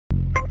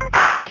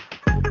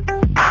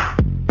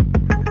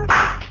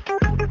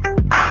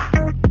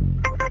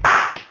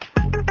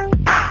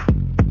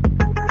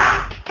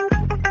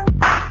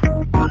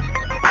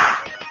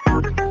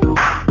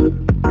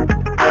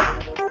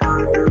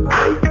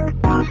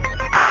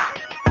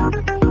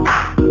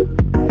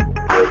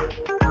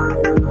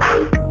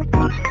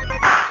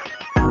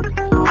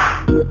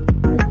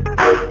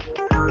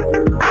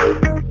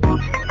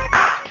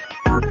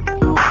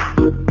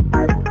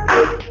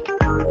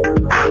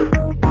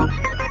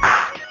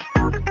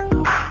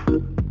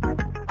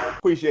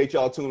appreciate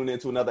y'all tuning in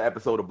to another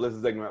episode of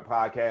Blizzard's Ignorant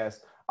Podcast.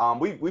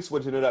 We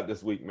switching it up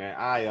this week, man.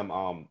 I am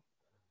I'm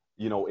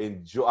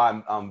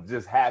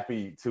just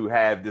happy to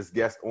have this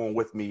guest on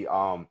with me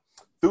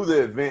through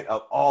the event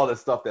of all the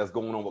stuff that's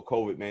going on with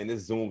COVID, man.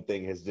 This Zoom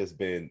thing has just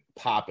been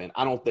popping.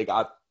 I don't think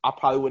I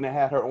probably wouldn't have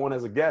had her on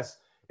as a guest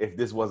if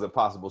this wasn't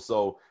possible.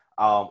 So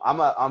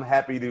I'm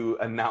happy to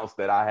announce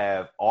that I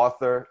have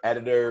author,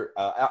 editor.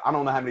 I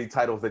don't know how many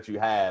titles that you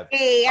have.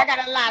 Hey, I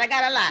got a lot.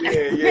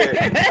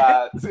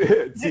 Yeah.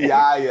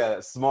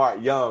 Tiaya Smart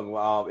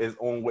Young is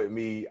on with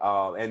me.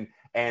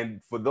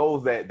 And for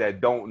those that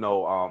don't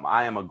know,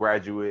 I am a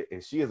graduate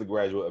and she is a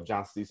graduate of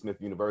Johnson C.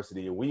 Smith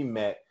University. And we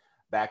met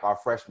back our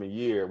freshman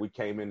year. We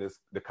came in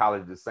the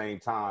college at the same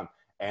time.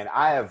 And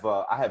I have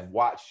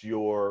watched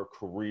your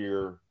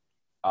career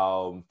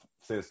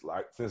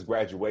since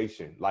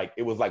graduation. Like,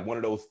 it was like one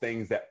of those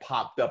things that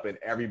popped up in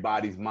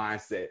everybody's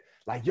mindset.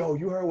 Like, yo,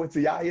 you heard what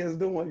Tiaya is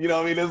doing? You know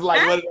what I mean? It's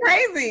like, that's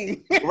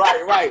crazy.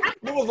 Right.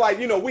 It was like,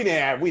 we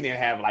didn't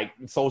have like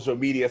social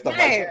media stuff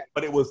like that,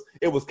 but it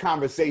was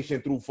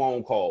conversation through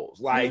phone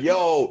calls. Like,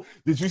 yo,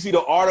 did you see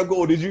the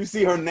article? Did you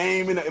see her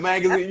name in the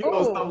magazine?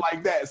 Stuff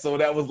like that. So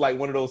that was like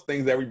one of those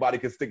things everybody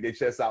could stick their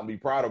chest out and be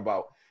proud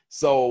about.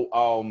 So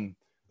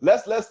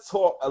let's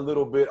talk a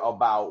little bit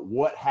about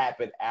what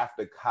happened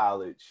after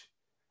college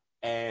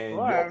and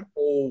your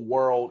whole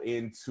world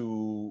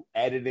into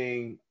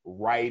editing,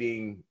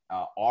 writing,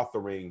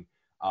 authoring,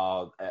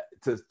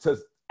 to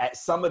at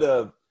some of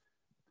the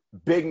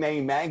big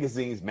name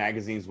magazines.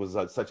 Magazines was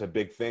such a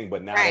big thing,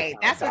 but now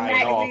that's when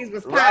magazines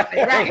was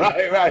popping.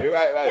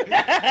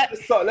 Right.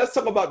 So let's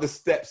talk about the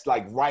steps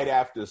like right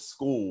after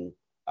school.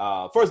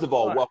 First of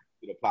all, welcome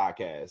to the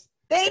podcast.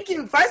 Thank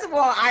you. First of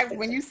all,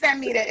 when you sent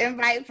me the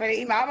invite for the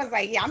email, I was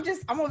like, yeah,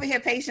 I'm over here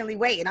patiently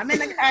waiting. I'm in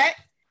the cut.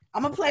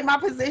 I'm going to play my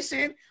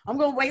position. I'm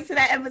going to wait till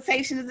that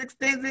invitation is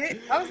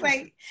extended. I was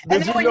like,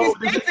 and then when you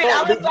sent it,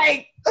 I was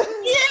like,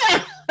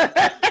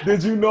 yeah.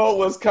 Did you know it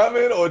was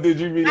coming or did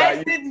you be like?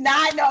 I did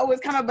not know it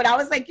was coming, but I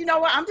was like, you know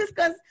what? I'm just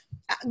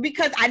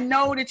because I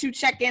know that you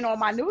check in on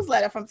my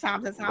newsletter from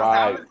time to time. Right.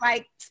 So I was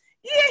like,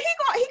 yeah,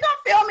 he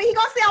gonna feel me. He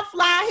gonna see I'm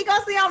fly. He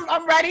gonna see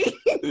I'm ready.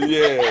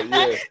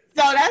 Yeah.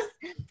 So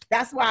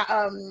that's why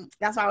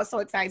I was so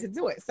excited to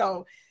do it.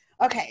 So,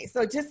 okay.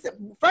 So just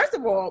first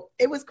of all,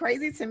 it was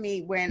crazy to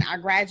me when I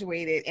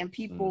graduated and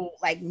people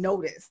like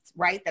noticed,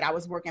 right, that I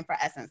was working for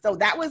Essence. So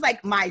that was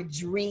like my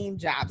dream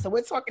job. So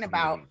we're talking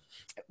about,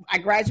 I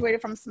graduated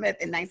from Smith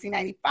in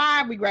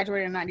 1995. We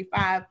graduated in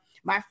 95.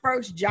 My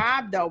first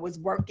job though was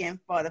working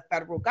for the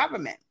federal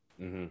government.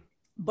 Mm-hmm.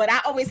 But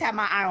I always had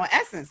my eye on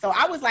Essence. So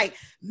I was like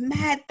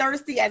mad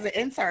thirsty as an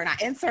intern. I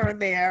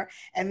interned there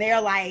and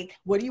they're like,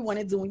 what do you want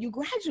to do when you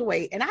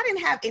graduate? And I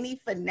didn't have any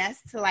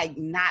finesse to like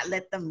not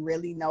let them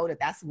really know that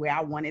that's where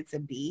I wanted to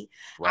be.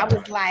 Right. I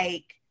was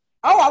like,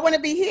 oh, I want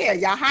to be here.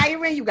 Y'all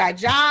hiring, you got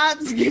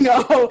jobs.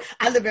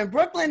 I live in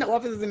Brooklyn, the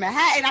office is in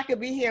Manhattan. I could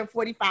be here in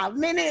 45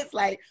 minutes.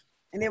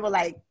 And they were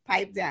like,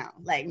 pipe down.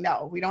 Like,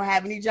 no, we don't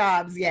have any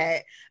jobs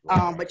yet.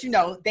 Right. But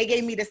they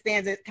gave me the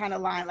standard kind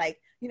of line,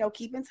 like,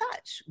 keep in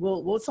touch.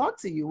 We'll talk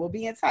to you. We'll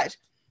be in touch.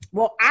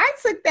 Well, I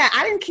took that.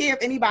 I didn't care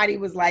if anybody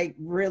was like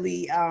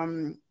really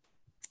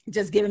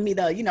just giving me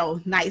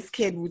the, nice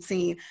kid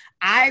routine.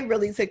 I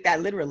really took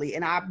that literally.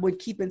 And I would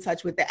keep in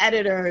touch with the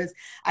editors.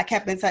 I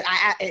kept in touch.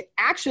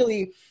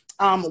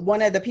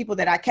 One of the people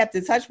that I kept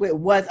in touch with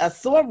was a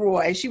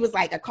soror, and she was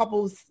like a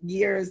couple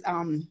years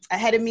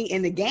ahead of me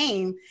in the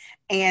game.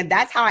 And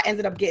that's how I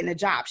ended up getting a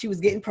job. She was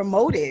getting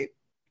promoted.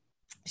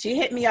 She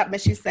hit me up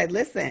and she said,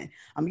 listen,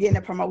 I'm getting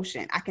a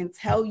promotion. I can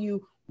tell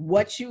you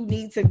what you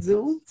need to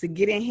do to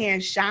get in here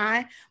and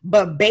shine.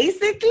 But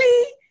basically,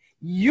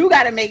 you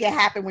got to make it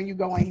happen when you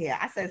go in here.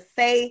 I said,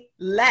 say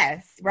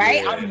less,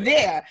 right? Yeah. I'm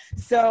there.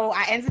 So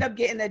I ended up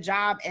getting the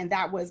job, and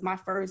that was my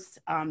first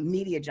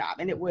media job.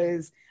 And it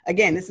was,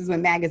 again, this is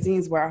when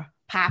magazines were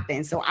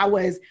popping. So I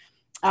was,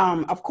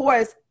 of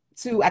course,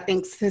 I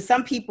think to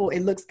some people,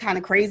 it looks kind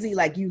of crazy.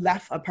 Like you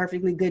left a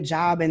perfectly good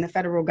job in the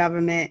federal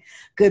government,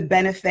 good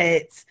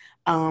benefits,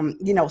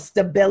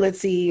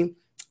 stability.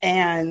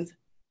 And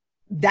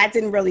that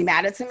didn't really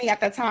matter to me at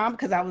the time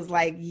because I was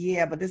like,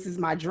 yeah, but this is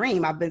my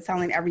dream. I've been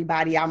telling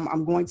everybody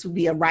I'm going to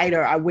be a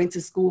writer. I went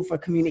to school for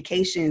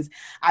communications.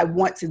 I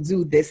want to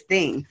do this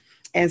thing.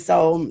 And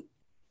so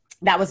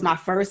that was my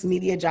first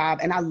media job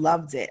and I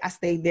loved it. I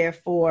stayed there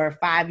for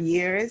 5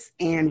 years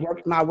and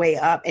worked my way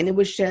up. And it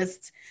was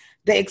just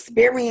the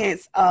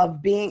experience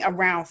of being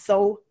around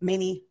so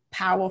many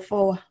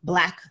powerful,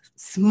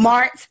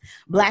 smart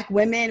Black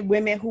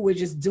women who were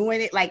just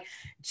doing it. Like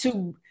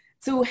to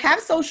have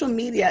social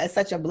media is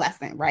such a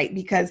blessing, right?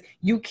 Because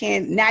you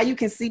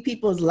can see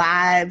people's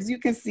lives. You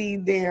can see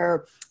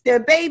their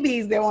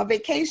babies, they're on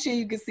vacation.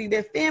 You can see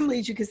their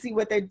families. You can see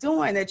what they're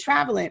doing. They're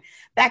traveling.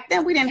 Back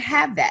then we didn't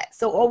have that.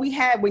 So all we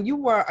had when you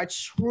were a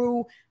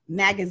true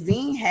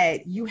magazine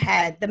head, you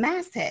had the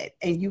masthead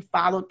and you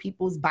followed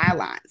people's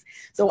bylines.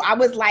 So I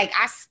was like,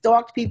 I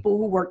stalked people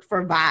who worked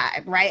for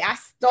Vibe, right? I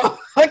stalked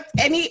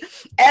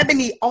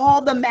Ebony,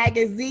 all the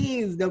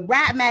magazines, the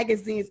rap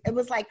magazines. It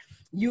was like,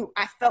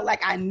 I felt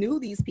like I knew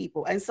these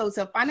people. And so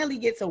to finally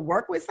get to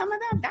work with some of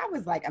them, that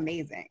was like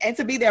amazing. And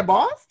to be their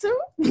boss too,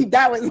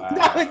 that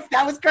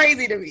was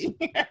crazy to me.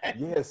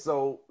 Yeah.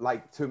 So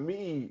like, to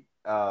me,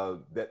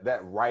 that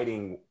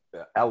writing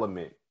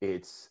element,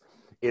 it's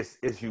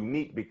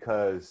unique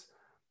because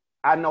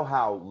I know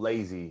how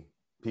lazy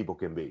people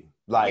can be.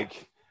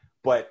 Like,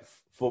 but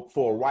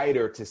for a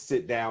writer to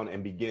sit down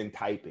and begin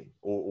typing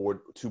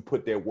or to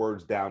put their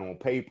words down on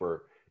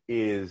paper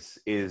is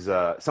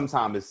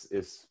sometimes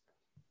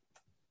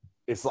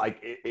it's like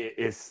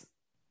it's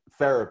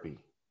therapy.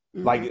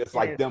 Like, it's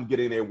like them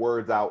getting their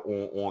words out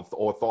on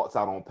or thoughts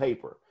out on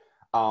paper.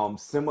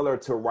 Similar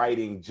to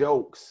writing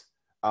jokes,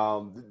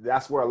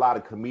 that's where a lot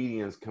of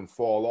comedians can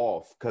fall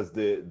off, because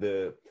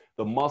the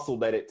muscle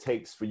that it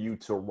takes for you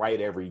to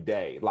write every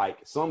day.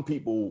 Like,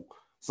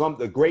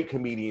 the great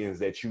comedians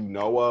that you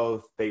know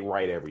of, they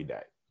write every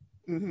day.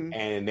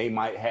 And they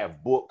might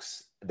have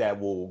books that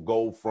will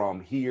go from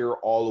here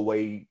all the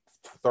way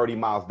 30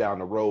 miles down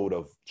the road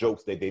of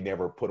jokes that they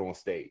never put on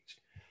stage.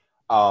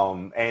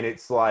 And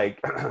it's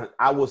like,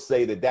 I will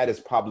say that is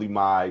probably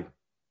my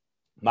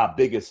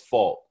biggest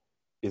fault,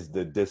 is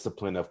the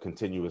discipline of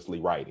continuously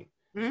writing.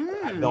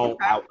 I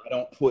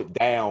don't put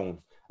down,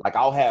 like,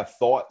 I'll have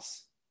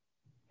thoughts,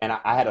 and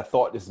I had a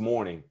thought this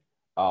morning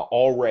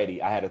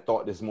already. I had a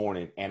thought this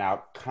morning, and I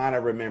kind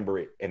of remember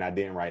it, and I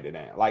didn't write it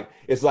down. Like,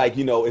 it's like,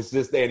 it's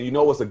just there, and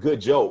it's a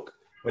good joke,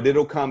 but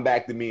it'll come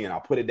back to me, and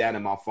I'll put it down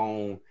in my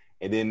phone,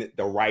 and then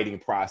the writing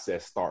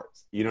process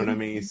starts. You know what I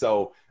mean?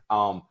 So,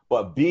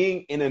 but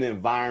being in an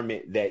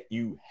environment that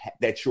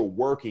you're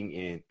working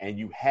in, and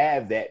you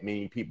have that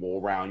many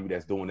people around you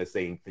that's doing the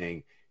same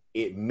thing,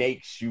 it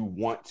makes you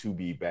want to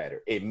be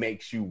better. It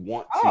makes you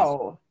want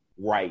to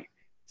write.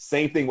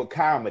 Same thing with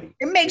comedy.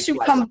 It makes you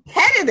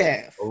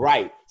competitive.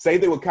 Right. Same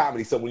thing with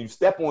comedy. So when you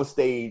step on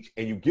stage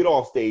and you get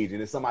off stage,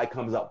 and then somebody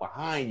comes up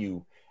behind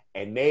you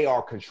and they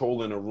are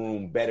controlling the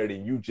room better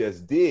than you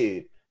just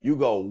did, you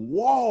go,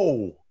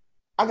 whoa,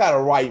 I got to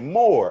write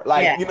more.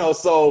 Like,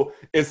 so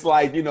it's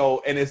like,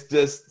 and it's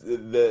just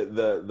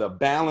the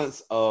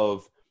balance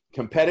of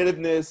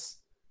competitiveness,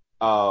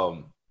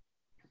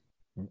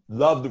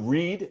 love to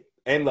read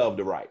and love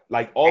to write.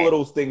 Like, all of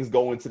those things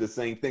go into the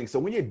same thing. So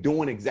when you're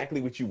doing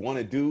exactly what you want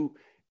to do,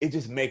 it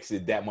just makes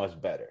it that much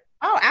better.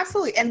 Oh,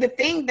 absolutely. And the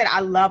thing that I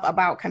love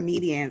about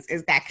comedians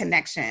is that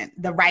connection,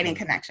 the writing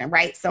connection,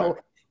 right? So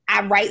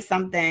I write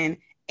something,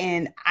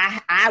 and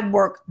I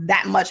work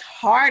that much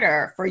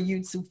harder for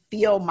you to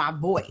feel my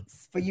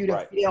voice, for you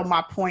to feel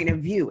my point of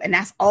view. And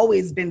that's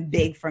always been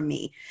big for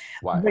me.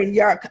 When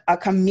you're a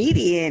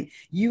comedian,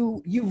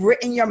 you've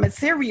written your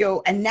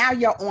material, and now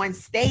you're on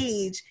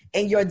stage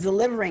and you're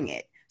delivering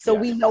it. So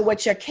we know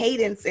what your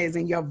cadence is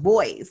in your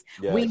voice.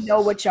 Yes. We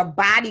know what your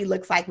body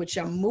looks like with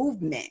your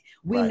movement.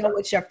 We know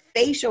what your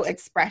facial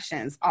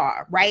expressions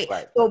are, right?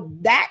 So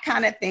that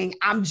kind of thing,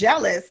 I'm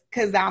jealous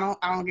because I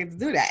don't get to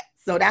do that.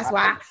 So that's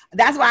why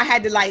I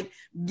had to like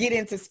get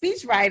into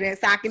speech writing,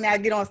 so I can now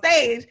get on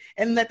stage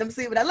and let them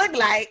see what I look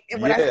like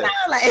and what I sound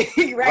like,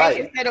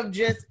 right? Instead of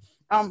just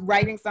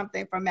writing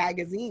something for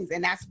magazines.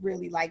 And that's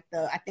really like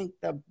I think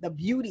the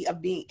beauty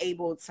of being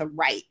able to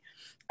write.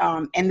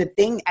 And the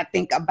thing I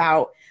think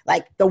about,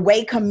 like, the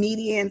way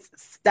comedians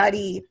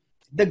study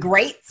the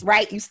greats,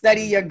 right? You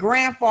study your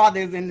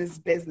grandfathers in this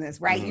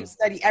business, right? You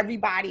study,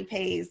 everybody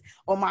pays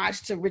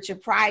homage to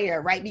Richard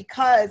Pryor, right?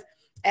 Because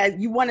as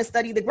you want to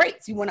study the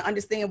greats, you want to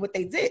understand what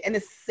they did. And the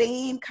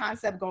same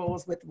concept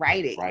goes with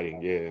writing.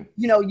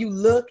 You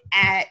look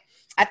at,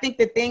 I think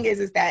the thing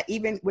is that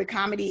even with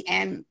comedy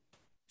and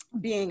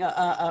being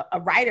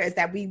a writer, is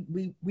that we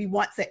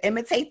want to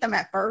imitate them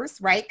at first,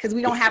 right? Because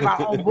we don't have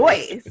our own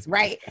voice,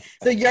 right?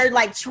 So you're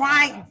like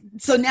trying,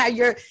 so now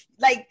you're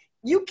like,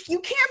 you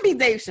can't be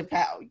Dave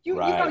Chappelle. You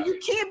know, you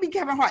can't be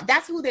Kevin Hart.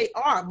 That's who they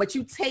are. But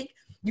you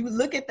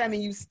look at them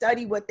and you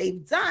study what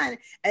they've done,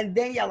 and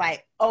then you're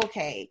like,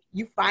 okay,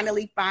 you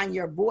finally find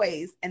your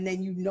voice, and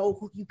then you know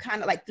who you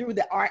kind of like, through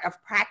the art of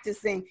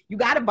practicing. You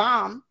got to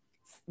bomb.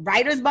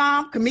 Writers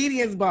bomb,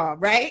 comedians bomb,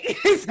 right?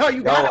 So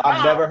you got.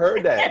 I've never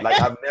heard that.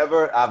 Like, I've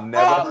never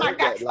heard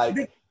that.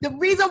 Like, the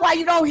reason why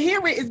you don't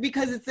hear it is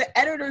because it's the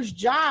editor's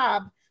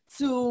job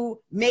to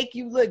make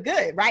you look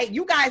good, right?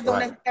 You guys don't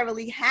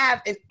necessarily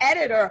have an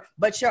editor,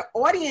 but your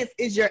audience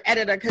is your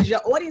editor, because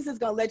your audience is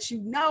going to let you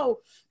know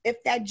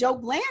if that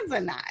joke lands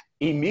or not.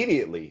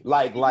 Immediately.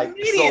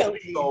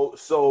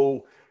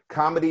 So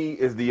comedy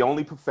is the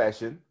only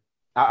profession.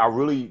 I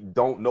really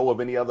don't know of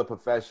any other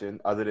profession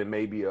other than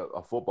maybe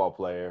a football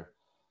player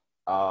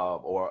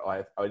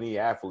or any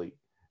athlete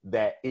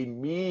that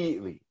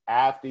immediately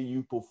after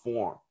you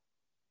perform,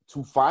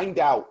 to find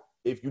out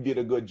if you did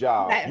a good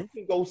job, you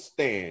can go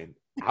stand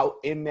out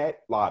in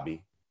that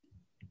lobby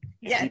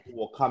and people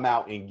will come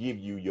out and give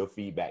you your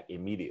feedback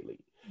immediately.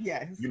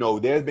 Yes.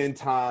 There's been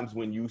times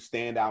when you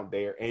stand out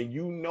there and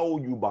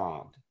you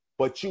bombed,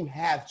 but you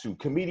have to.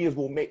 Comedians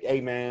will hey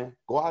man,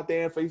 go out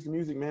there and face the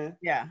music, man.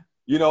 Yeah.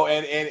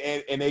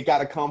 And they got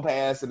to come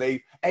past and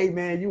hey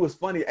man, you was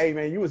funny. Hey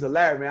man, you was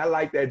hilarious, man. I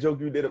like that joke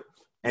you did.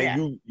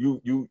 and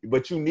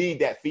but you need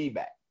that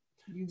feedback.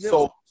 You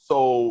do.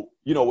 So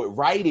with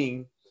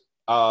writing,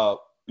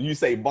 you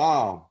say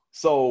bomb.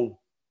 So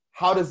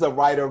how does a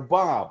writer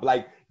bomb?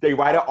 Like they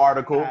write an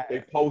article,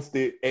 they post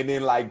it, and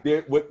then like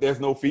there's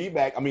no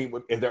feedback. I mean,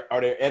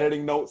 are there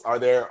editing notes? Are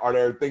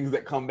there things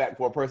that come back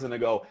for a person to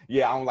go,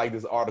 yeah, I don't like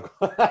this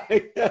article?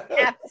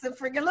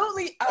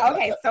 Absolutely.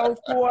 Okay, so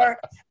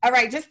all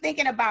right, just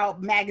thinking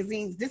about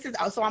magazines. This is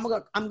also I'm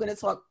gonna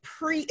talk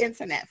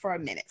pre-internet for a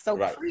minute. So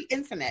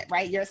pre-internet,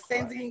 right? You're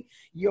sending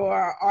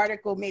your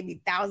article,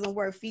 maybe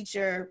 1,000-word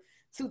feature,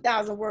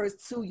 2,000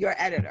 words to your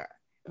editor.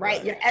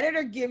 Right. Your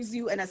editor gives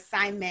you an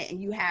assignment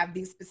and you have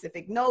these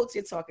specific notes.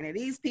 You're talking to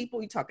these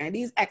people, you're talking to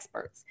these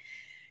experts.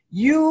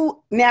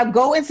 You now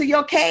go into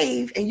your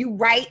cave and you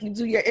write, you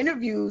do your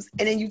interviews,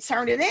 and then you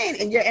turn it in,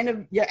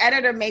 and your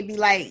editor may be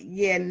like,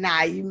 yeah,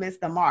 nah, you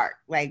missed the mark.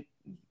 Like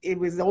it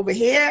was over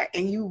here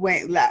and you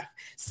went left.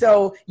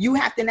 So you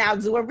have to now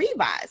do a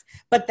revise.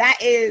 But that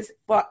is,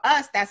 for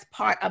us, that's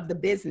part of the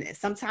business.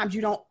 Sometimes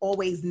you don't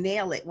always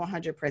nail it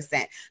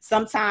 100%.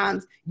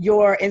 Sometimes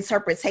your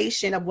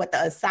interpretation of what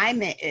the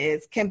assignment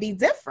is can be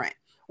different,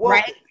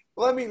 right?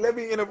 Let me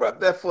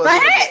interrupt that for a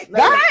second.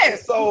 Go ahead.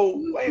 So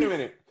wait a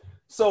minute.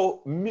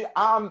 So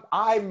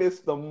I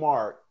missed the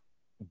mark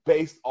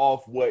based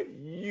off what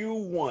you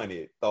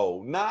wanted,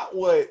 though, not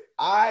what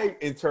I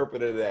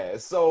interpreted it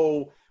as.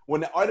 So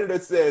when the editor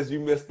says you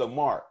missed the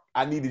mark,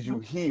 I needed you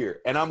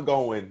here. And I'm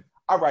going,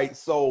 all right,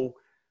 so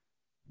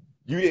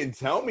you didn't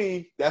tell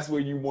me that's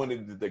where you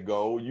wanted it to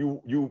go.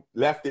 You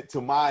left it to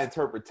my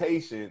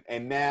interpretation.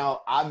 And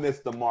now I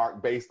missed the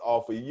mark based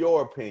off of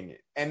your opinion.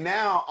 And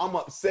now I'm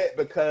upset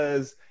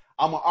because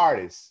I'm an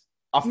artist.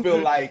 I feel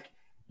like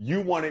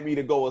you wanted me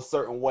to go a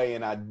certain way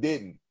and I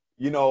didn't.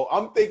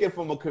 I'm thinking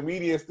from a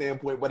comedian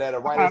standpoint, but at a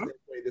writer standpoint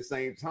at the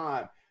same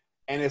time.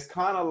 And it's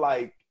kind of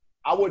like,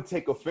 I would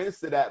take offense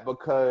to that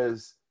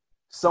because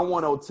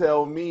someone will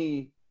tell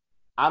me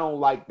I don't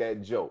like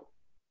that joke.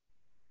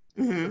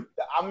 Mm-hmm.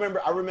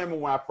 I remember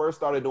when I first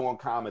started doing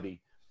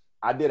comedy,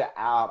 I did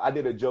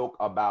a joke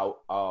about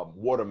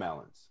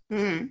watermelons.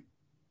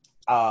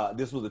 Mm-hmm.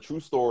 This was a true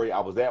story. I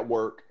was at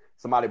work.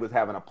 Somebody was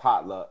having a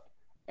potluck,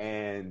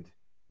 and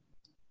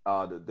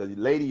the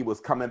lady was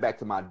coming back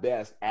to my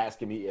desk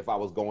asking me if I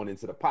was going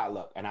into the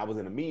potluck, and I was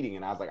in a meeting,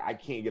 and I was like, I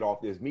can't get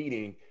off this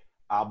meeting.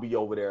 I'll be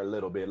over there a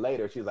little bit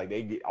later. She's like,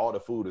 all the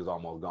food is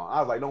almost gone. I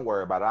was like, don't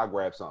worry about it. I'll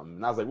grab something.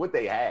 And I was like, what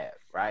they have,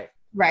 right?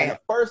 Right. And the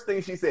first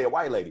thing she said,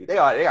 white lady, they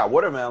got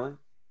watermelon.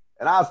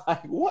 And I was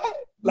like, what?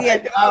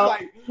 Like, I was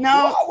like,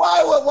 no. Why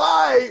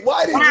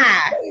did you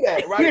say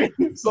that, right?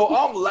 So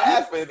I'm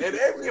laughing, and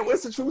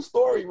it's a true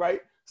story,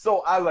 right?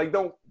 So I was like,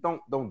 don't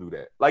do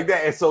that like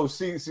that. And so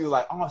she was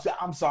like, oh,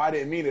 I'm sorry, I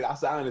didn't mean it. I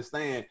said, I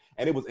understand.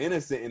 And it was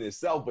innocent in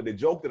itself. But the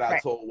joke that I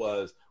told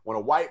was, when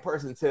a white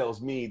person tells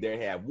me they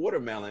have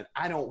watermelon,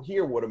 I don't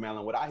hear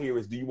watermelon. What I hear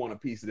is, do you want a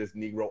piece of this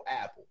Negro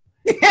apple?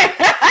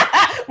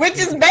 Which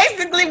is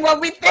basically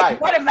what we think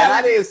watermelon. And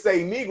I didn't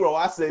say Negro,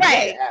 I said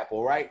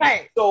apple, right?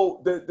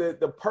 So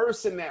the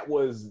person that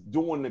was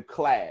doing the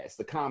class,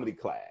 the comedy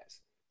class,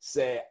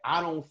 said,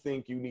 I don't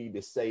think you need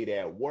to say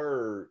that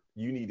word.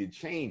 You need to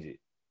change it.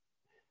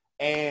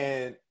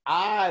 And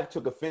I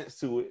took offense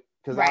to it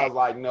because I was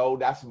like, no,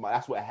 that's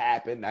what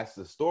happened. That's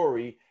the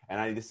story.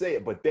 And I need to say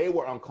it. But they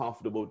were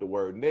uncomfortable with the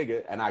word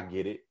nigga, and I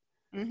get it.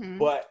 Mm-hmm.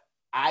 But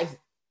at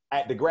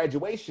the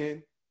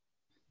graduation,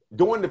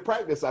 during the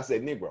practice, I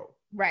said Negro.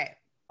 Right.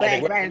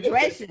 At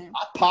graduation.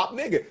 I popped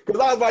nigga.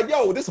 Because I was like,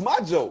 yo, this is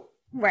my joke.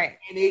 Right.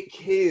 And it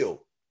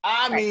killed.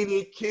 I mean,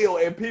 it killed.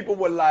 And people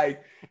were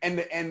like, and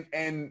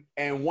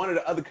one of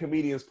the other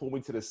comedians pulled me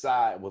to the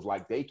side, was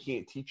like, they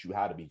can't teach you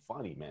how to be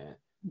funny, man.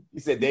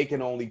 He said they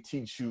can only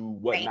teach you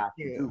what not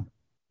to do.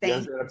 You know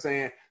what I'm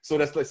saying? So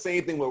that's the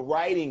same thing with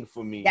writing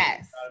for me. Yes.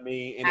 You know what I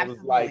mean? And Absolutely.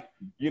 It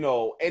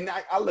was like,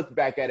 and I look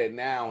back at it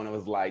now and it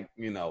was like,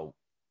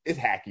 it's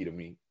hacky to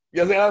me.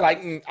 You know what I'm saying? I'm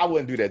like, I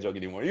wouldn't do that joke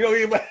anymore. You know what I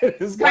mean? But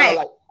it's kind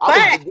of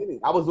like,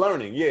 I was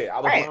learning. Yeah, I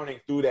was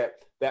learning through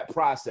that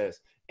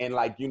process. And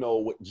like,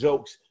 with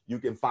jokes, you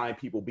can find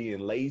people being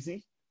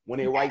lazy when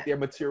they write their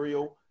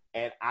material.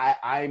 And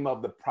I'm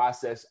of the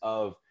process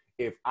of,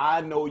 if I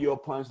know your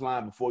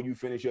punchline before you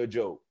finish your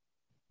joke,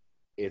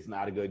 it's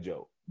not a good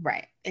joke.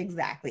 Right,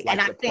 exactly. Like,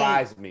 and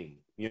surprise me.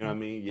 You know what I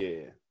mean?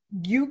 Yeah.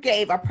 You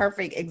gave a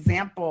perfect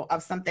example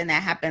of something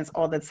that happens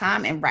all the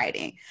time in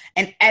writing.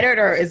 An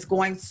editor is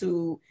going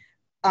to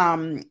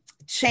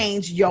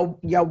change your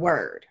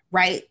word,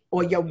 right?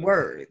 Or your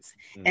words.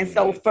 Mm-hmm. And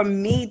so for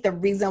me, the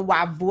reason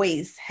why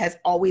voice has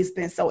always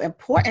been so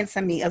important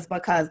to me is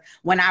because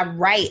when I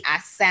write, I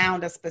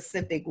sound a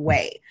specific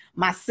way.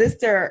 My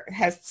sister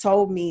has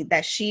told me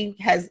that she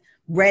has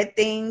read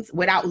things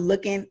without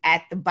looking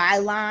at the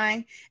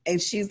byline.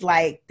 And she's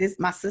like,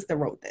 my sister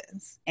wrote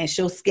this. And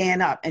she'll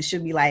scan up and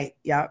she'll be like,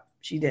 yep,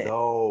 she did.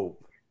 No.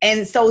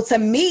 And so to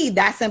me,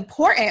 that's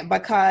important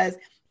because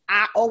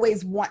I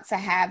always want to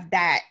have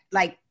that,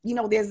 like,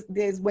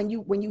 there's when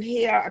you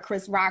hear a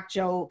Chris Rock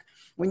joke,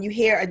 when you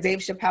hear a Dave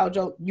Chappelle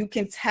joke, you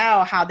can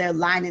tell how they're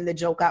lining the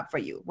joke up for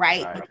you,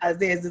 right? Because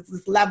there's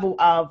this level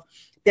of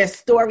their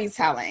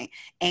storytelling,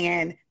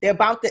 and they're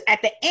about to,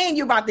 at the end,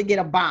 you're about to get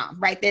a bomb,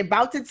 right? They're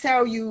about to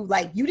tell you,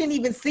 like, you didn't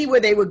even see where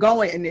they were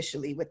going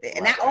initially with it.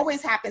 And that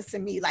always happens to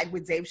me, like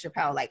with Dave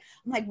Chappelle. Like,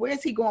 I'm like,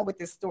 where's he going with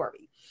this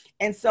story?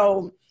 And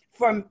so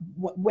from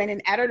when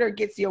an editor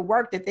gets your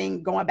work, the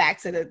thing going back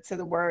to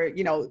the word,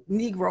 you know,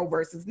 Negro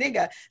versus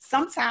nigga,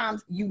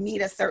 sometimes you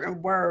need a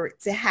certain word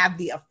to have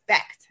the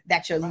effect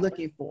that you're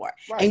looking for.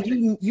 And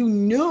you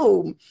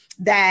knew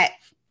that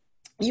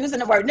using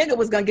the word nigga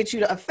was going to get you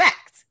the effect.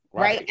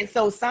 Right. And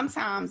so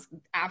sometimes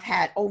I've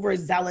had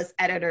overzealous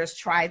editors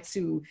try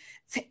to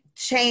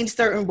change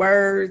certain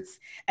words,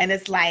 and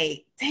it's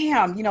like,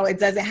 damn, you know, it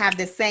doesn't have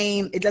the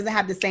same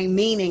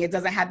meaning. It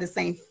doesn't have the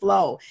same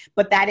flow.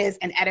 But that is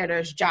an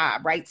editor's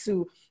job, right?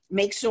 To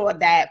make sure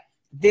that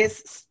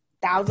this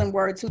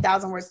 1,000-word,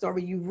 2,000-word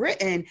story you've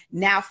written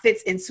now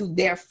fits into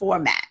their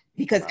format.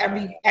 Because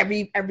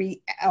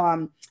every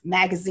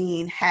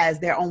magazine has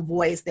their own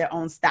voice, their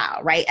own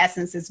style, right?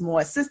 Essence is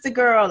more sister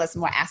girl, it's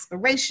more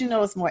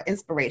aspirational, it's more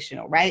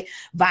inspirational, right?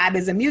 Vibe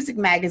is a music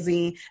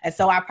magazine, and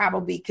so I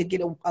probably could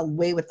get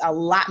away with a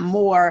lot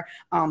more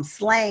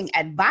slang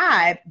at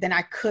Vibe than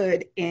I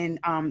could in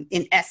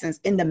Essence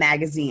in the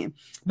magazine.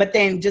 But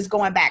then just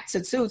going back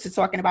to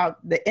talking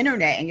about the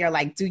internet, and you're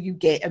like, do you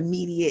get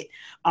immediate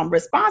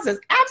responses?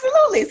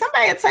 Absolutely.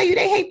 Somebody will tell you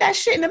they hate that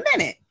shit in a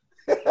minute.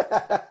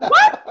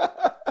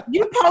 What?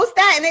 You post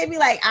that and they'd be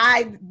like,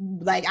 I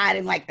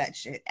didn't like that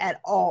shit at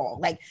all.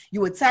 Like,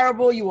 you were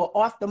terrible, you were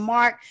off the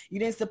mark, you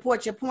didn't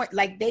support your point.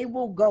 Like, they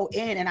will go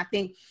in, and I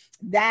think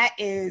that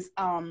is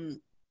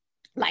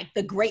like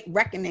the great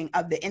reckoning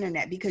of the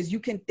internet, because you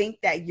can think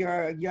that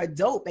you're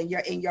dope and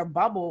you're in your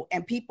bubble,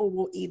 and people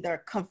will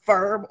either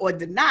confirm or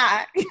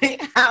deny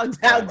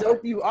how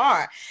dope you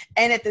are.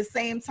 And at the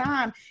same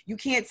time, you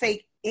can't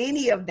take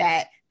any of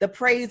that, the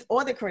praise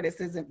or the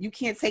criticism, you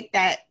can't take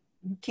that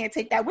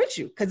with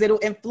you, because it'll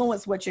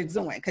influence what you're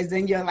doing. Because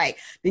then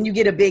you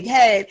get a big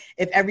head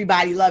if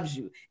everybody loves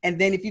you. And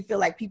then if you feel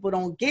like people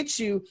don't get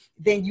you,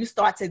 then you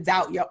start to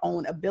doubt your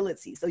own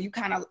ability. So you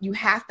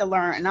have to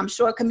learn, and I'm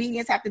sure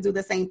comedians have to do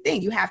the same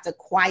thing. You have to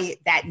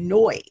quiet that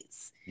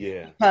noise.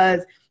 Yeah.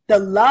 Because the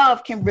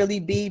love can really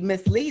be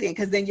misleading,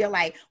 because then you're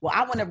like, well,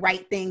 I want to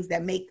write things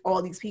that make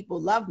all these people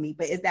love me,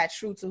 but is that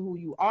true to who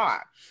you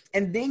are?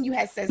 And then you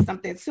had said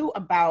something too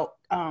about,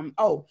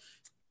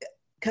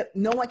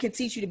 no one can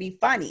teach you to be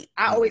funny.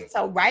 I always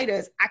tell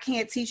writers, I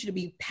can't teach you to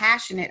be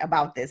passionate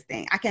about this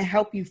thing. I can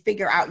help you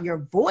figure out your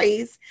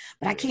voice,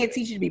 but I can't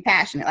teach you to be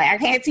passionate. Like, I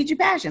can't teach you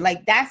passion.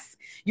 Like,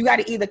 you got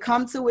to either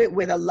come to it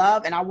with a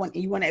love, and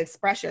you want to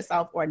express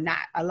yourself, or not.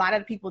 A lot of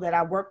the people that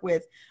I work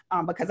with,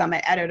 because I'm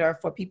an editor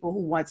for people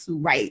who want to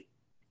write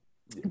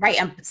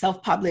and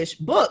self-publish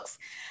books,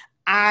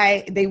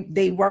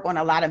 they work on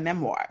a lot of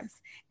memoirs.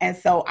 And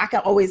so I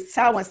can always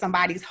tell when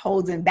somebody's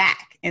holding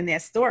back in their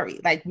story.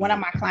 Like, one of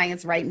my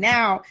clients right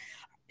now,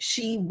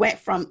 she went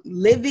from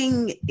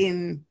living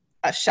in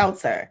a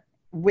shelter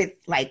with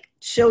like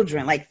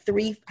children, like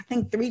three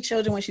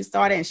children when she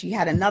started, and she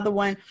had another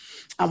one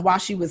while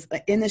she was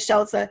in the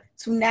shelter,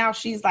 to now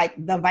she's like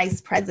the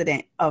vice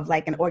president of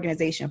like an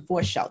organization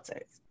for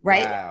shelters,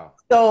 right? Wow.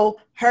 So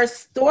her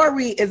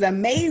story is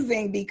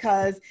amazing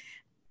because,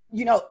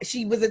 you know,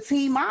 she was a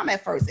teen mom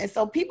at first. And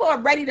so people are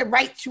ready to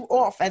write you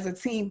off as a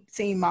teen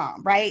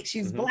mom, right?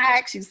 She's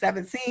Black, she's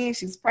 17,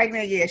 she's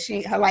pregnant. Yeah,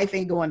 her life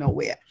ain't going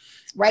nowhere,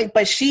 right?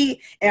 But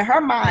in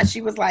her mind,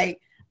 she was like,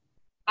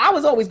 I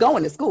was always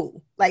going to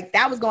school. Like,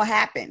 that was going to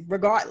happen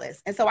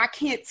regardless. And so I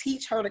can't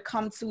teach her to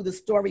come to the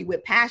story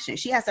with passion.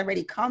 She has to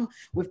already come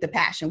with the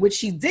passion, which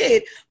she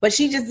did, but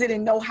she just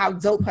didn't know how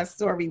dope her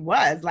story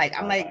was. Like,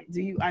 I'm like,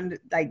 do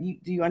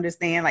you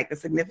understand like the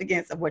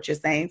significance of what you're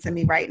saying to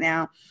me right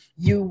now?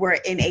 You were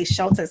in a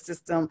shelter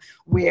system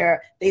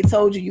where they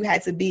told you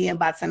had to be in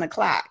by 10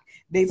 o'clock.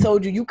 They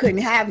told you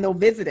couldn't have no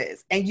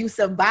visitors, and you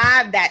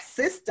survived that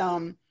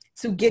system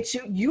to get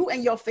you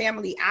and your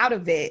family out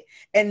of it.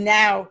 And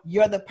now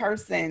you're the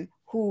person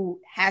who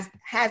has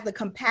the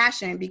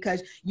compassion,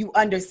 because you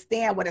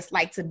understand what it's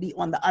like to be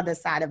on the other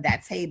side of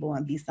that table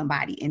and be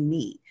somebody in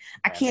need.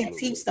 I can't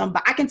teach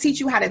somebody. I can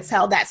teach you how to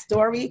tell that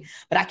story,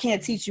 but I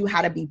can't teach you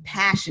how to be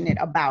passionate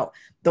about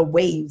the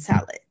way you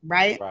tell it.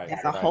 Right?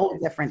 That's a whole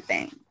different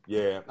thing.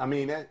 Yeah. I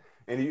mean,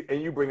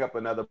 and you bring up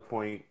another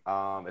point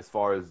as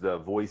far as the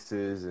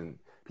voices and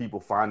people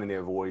finding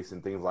their voice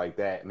and things like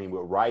that. I mean,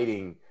 with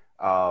writing,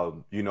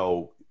 you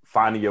know,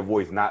 finding your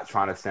voice, not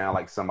trying to sound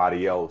like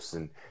somebody else,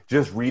 and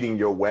just reading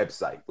your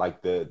website,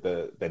 like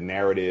the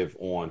narrative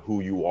on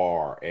who you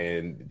are,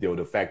 and, you know,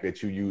 the fact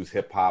that you use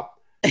hip hop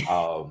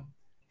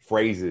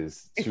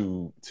phrases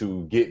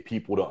to get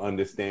people to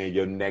understand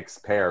your next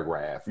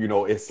paragraph. You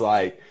know, it's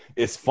like,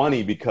 it's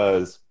funny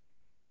because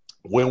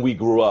when we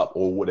grew up,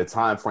 or with the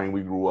time frame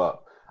we grew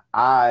up,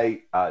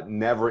 I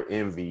never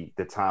envied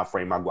the time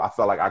frame I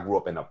felt like I grew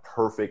up in a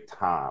perfect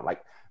time.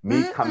 Like,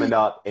 me coming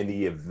up in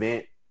the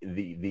event,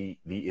 the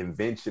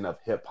invention of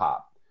hip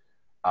hop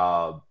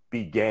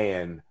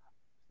began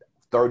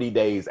 30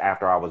 days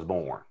after I was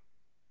born.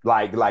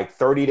 Like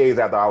 30 days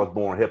after I was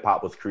born, hip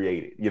hop was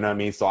created. You know what I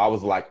mean? So I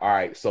was like, all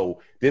right,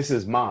 so this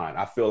is mine.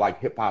 I feel like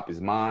hip hop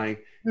is mine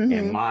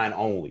and mine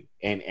only.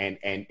 And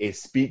it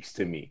speaks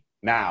to me.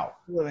 Now,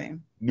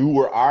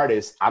 newer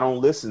artists I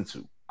don't listen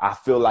to. I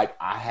feel like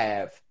I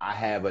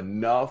have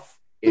enough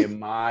in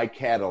my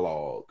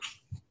catalog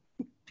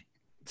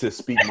to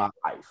speak my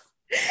life.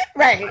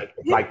 Right.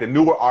 Like the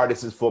newer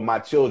artists is for my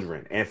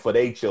children and for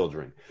their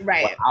children.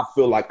 Right. But I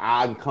feel like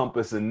I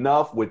encompass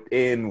enough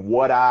within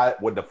what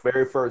the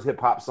very first hip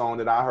hop song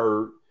that I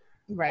heard,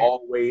 right,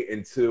 all the way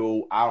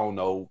until, I don't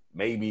know,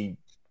 maybe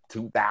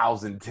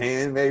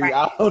 2010, maybe. Right.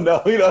 I don't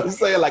know. You know what I'm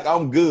saying? Like,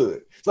 I'm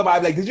good.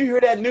 Somebody be like, did you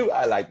hear that new?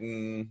 I like,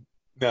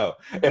 no.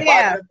 If I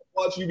never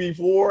watched you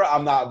before,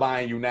 I'm not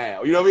buying you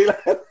now. You know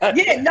what I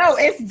mean? Yeah, no,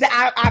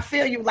 I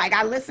feel you. Like,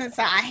 I listen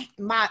to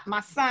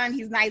my son,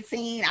 he's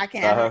 19. I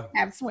can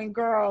have twin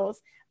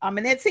girls. And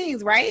they're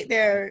teens, right?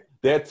 They're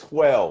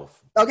 12.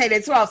 Okay,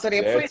 they're 12. So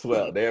they're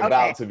 12. They're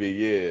about to be,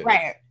 yeah.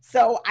 Right.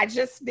 So I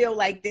just feel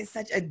like there's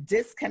such a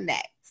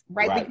disconnect.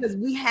 Right? Because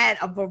we had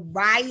a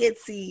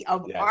variety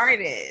of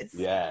artists.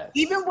 Yeah.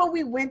 Even when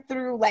we went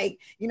through, like,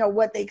 you know,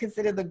 what they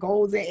consider the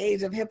golden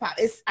age of hip hop,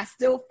 I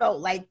still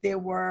felt like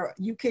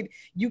you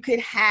could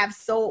have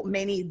so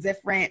many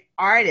different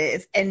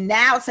artists. And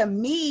now, to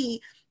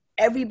me,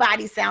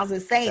 everybody sounds the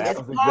same.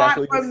 It's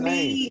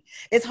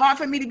hard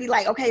for me to be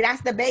like, okay,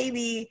 that's the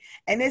baby,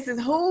 and this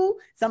is who.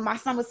 So my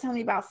son was telling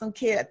me about some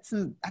kid.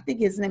 I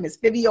think his name is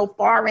Fivio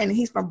Foreign.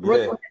 He's from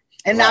Brooklyn. Yeah.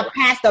 And I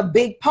passed a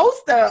big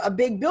poster, a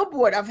big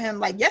billboard of him,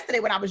 like,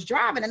 yesterday when I was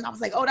driving. And I was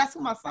like, oh, that's who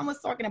my son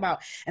was talking about.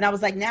 And I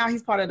was like, now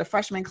he's part of the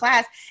freshman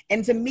class.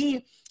 And to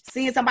me,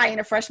 seeing somebody in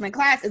the freshman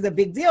class is a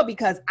big deal,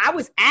 because I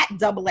was at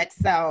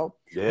XXL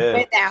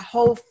when that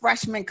whole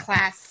freshman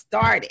class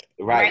started.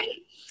 Right?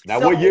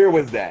 Now, what year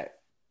was that?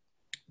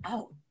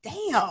 Oh,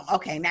 damn.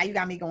 Okay, now you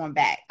got me going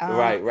back.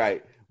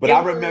 Right. But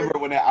I remember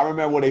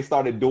when they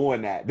started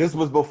doing that. This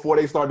was before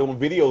they started doing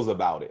videos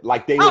about it.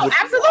 Like, they would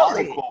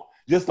absolutely.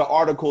 Just an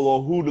article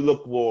on who to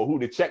look for, who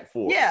to check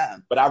for. Yeah.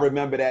 But I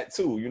remember that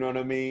too. You know what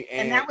I mean?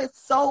 And that was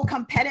so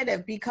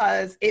competitive,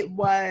 because it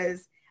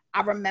was.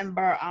 I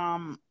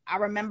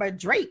remember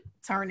Drake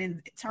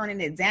turning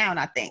it down.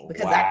 I think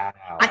because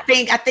I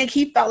think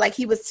he felt like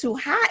he was too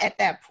high at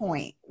that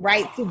point,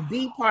 right, to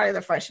be part of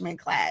the freshman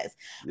class.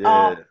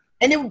 Yeah.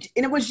 And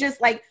it was just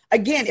like,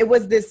 again, it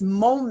was this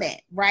moment,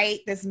 right?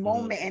 This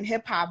moment in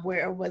hip hop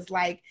where it was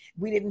like,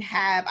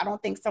 I don't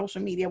think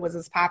social media was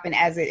as popping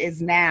as it is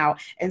now.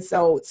 And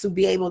so to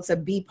be able to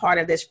be part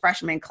of this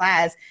freshman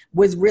class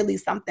was really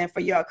something for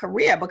your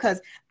career,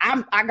 because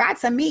I got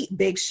to meet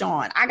Big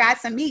Sean. I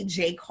got to meet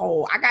J.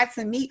 Cole. I got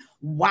to meet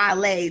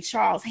Wale,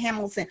 Charles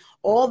Hamilton,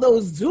 all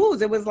those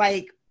dudes. It was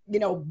like, you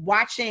know,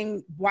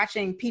 watching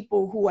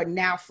people who are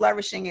now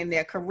flourishing in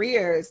their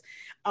careers.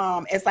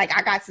 It's like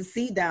I got to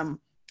see them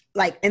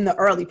like in the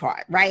early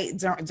part, right?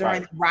 During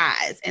the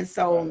rise. And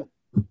so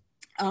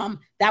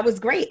that was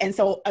great. And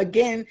so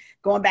again,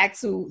 going back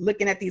to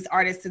looking at these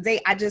artists today,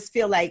 I just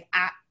feel like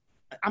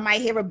I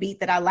might hear a beat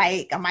that I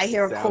like. I might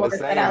hear a chorus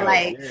that I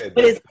like,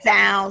 but it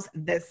sounds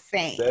the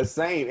same. The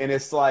same. And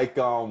it's like,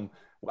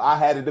 I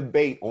had a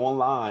debate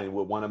online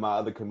with one of my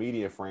other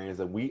comedian friends,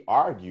 and we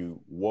argued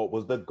what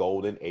was the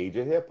golden age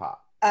of hip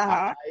hop.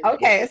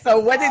 Okay, so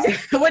what did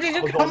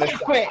you come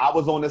up with? I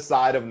was on the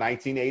side of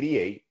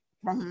 1988.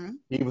 Mm-hmm.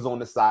 He was on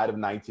the side of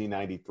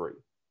 1993.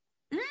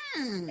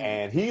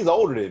 And he's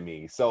older than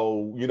me,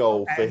 so you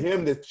know, for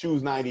him to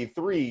choose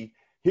 93,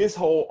 his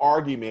whole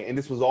argument, and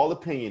this was all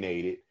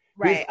opinionated.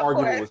 His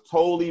argument was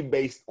totally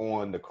based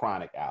on the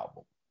Chronic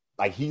album.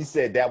 Like, he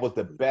said that was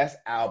the best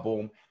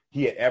album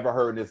he had ever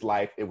heard in his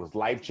life. It was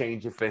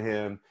life-changing for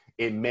him.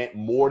 It meant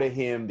more to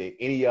him than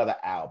any other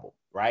album,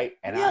 right?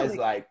 And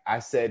really? I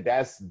said,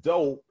 that's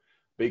dope,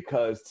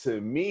 because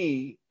to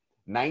me,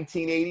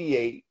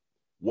 1988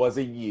 was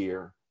a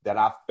year that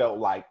I felt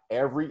like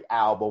every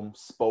album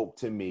spoke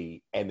to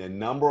me. And the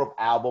number of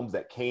albums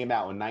that came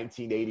out in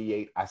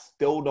 1988, I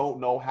still don't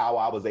know how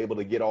I was able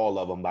to get all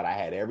of them, but I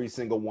had every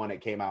single one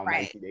that came out in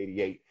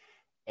 1988.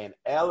 And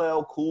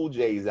LL Cool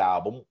J's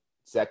album,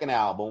 second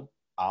album,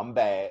 I'm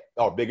Bad,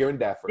 or Bigger and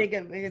Deffer.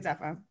 Bigger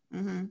Deffer.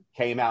 Mm-hmm.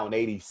 Came out in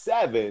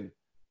 87,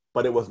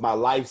 but it was my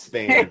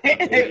lifespan.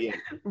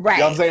 Right.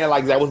 You know what I'm saying?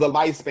 Like, that was the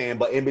lifespan.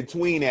 But in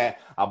between that,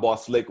 I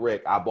bought Slick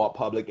Rick. I bought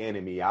Public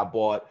Enemy. I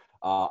bought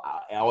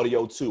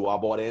Audio 2. I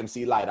bought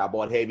MC Light. I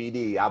bought Heavy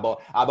D. I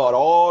bought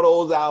all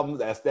those albums.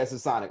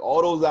 That's Sonic.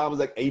 All those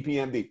albums like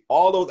APMD.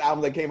 All those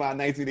albums that came out in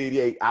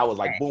 1988. I was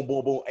like, boom,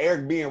 boom, boom.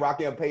 Eric B. and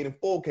Rakim Paid in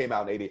Full came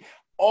out in 88.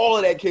 All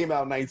of that came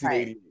out in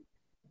 1988.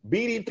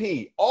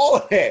 BDP, all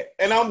of that.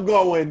 And I'm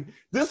going,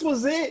 this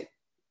was it.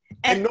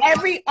 And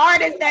every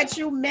artist that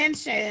you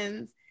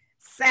mentioned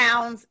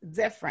sounds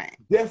different.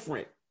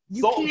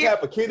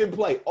 Salt-N-Pepa, Kid and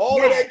Play,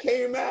 all of that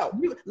came out.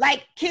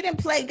 Like, Kid and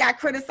Play got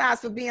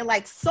criticized for being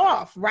like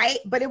soft, right?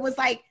 But it was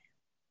like,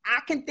 I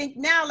can think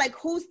now, like,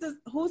 who's the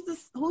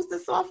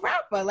soft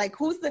rapper? Like,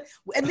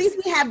 at least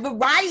we have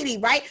variety,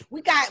 right?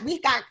 We got,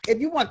 if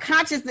you want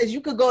consciousness,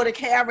 you could go to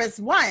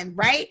KRS-One,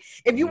 right?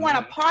 If you want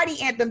a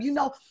party anthem, you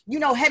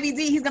know, Heavy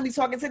D, he's going to be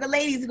talking to the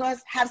ladies. He's going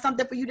to have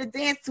something for you to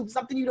dance to,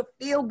 something you to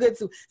feel good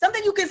to,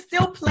 something you can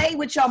still play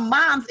with your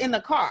moms in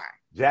the car.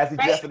 Jazzy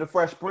Jeff and the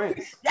Fresh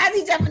Prince.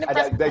 Jazzy Jeff and the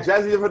Fresh Prince.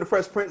 Jazzy Jeff and the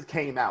Fresh Prince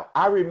came out.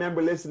 I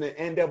remember listening to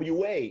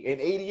NWA in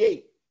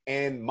 '88,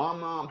 and my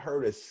mom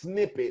heard a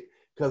snippet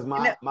because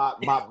my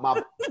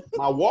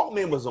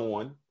Walkman was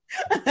on,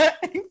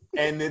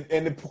 and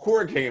the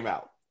chord came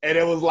out, and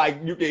it was like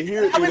you can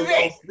hear it through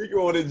the speaker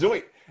on the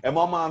joint. And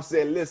my mom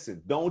said,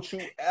 "Listen, don't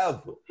you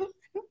ever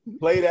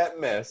play that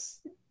mess."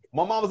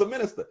 My mom was a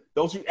minister.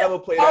 Don't you ever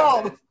play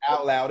that mess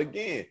out loud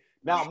again.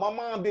 Now, my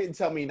mom didn't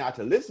tell me not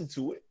to listen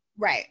to it.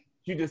 Right.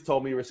 She just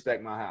told me to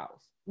respect my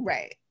house.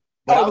 Right.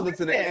 But I was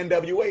listening to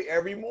NWA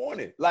every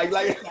morning. Like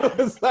it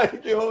was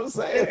like, you know what I'm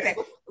saying?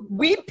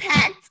 We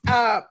packed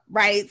up,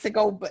 right, to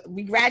go.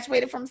 We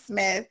graduated from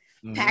Smith,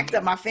 packed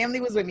up. My family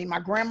was with me. My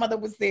grandmother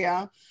was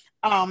there.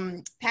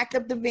 Packed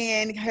up the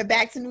van, head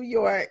back to New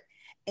York.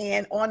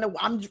 And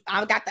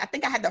I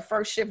think I had the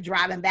first shift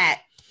driving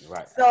back.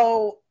 Right.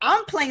 So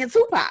I'm playing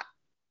Tupac.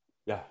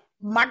 Yeah.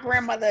 My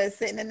grandmother is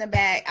sitting in the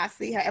back. I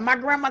see her. And my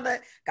grandmother,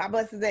 God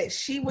bless her, that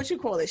she would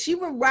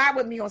ride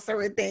with me on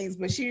certain things,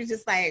 but she was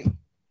just like,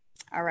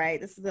 all right,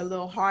 this is a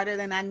little harder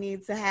than I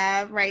need to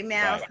have right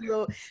now.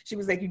 Right. She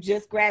was like, you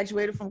just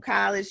graduated from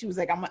college. She was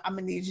like, I'm going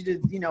to need you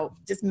to,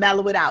 just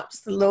mellow it out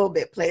just a little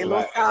bit. Play a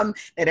little something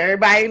that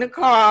everybody in the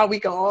car,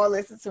 we can all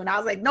listen to. And I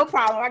was like, no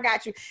problem, I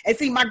got you. And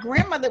see, my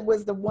grandmother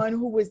was the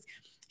one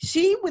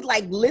she would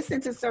like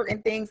listen to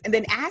certain things and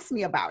then ask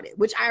me about it,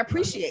 which I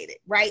appreciated,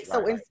 right?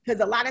 So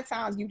because a lot of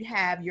times you'd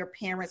have your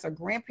parents or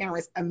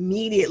grandparents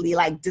immediately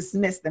like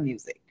dismiss the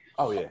music.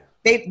 Oh yeah.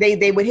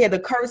 They would hear the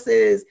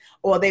curses,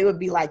 or they would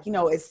be like,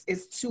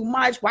 it's too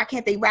much. Why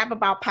can't they rap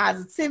about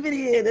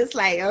positivity? And it's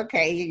like,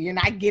 okay, you're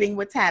not getting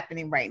what's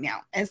happening right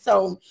now. And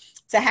so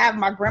to have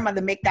my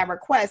grandmother make that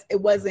request,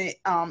 it wasn't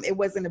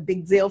a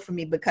big deal for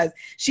me, because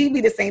she'd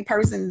be the same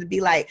person to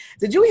be like,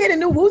 did you hear the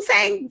new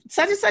Wu-Tang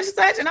such and such and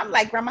such? And I'm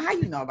like, Grandma, how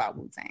you know about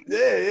Wu-Tang?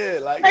 Yeah.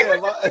 Like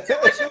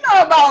what you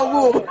know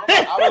about Wu?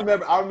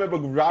 I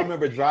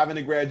remember driving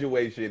to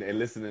graduation and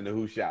listening to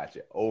Who Shot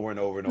You over and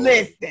over and over.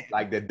 Listen.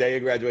 Like the day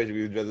of graduation,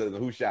 we were just listening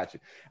to Who Shot You.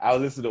 I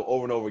was listening to it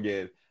over and over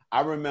again.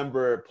 I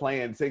remember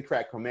playing Ten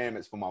Crack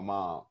Commandments for my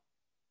mom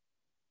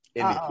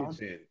in the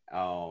kitchen.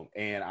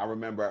 And I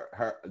remember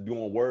her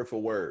doing word for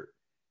word.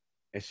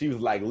 And she was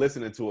like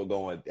listening to it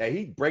going, hey,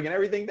 he breaking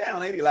everything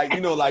down, ain't he? Like,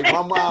 like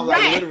my mom,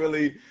 like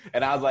literally.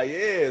 And I was like,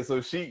 yeah. So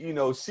she,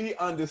 she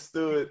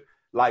understood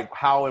like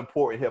how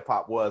important hip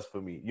hop was for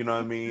me. You know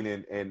what I mean?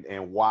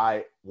 And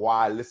why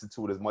I listened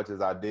to it as much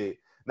as I did.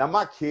 Now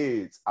my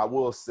kids, I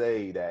will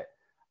say that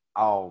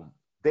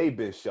they've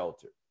been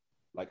sheltered.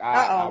 Like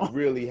I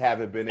really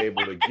haven't been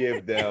able to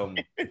give them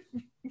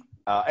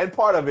and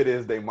part of it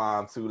is their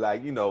mom too.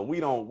 Like, we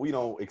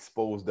don't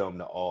expose them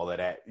to all of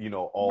that,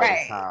 all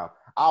the time.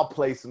 I'll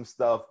play some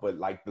stuff, but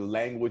like the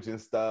language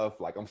and stuff,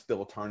 like I'm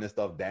still turning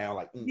stuff down.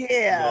 Like, no.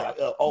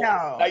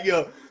 Because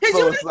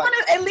you just want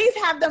to at least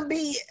have them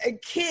be a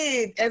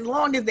kid as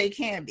long as they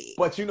can be.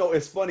 But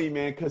it's funny,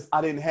 man, because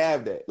I didn't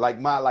have that. Like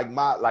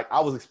I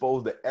was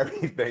exposed to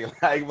everything.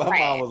 Like my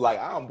mom was like,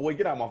 boy,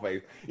 get out of my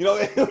face.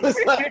 It was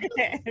like,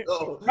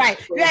 right.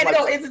 You had to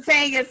go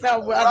entertain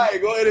yourself.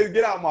 Right, go ahead and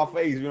get out of my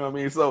face. You know what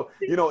I mean? So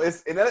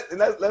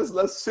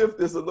let's shift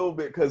this a little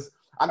bit, because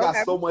I got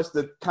so much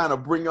to kind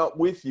of bring up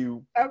with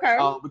you. Okay.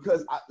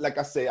 Because like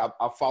I say, I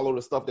follow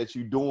the stuff that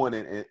you're doing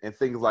and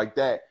things like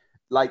that.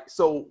 Like,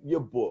 so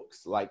your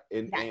books, like,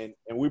 and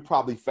we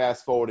probably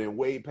fast forwarding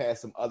way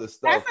past some other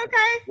stuff. That's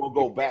okay. We'll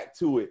go back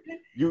to it.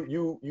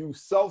 You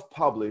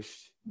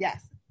self-published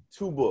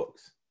 2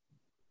 books.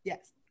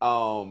 Yes.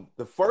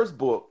 The first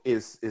book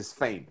is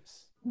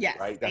Famous. Yes,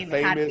 right. The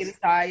famous How to Be a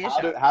Star of Your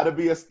Show. How to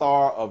Be a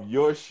Star of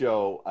Your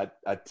Show,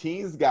 a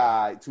teen's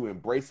guide to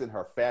embracing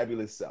her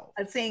fabulous self.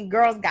 A teen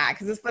girl's guide,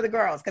 because it's for the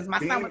girls. Because my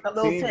son was a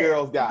little teen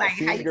girl's guide. Like,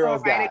 teen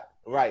girl's guide.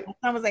 Right. My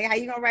son was like, "How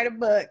you gonna write a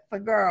book for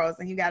girls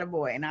and you got a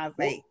boy?" And I was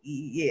like,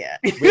 "Yeah."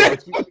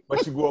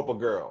 but you grew up a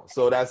girl,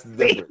 so that's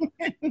different.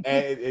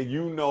 and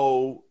you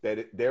know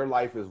that their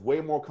life is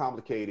way more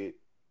complicated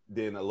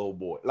than a little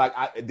boy. Like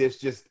it's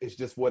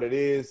just what it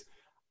is.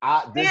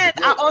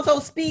 I also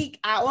speak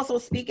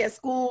at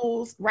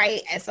schools,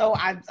 right? And so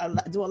I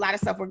do a lot of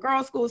stuff with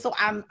girls' schools. So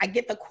I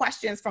get the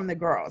questions from the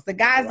girls. The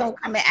guys don't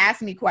come and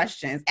ask me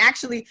questions.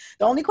 Actually,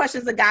 the only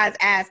questions the guys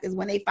ask is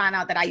when they find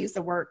out that I used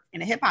to work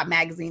in a hip hop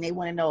magazine. They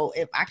want to know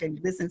if I can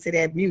listen to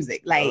their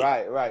music. Like,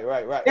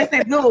 right.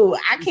 Listen, dude,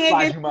 I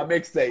can't get you my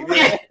mixtape.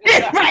 Right,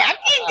 I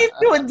can't get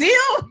you a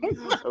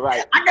deal.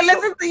 Right. I can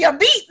listen to your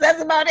beats.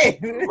 That's about it.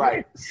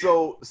 Right.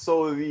 So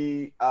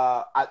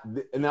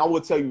and I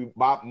will tell you,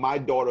 my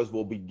daughters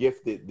will be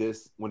gifted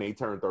this when they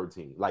turn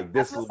 13. Like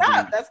this will be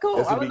That's cool.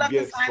 This will be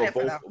gifts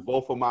for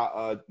both of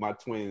my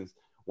twins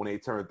when they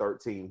turn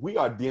 13. We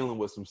are dealing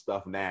with some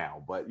stuff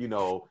now, but you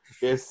know,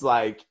 it's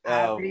like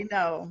I already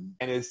know.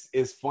 And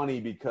it's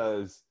funny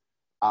because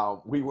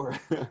we were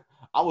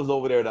I was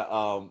over there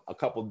a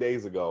couple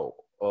days ago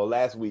or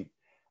last week,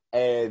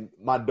 and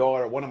one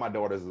of my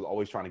daughters is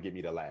always trying to get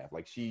me to laugh.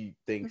 Like she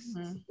thinks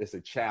it's a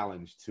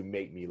challenge to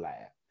make me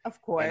laugh. Of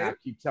course. And I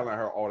keep telling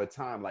her all the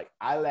time, like,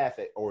 I laugh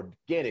at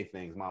organic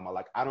things, mama.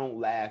 Like, I don't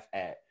laugh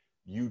at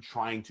you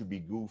trying to be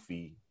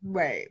goofy,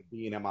 right?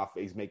 Being in my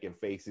face, making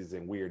faces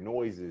and weird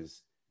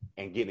noises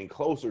and getting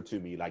closer to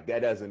me. Like,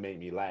 that doesn't make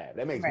me laugh.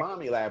 That makes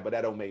mommy laugh, but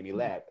that don't make me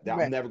laugh.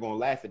 I'm never going to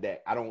laugh at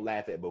that. I don't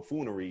laugh at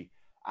buffoonery.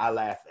 I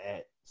laugh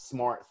at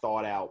smart,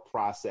 thought out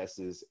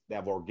processes that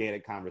have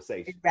organic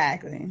conversation.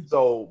 Exactly.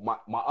 So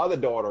my other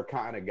daughter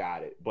kind of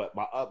got it, but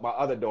my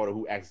other daughter,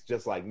 who acts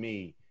just like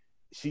me,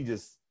 she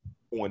just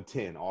on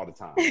 10 all the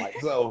time. Like,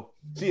 so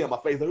she in my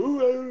face like,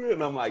 ooh,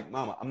 and I'm like,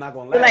 mama, I'm not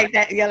gonna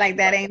laugh. You're like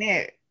that ain't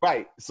it.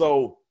 Right.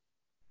 So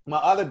my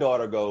other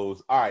daughter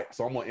goes, all right,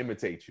 so I'm gonna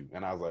imitate you.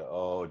 And I was like,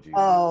 oh Jesus.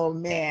 Oh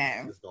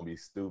man. It's gonna be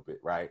stupid,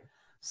 right?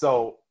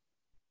 So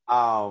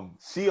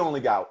she only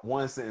got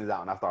one sentence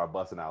out and I started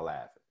busting out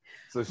laughing.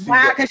 So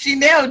because she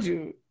nailed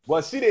you.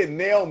 Well, she didn't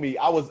nail me.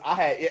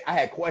 I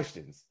had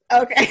questions.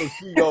 Okay.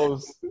 So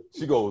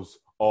she goes,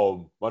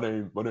 my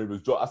name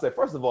is Joe. I said,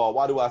 first of all,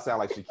 why do I sound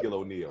like Shaquille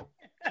O'Neal?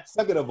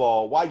 Second of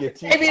all, why your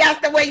teeth? Maybe that's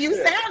the way you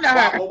sound to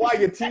her. Why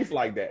your teeth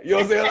like that? You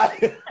know what I'm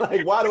saying?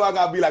 Like why do I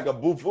gotta be like a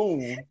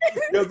buffoon? You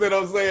know what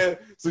I'm saying?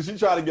 So she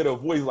tried to get her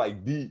voice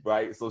like deep,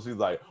 right? So she's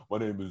like, my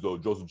name is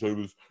Joseph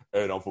Chambers,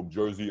 and I'm from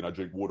Jersey, and I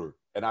drink water.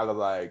 And I was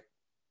like,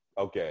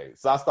 okay.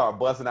 So I started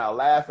busting out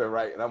laughing,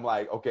 right? And I'm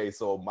like, okay,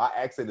 so my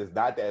accent is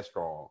not that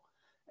strong.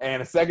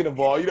 And second of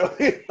all, you know,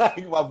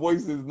 like my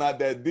voice is not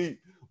that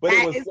deep. But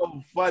it was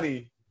so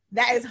funny.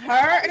 That is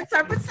her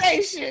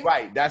interpretation.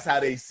 Right. That's how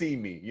they see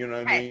me. You know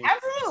what I mean?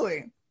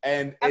 Absolutely.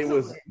 And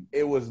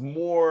it was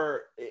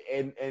more,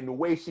 and the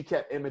way she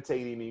kept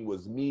imitating me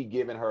was me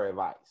giving her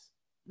advice.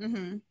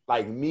 Mm-hmm.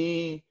 Like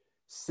me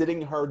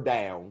sitting her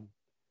down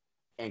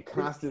and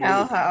constantly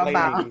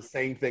explaining the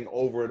same thing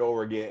over and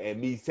over again, and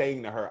me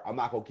saying to her, I'm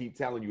not going to keep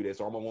telling you this,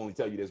 or I'm going to only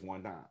tell you this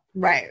one time.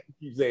 Right.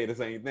 Keep saying the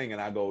same thing.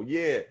 And I go,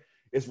 yeah,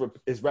 it's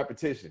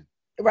repetition.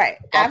 Right.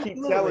 If I keep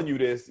telling you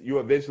this, you're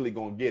eventually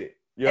going to get it.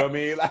 You know what I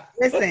mean? Like,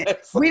 listen,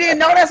 we didn't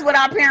know that's what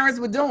our parents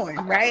were doing,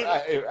 right?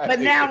 Right. But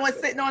now when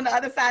sitting on the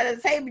other side of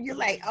the table, you're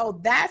like, oh,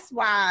 that's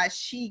why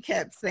she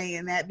kept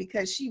saying that,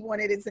 because she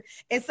wanted it to,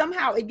 and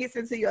somehow it gets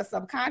into your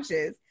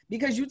subconscious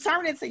because you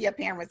turn into your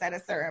parents at a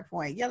certain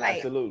point. You're like,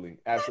 absolutely.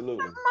 My mother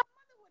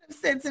would have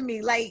said to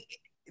me, like,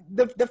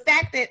 the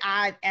fact that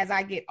as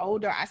I get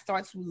older, I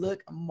start to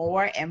look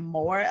more and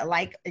more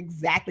like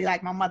exactly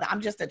like my mother. I'm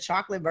just a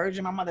chocolate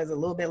virgin. My mother's a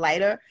little bit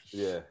lighter.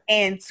 Yeah.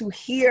 And to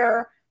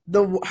hear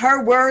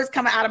her words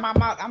coming out of my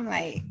mouth, I'm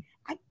like,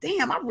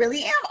 damn, I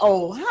really am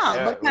old, huh?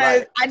 Yeah,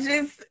 because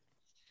right.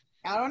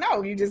 I don't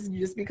know. You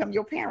just become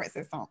your parents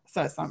at some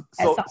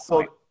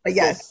point. But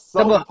yes,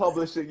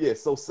 self-publishing. Yeah,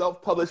 so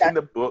self-publishing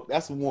the book.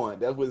 That's one.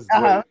 That was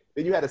great.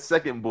 Then you had a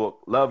second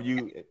book, Love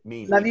You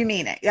Mean It. Love You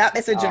Mean It. Yep,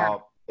 it's a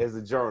journal. It's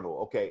a journal.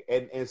 Okay,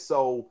 and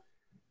so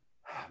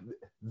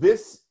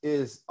this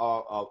is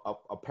a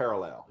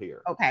parallel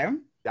here. Okay,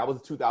 that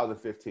was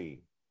 2015.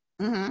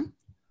 Mm-hmm.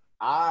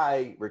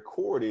 I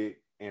recorded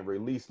and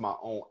released my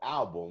own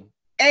album.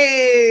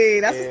 Hey,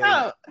 that's what's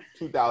up.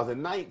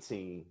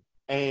 2019.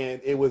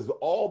 And it was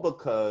all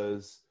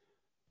because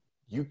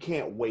you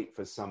can't wait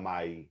for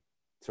somebody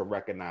to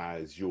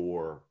recognize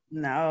you're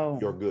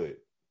good.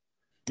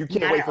 You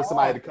can't wait for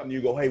somebody to come to you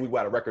and go, hey, we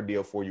got a record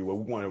deal for you.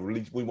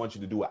 We want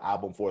you to do an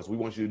album for us. We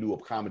want you to do a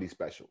comedy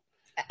special.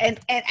 And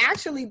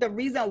actually the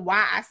reason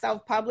why I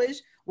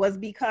self-published was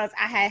because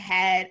I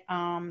had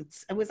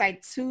it was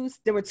like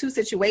there were two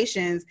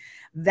situations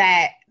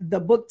that the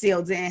book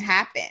deal didn't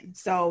happen.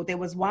 So there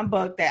was one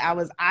book that I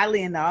was,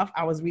 oddly enough,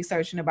 I was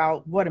researching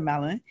about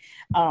watermelon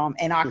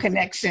and our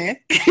connection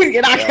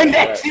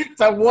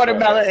to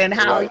watermelon and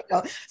how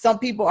some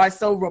people are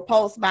so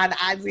repulsed by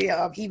the idea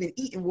of even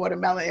eating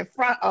watermelon in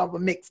front of a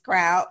mixed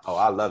crowd. Oh,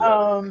 I love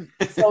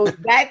that. So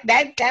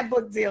that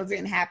book deal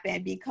didn't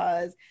happen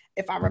because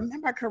if I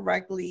remember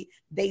correctly,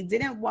 they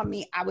didn't want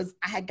me. I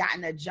had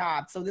gotten a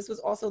job. So this was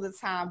also the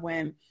time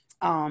when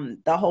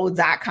the whole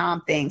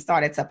 .com thing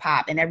started to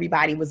pop and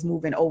everybody was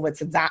moving over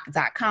to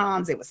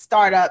 .coms. It was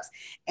startups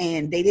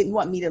and they didn't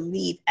want me to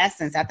leave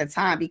Essence at the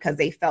time because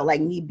they felt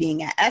like me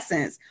being at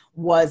Essence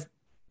was,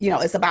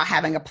 it's about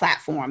having a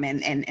platform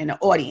and an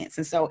audience.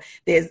 And so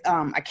there's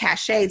a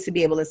cachet to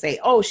be able to say,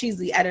 oh, she's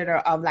the editor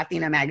of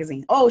Latina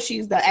Magazine. Oh,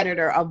 she's the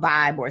editor of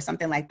Vibe or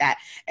something like that.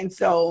 And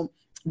so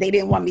they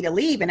didn't want me to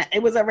leave, and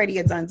it was already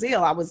a done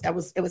deal.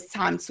 It was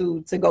time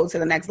to go to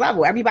the next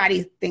level.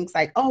 Everybody thinks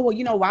like, oh,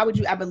 well, why would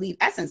you ever leave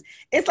Essence?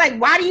 It's like,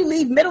 why do you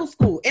leave middle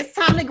school? It's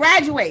time to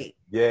graduate.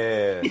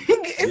 Yeah.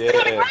 It's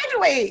time to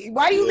graduate.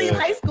 Why do you leave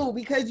high school?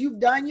 Because you've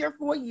done your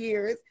 4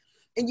 years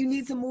and you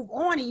need to move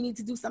on and you need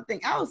to do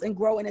something else and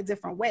grow in a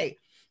different way.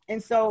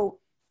 And so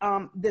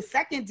the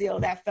second deal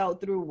that fell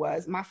through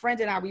was my friend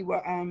and I,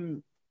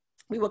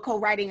 we were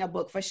co-writing a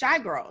book for shy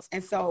girls.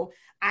 And so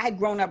I had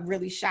grown up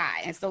really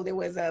shy. And so there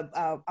was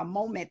a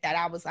moment that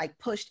I was like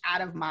pushed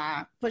out of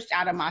my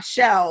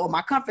shell or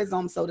my comfort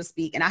zone, so to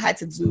speak. And I had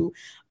to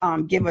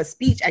give a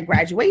speech at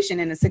graduation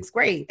in the 6th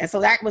grade. And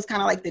so that was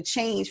kind of like the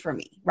change for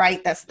me,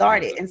 right? That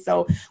started. And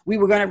so we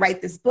were going to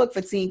write this book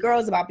for teen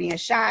girls about being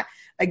shy.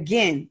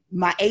 Again,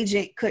 my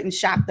agent couldn't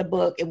shop the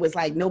book. It was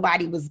like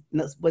nobody was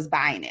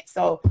buying it.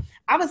 So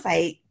I was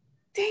like,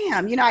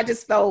 damn, I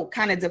just felt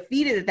kind of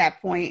defeated at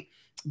that point.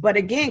 But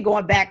again,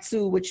 going back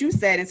to what you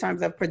said in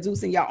terms of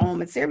producing your own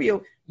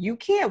material, you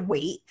can't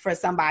wait for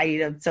somebody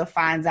to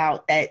find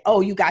out that, oh,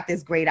 you got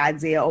this great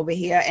idea over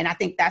here. And I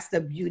think that's the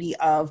beauty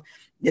of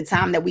the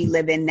time that we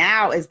live in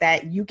now, is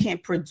that you can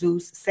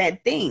produce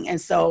said thing.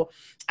 And so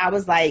I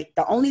was like,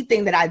 the only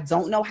thing that I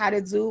don't know how to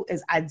do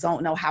is I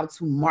don't know how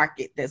to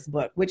market this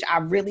book, which I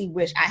really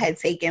wish I had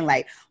taken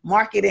like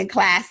marketing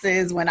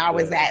classes when I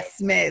was at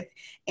Smith.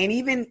 And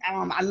even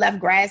I left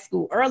grad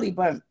school early,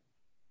 but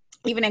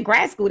even in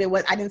grad school,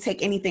 I didn't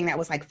take anything that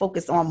was like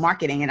focused on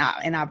marketing. And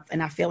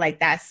I feel like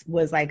that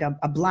was like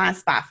a blind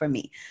spot for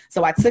me.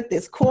 So I took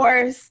this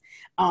course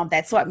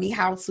that taught me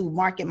how to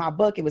market my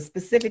book. It was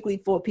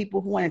specifically for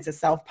people who wanted to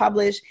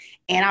self-publish.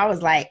 And I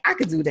was like, I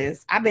could do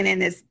this. I've been in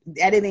this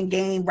editing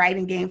game,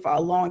 writing game for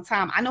a long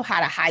time. I know how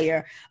to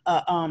hire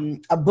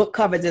a book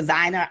cover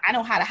designer. I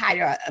know how to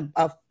hire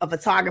a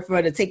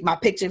photographer to take my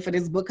picture for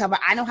this book cover.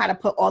 I know how to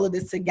put all of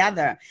this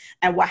together.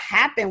 And what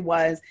happened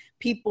was,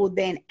 people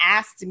then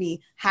asked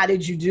me, how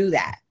did you do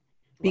that?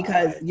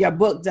 Because your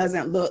book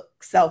doesn't look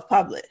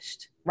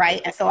self-published,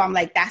 right? And so I'm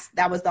like,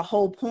 that was the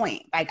whole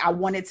point. Like, I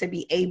wanted to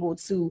be able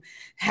to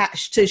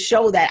to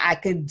show that I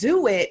could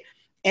do it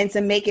and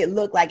to make it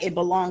look like it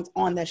belongs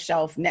on the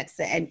shelf next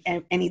to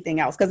anything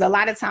else. Because a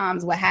lot of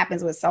times what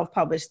happens with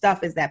self-published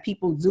stuff is that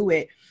people do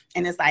it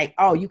and it's like,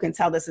 oh, you can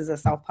tell this is a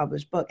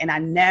self-published book. And I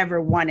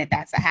never wanted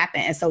that to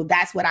happen. And so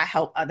that's what I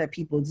help other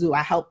people do.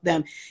 I help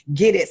them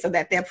get it so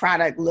that their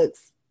product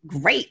looks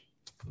great.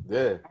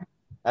 Yeah.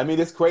 I mean,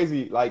 it's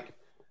crazy. Like,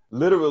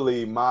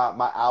 literally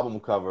my album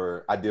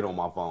cover I did on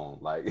my phone.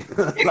 Like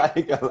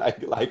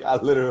I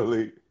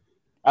literally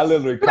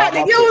cropped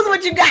my use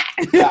what you got.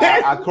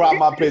 I cropped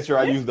my picture.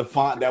 I used the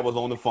font that was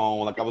on the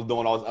phone. Like, I was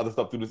doing all this other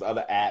stuff through this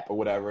other app or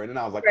whatever. And then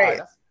I was like, all right,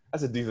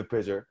 that's a decent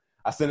picture.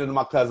 I sent it to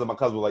my cousin. My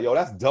cousin was like, yo,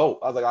 that's dope.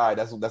 I was like, all right,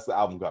 that's the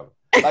album cover.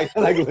 Like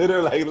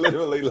literally.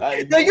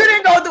 So you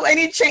didn't go through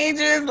any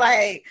changes,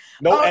 like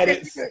no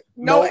edits.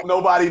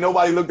 Nobody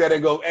looked at it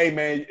and go, hey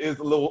man,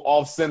 it's a little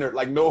off centered.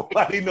 Like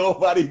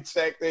nobody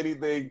checked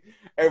anything.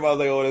 Everybody's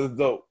like, oh, that's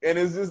dope. And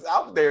it's just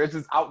out there. It's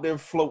just out there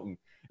floating.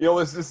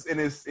 It's just,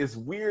 and it's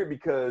weird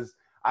because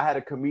I had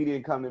a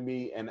comedian come to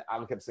me and I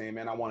kept saying,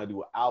 man, I want to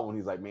do an album.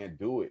 He's like, man,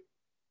 do it.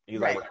 He's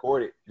like,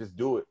 record it. Just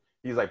do it.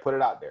 He's like, put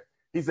it out there.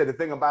 He said, the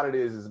thing about it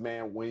is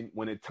man, when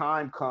the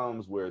time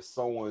comes where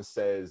someone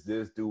says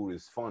this dude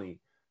is funny,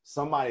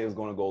 somebody is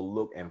going to go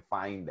look and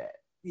find that.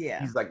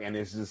 Yeah. He's like, and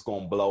it's just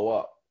going to blow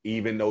up,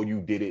 even though you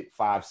did it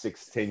 5,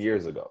 6, 10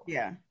 years ago.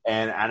 Yeah.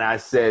 And I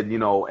said,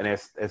 and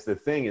it's the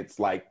thing. It's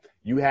like,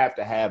 you have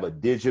to have a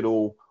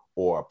digital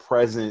or a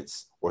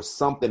presence or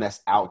something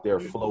that's out there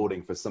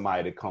floating for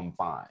somebody to come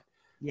find.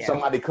 Yeah.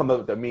 Somebody come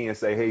up to me and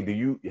say, hey,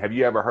 have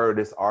you ever heard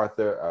of this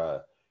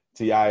Arthur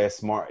T.I.S.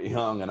 Smart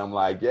Young? And I'm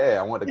like, yeah,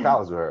 I went to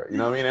college with her. You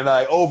know what I mean? And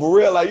like, oh, for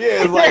real? Like,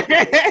 yeah, it's like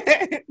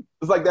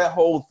it's like that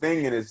whole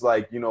thing. And it's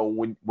like,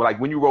 when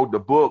you wrote the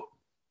book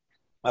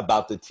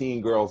about the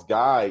Teen Girls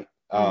Guide,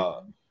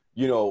 and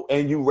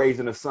you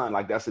raising a son,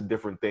 like, that's a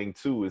different thing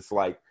too. It's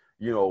like,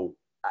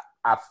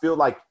 I feel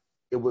like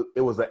it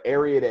was an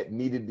area that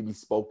needed to be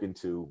spoken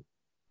to.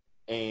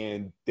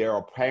 And there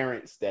are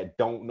parents that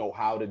don't know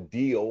how to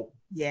deal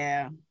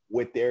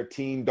with their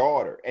teen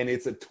daughter. And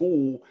it's a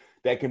tool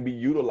that can be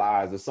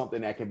utilized, or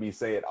something that can be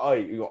said,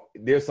 oh,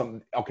 there's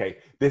some, okay,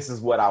 this is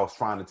what I was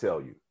trying to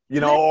tell you,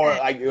 or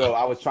like,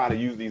 I was trying to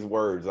use these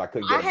words. I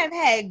have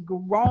had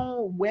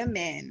grown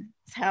women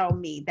tell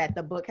me that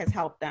the book has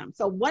helped them.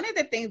 So one of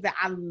the things that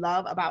I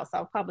love about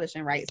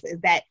self-publishing, right, is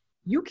that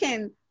you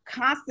can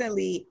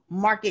constantly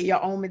market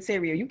your own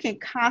material. You can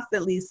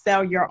constantly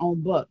sell your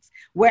own books.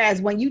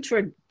 Whereas when you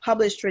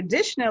publish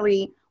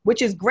traditionally,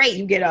 which is great,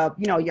 you get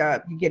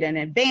you get an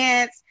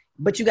advance,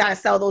 but you got to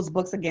sell those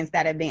books against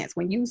that advance.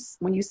 When you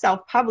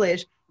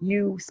self-publish,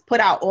 you put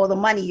out all the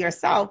money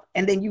yourself,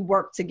 and then you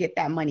work to get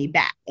that money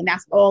back, and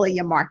that's all of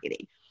your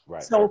marketing.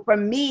 Right. So for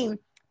me,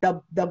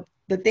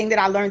 the thing that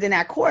I learned in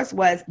that course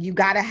was you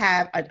got to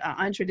have an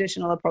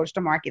untraditional approach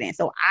to marketing.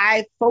 So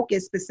I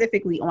focus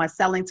specifically on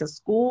selling to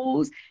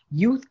schools,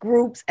 youth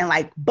groups, and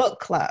like book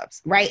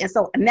clubs, right? And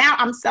so now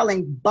I'm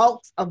selling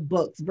bulks of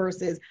books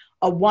versus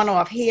a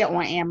one-off here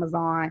on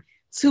Amazon,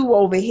 2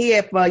 over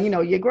here for,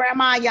 your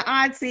grandma, your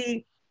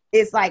auntie.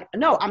 It's like,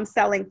 no, I'm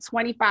selling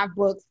 25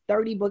 books,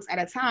 30 books at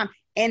a time.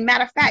 And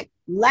matter of fact,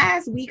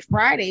 last week,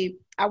 Friday,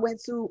 I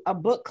went to a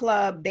book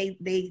club. They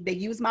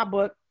used my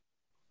book,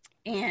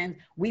 and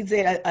we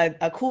did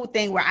a cool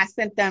thing where I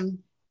sent them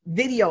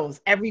videos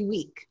every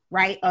week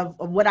right, of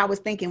what I was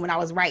thinking when I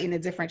was writing the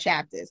different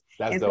chapters.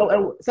 That's And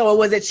dope. so it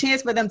was a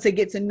chance for them to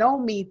get to know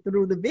me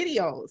through the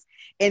videos.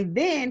 And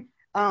then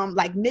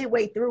like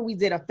midway through, we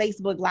did a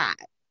Facebook Live.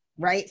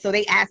 Right. So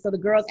the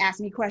girls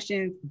asked me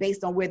questions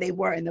based on where they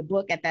were in the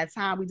book at that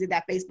time. We did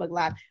that Facebook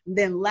Live. And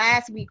then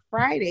last week,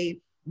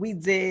 Friday, we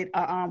did,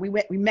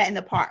 we met in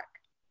the park,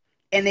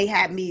 and they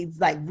had me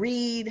like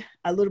read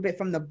a little bit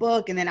from the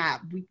book. And then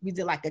we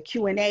did like a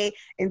Q&A.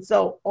 And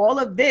so all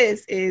of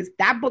this I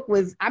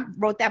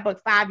wrote that book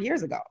 5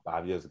 years ago.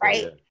 5 years ago.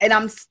 Right. Yeah. And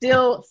I'm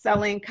still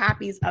selling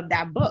copies of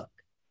that book.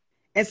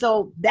 And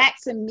so that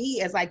to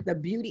me is like the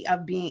beauty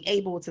of being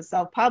able to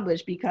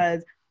self-publish,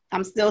 because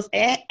I'm still,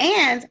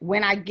 and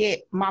when I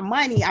get my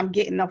money, I'm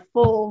getting a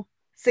full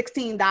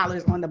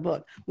 $16 on the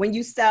book. When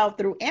you sell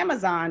through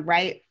Amazon,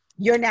 right,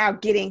 you're now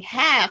getting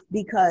half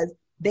because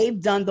they've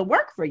done the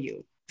work for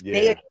you.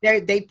 Yeah.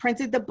 They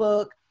printed the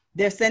book,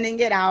 they're sending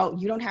it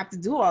out. You don't have to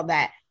do all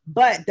that.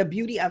 But the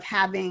beauty of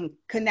having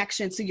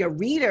connection to your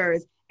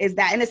readers is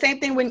that, and the same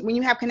thing when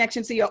you have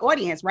connection to your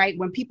audience, right?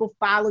 When people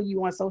follow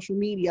you on social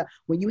media,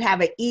 when you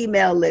have an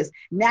email list,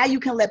 now you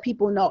can let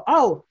people know,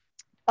 oh,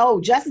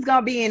 Justin's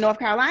gonna be in North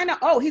Carolina.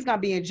 Oh, he's gonna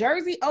be in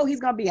Jersey. Oh, he's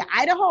gonna be in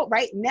Idaho.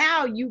 Right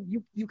now,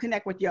 you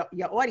connect with your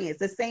audience.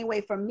 The same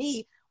way for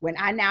me, when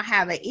I now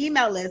have an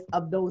email list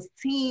of those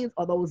teens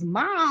or those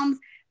moms,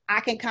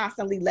 I can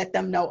constantly let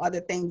them know other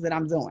things that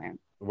I'm doing.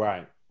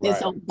 Right. And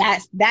so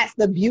that's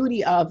the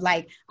beauty of,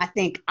 like, I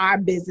think our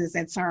business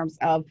in terms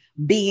of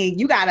being,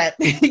 you gotta,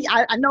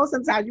 I know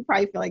sometimes you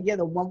probably feel like you're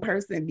the one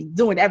person be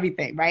doing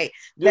everything, right?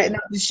 Yeah. Setting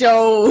up the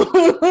show,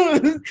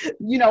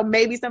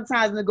 maybe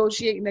sometimes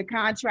negotiating the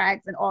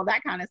contracts and all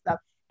that kind of stuff.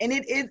 And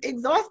it is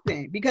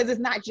exhausting, because it's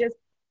not just,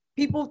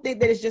 people think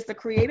that it's just the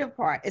creative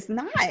part. It's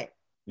not.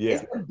 Yeah.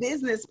 It's the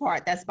business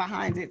part that's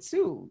behind it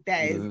too.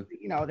 That is,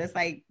 that's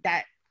like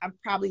that. I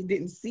probably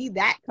didn't see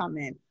that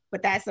coming.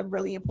 But that's a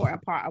really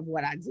important part of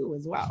what I do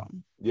as well.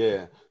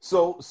 Yeah.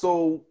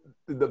 So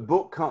the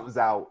book comes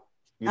out,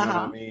 you know what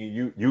I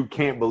mean? You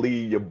can't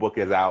believe your book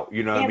is out,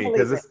 you know what I mean?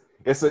 Because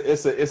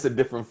it's a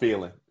different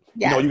feeling.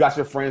 Yeah. You got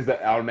your friends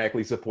that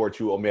automatically support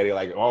you, or maybe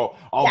like, oh,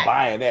 I'm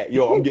buying that.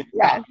 I'm getting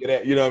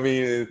that. You know what I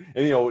mean?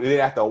 And then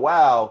after a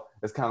while,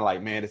 it's kind of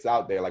like, man, it's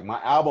out there. Like,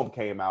 my album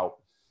came out,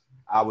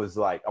 I was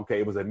like, okay,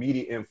 it was an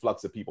immediate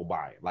influx of people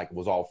buying. Like, it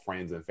was all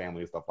friends and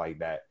family and stuff like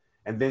that.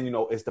 And then,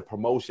 it's the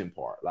promotion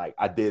part. Like,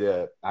 I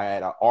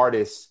had an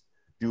artist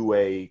do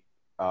a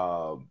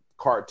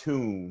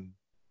cartoon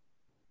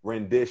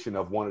rendition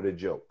of one of the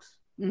jokes.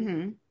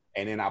 Mm-hmm.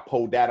 And then I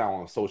pulled that out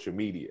on social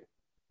media.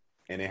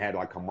 And it had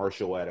like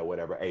commercial ad or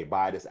whatever. Hey,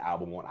 buy this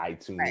album on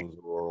iTunes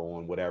or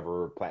on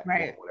whatever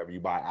platform, whatever you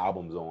buy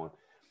albums on.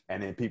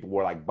 And then people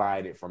were like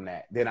buying it from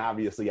that. Then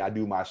obviously I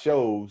do my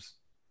shows.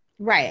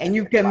 Right. And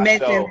you can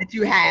mention that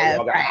you have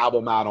an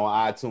album out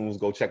on iTunes.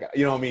 Go check it.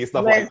 You know what I mean?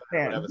 Stuff like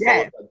that.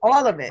 Yes, so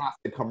all of it.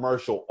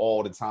 Commercial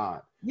all the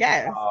time.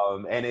 Yes.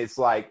 And it's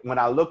like, when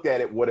I looked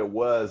at it, what it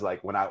was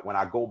like, when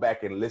I go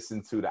back and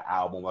listen to the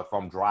album, if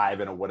I'm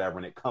driving or whatever,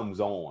 and it comes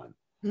on,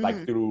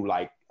 like through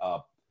like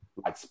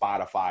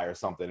Spotify or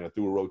something, or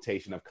through a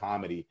rotation of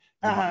comedy,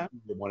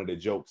 one of the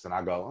jokes, and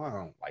I go, I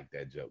don't like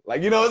that joke.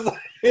 Like,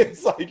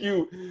 it's like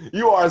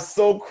you are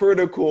so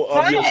critical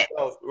of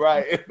yourself,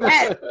 right?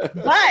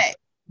 But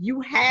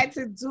you had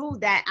to do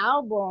that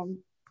album,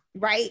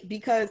 right?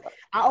 Because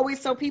I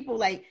always tell people,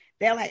 like,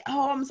 they're like,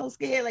 oh, I'm so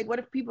scared. Like, what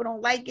if people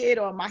don't like it,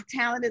 or my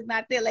talent is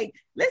not there? Like,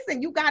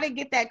 listen, you got to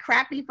get that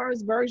crappy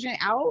first version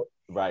out,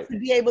 right, to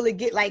be able to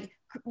get, like,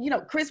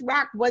 Chris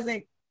Rock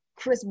wasn't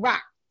Chris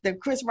Rock. The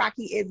Chris Rock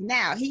he is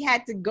now. He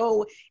had to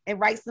go and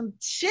write some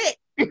shit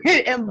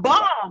and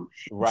bomb,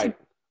 right,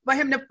 for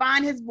him to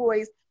find his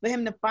voice, for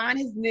him to find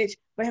his niche,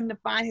 for him to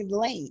find his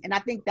lane. And I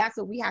think that's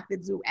what we have to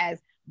do as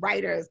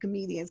writers,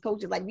 comedians,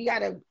 coaches. Like, we got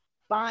to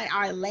find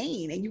our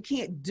lane, and you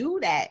can't do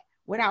that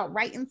without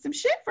writing some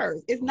shit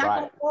first. It's not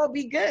gonna all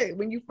be good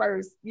when you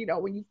first, get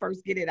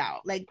it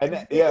out. Like,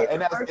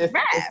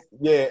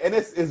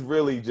 it's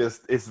really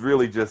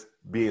just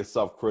being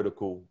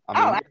self-critical.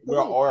 I mean, we're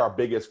our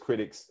biggest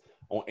critics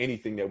on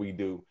anything that we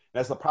do.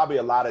 That's probably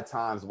a lot of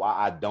times why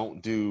I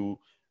don't do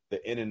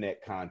the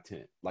internet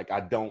content. Like,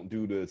 I don't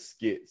do the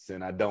skits,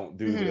 and I don't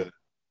do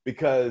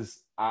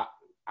because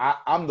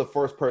I'm the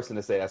first person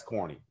to say that's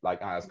corny. Like,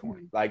 that's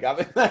corny. Like, I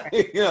mean,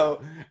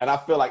 and I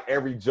feel like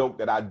every joke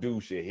that I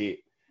do should hit.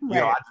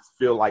 I just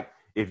feel like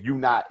if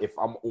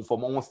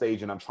I'm on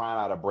stage and I'm trying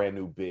out a brand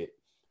new bit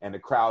and the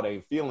crowd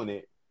ain't feeling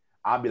it,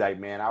 I'll be like,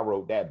 man, I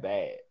wrote that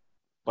bad.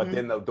 But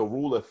then the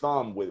rule of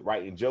thumb with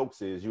writing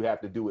jokes is you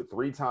have to do it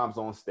 3 times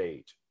on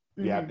stage.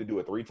 You have to do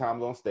it 3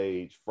 times on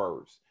stage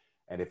first.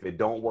 And if it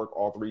don't work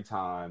all 3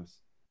 times,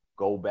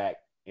 go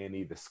back and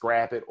either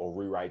scrap it or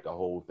rewrite the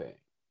whole thing.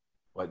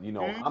 But,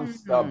 I'm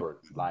stubborn.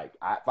 Like,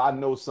 if I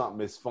know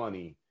something is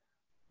funny,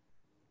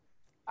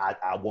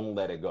 I won't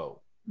let it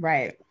go.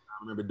 Right. I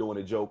remember doing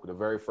a joke. The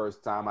very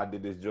first time I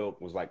did this joke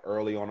was like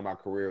early on in my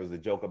career. It was a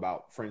joke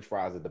about French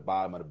fries at the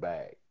bottom of the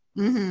bag.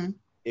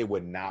 It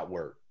would not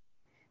work.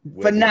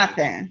 For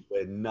nothing.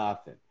 With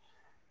nothing.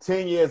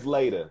 10 years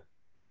later,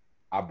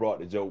 I brought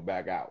the joke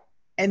back out.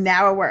 And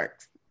now it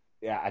works.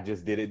 Yeah, I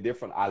just did it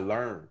different. I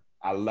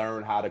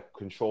learned how to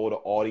control the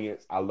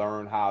audience. I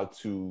learned how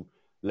to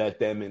let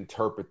them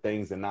interpret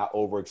things and not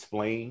over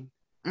explain.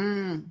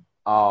 And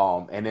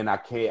then I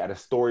had a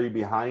story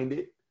behind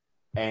it.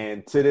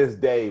 And to this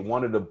day,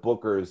 one of the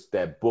bookers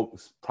that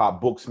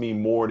books me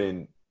more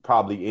than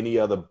probably any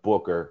other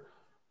booker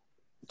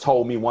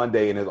told me one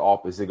day in his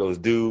office, he goes,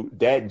 dude,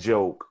 that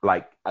joke,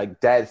 like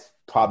that's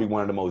probably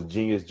one of the most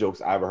genius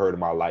jokes I ever heard in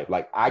my life.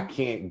 Like, I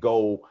can't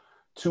go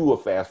to a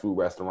fast food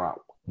restaurant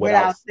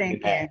without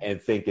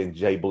thinking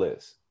Jay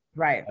Bliss.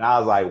 Right. And I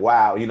was like,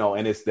 wow,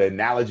 and it's the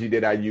analogy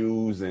that I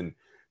use and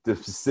the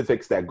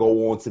specifics that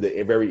go on to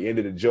the very end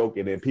of the joke.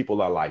 And then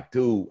people are like,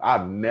 dude,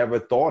 I've never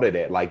thought of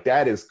that. Like,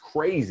 that is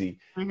crazy.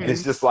 And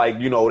it's just like,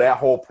 that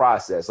whole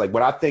process. Like,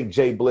 when I think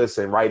Jay Bliss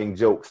and writing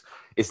jokes,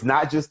 it's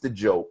not just the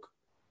joke.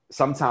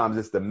 Sometimes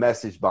it's the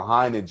message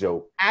behind the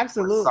joke.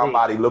 Absolutely.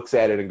 Somebody looks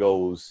at it and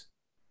goes,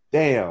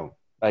 damn,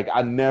 like,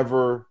 I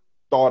never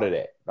thought of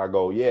that. I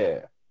go,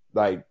 yeah,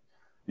 like,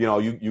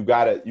 you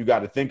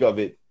gotta think of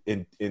it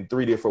in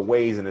three different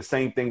ways. And the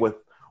same thing with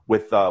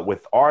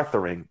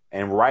authoring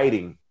and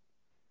writing.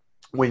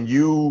 When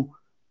you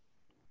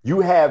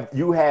have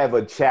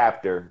a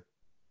chapter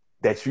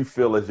that you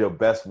feel is your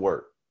best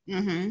work,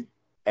 and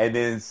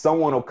then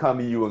someone will come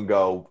to you and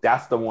go,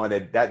 that's the one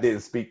that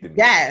didn't speak to me.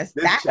 Yes,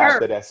 this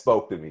chapter that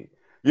spoke to me.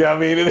 You know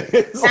what I mean?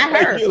 It's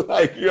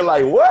like, you're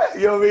like, what?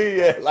 You know what I mean?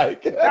 Yeah,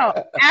 like, no,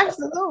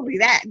 absolutely.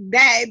 That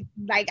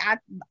like,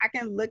 I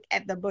can look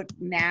at the book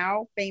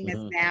now, Famous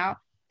Now,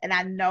 and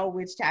I know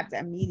which chapter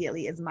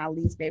immediately is my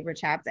least favorite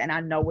chapter, and I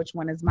know which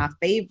one is my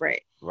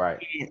favorite. Right.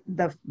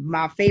 And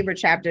my favorite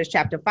chapter is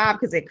chapter 5,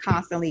 because it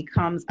constantly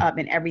comes up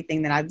in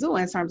everything that I do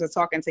in terms of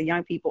talking to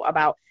young people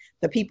about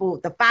the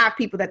 5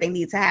 people that they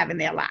need to have in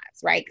their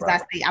lives, right?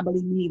 Because I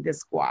believe you need this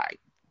squad.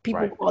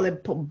 People call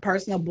it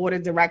personal board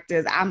of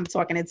directors. I'm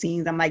talking to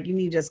teens. I'm like, you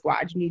need your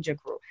squad, you need your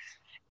crew.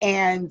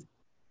 And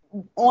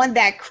on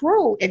that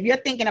crew, if you're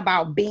thinking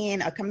about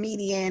being a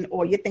comedian,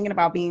 or you're thinking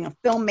about being a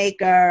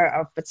filmmaker,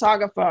 a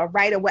photographer, a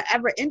writer,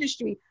 whatever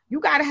industry,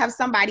 you got to have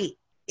somebody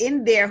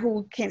in there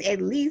who can,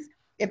 at least,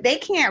 if they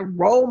can't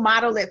role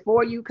model it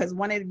for you, because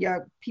one of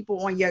your people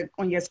on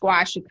your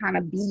squad should kind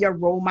of be your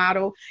role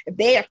model.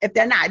 If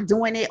they're not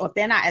doing it, or if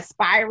they're not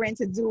aspiring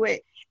to do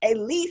it, at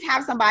least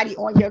have somebody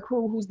on your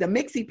crew who's the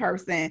mixy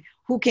person,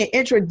 who can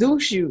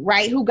introduce you,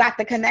 right? Who got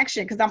the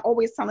connection? Because I'm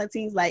always telling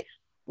teens, like,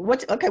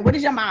 what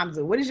does your mom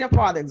do? What does your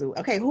father do?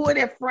 Okay, who are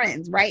their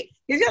friends, right?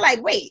 Because you're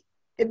like, wait,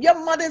 if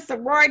your mother's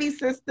sorority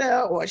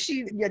sister, or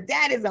your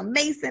dad is a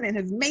Mason and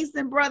his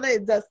Mason brother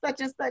does such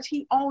and such,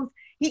 he owns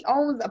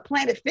a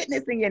Planet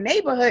Fitness in your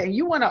neighborhood, and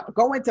you want to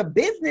go into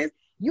business,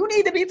 you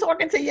need to be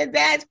talking to your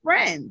dad's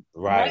friends,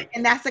 right?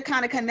 And that's the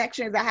kind of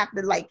connections I have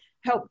to, like,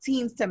 help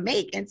teens to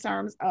make in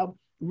terms of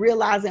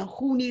realizing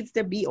who needs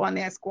to be on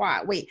their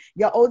squad. Wait,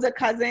 your older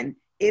cousin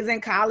is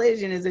in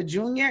college and is a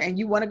junior, and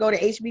you want to go to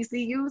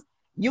HBCUs?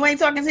 You ain't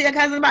talking to your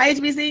cousin about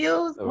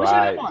HBCUs? What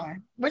you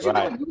doing? What you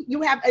doing?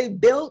 You have a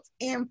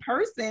built-in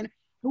person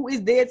who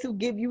is there to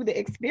give you the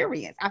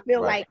experience. I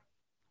feel like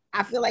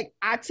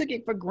I took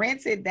it for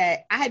granted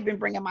that I had been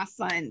bringing my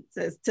son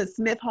to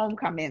Smith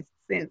Homecoming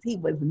since he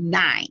was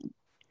 9,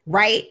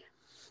 right?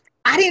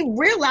 I didn't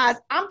realize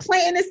I'm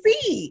planting a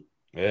seed.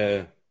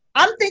 Yeah.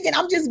 I'm thinking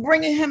I'm just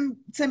bringing him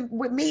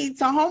with me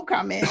to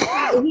homecoming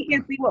so he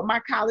can see what my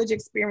college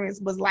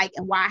experience was like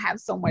and why I have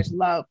so much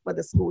love for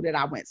the school that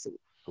I went to.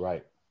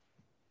 Right.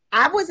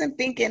 I wasn't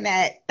thinking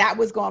that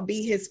was going to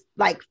be his,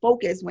 like,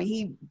 focus when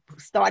he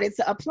started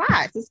to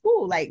apply to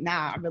school. Like,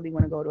 nah, I really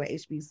want to go to a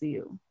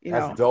HBCU.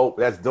 That's dope.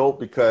 That's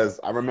dope, because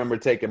I remember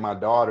taking my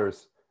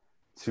daughters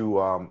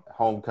to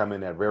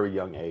homecoming at a very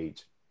young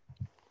age.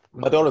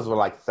 My daughters were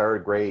like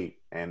 3rd grade,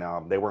 and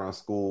they were in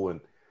school, and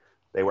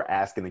they were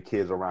asking the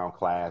kids around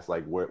class,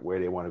 like, where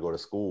they want to go to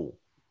school.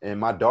 And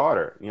my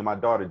daughter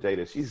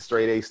Jada, she's a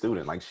straight A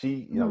student. Like,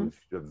 she, she's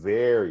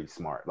very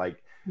smart,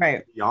 like,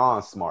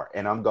 beyond smart.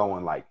 And I'm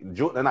going, like,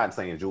 they're not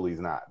saying Julie's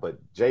not, but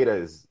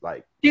Jada is,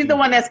 like, she's the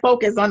one that's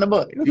focused on the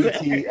book.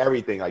 GT,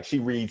 everything. Like, she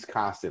reads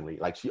constantly.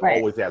 Like, she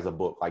always has a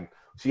book. Like,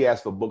 she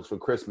asked for books for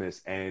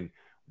Christmas, and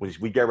when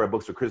we gave her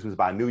books for Christmas,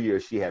 by New Year,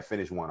 she had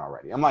finished one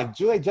already. I'm like,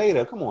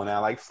 Jada, come on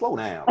now, like, slow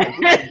down. Like,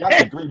 you got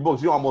the 3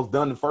 books. You almost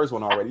done the first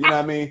one already. You know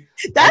what I mean?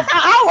 That's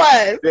how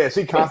I was. Yeah,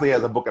 she constantly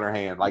has a book in her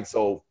hand. Like,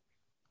 so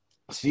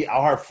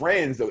all her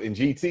friends in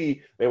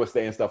GT, they were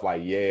saying stuff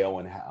like Yale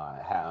and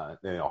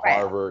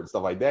Harvard and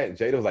stuff like that. And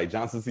Jada was like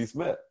Johnson C.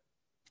 Smith.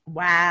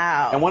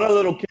 Wow. And one of the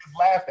little kids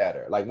laughed at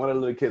her.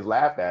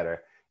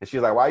 And she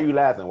was like, why are you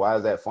laughing? Why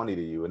is that funny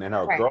to you? And then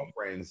her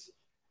girlfriends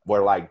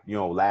were like,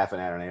 laughing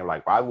at her, and they were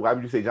like, why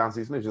would you say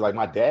Johnson C. Smith? She's like,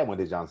 my dad went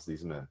to Johnson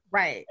C. Smith.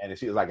 Right. And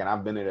she was like, and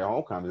I've been to their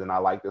homecomings, and I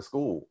like the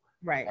school.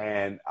 Right.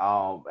 And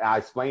I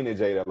explained to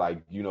Jada,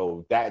 like,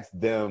 that's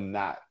them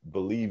not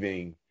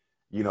believing,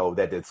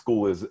 that the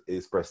school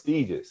is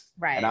prestigious.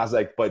 Right. And I was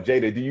like, but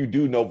Jada, you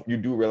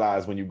do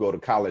realize when you go to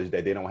college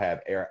that they don't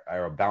have air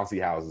bouncy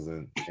houses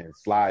and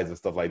slides and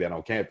stuff like that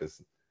on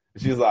campus?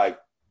 And she was like,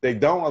 they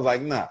don't? I was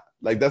like, nah.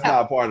 Like that's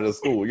not a part of the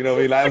school. You know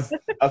what I mean?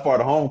 That's part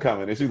of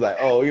homecoming. And she's like,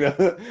 oh, you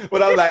know.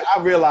 But I was like,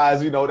 I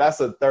realized, you know, that's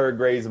a third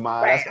grade's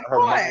mind. Right. That's her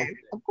mind.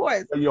 Of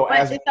course. You know,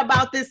 but it's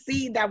about the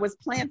seed that was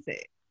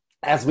planted.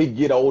 As we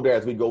get older,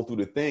 as we go through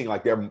the thing,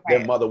 like their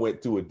mother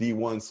went to a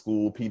D1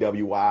 school,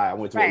 PWI. I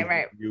went to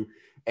HBCU.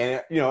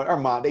 And, you know, our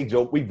mom, we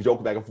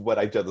joke back and forth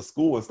at each other's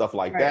school and stuff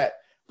like that.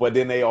 But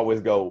then they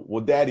always go,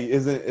 well, Daddy,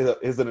 isn't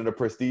it a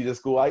prestigious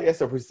school?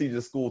 It's a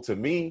prestigious school to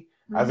me.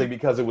 Mm-hmm. I say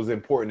because it was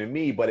important to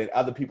me, but in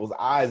other people's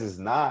eyes, it's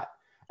not.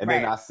 And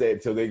then I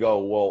said, till they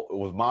go, well,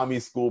 was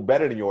Mommy's school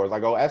better than yours? I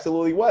go,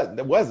 absolutely wasn't.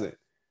 It wasn't.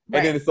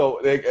 Right. And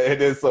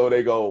then so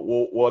they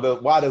go,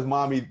 well, why does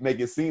Mommy make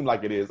it seem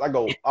like it is? I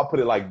go, I'll put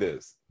it like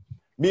this.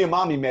 Me and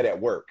Mommy met at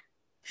work.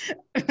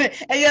 And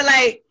you're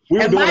like, we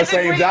were doing the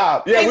same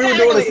job. Yeah, we were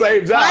doing the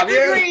same job.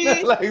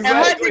 Yeah, like, exactly. And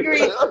what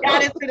degree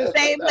got us to the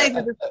same place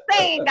at the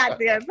same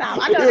goddamn time.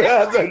 I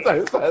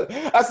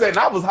know. I said, and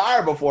I was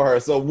hired before her,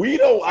 so we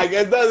don't. Like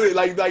it doesn't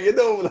like it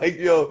don't like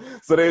you know.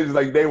 So they just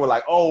like they were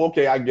like, oh,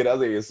 okay, I get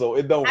it. So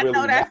it don't really. I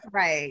know that's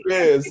right.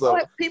 Yeah.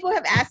 People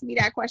have asked me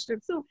that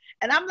question too,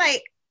 and I'm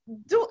like,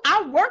 dude,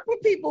 I work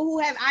with people who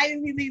have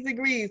ISBC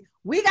degrees.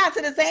 We got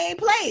to the same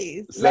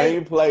place.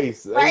 Same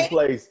place.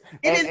 It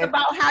is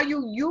about how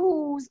you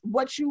use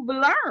what you've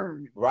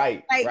learned.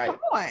 Right. Like, come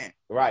on.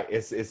 Right.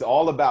 It's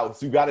all about,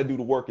 so you got to do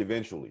the work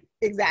eventually.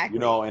 Exactly.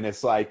 You know, and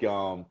it's like,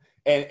 and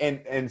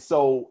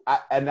so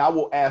I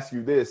will ask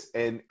you this,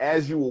 and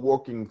as you were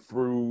working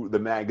through the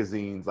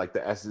magazines, like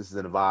the Essences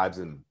and the Vibes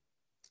and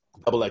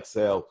Double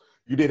XL,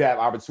 you did have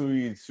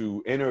opportunity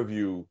to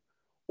interview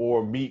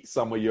or meet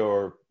some of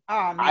your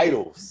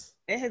idols.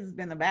 It has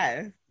been the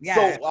best.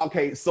 Yeah.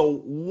 So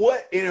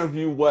what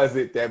interview was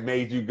it that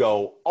made you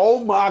go,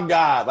 oh my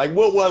God? Like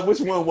which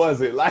one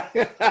was it? Like,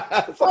 you know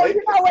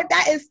what?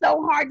 That is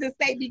so hard to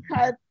say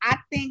because I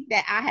think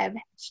that I have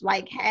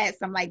like had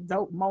some like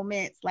dope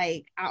moments.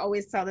 Like I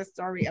always tell the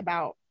story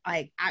about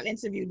like I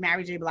interviewed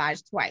Mary J.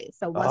 Blige twice.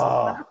 So once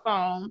on the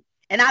phone,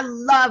 and I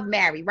love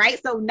Mary,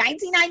 right? So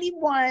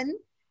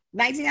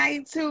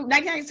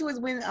 1992 is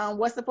when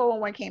What's the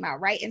 411 came out,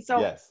 right? And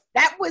so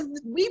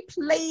we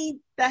played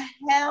the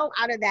hell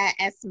out of that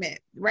at Smith,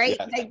 right?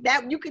 Yes. Like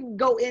that you can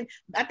go in,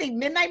 I think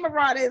Midnight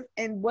Marauders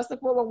and What's the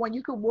 411,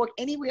 you could walk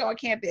anywhere on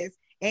campus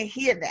and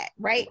hear that,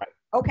 right?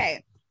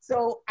 Okay,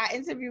 so I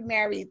interviewed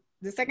Mary.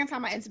 The second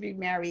time I interviewed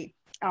Mary,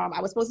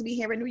 I was supposed to be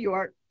here in New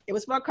York. It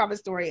was for a cover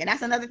story, and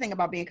that's another thing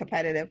about being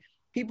competitive.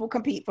 People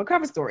compete for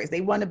cover stories.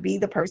 They want to be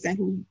the person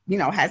who, you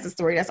know, has the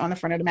story that's on the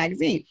front of the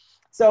magazine.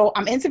 So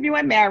I'm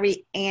interviewing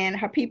Mary and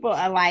her people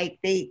are like,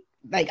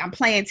 I'm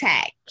playing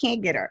tag,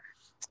 can't get her.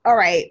 All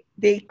right.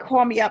 They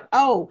call me up.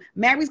 Oh,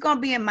 Mary's going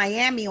to be in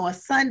Miami on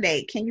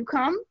Sunday. Can you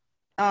come?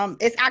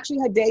 It's actually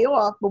her day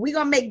off, but we're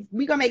going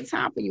to make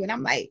time for you. And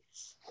I'm like,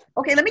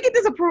 okay, let me get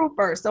this approved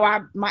first. So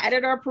my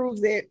editor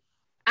approves it.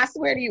 I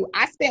swear to you,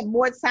 I spent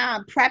more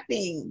time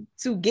prepping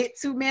to get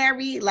to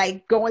Mary,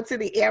 like going to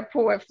the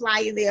airport,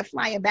 flying there,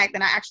 flying back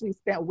than I actually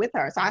spent with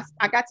her. So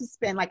I got to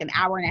spend like an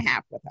hour and a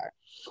half with her.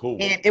 Cool.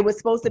 And it was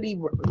supposed to be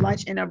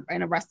lunch in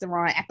a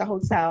restaurant at the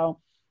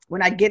hotel.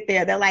 When I get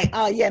there, they're like,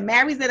 oh yeah,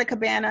 Mary's at a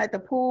cabana at the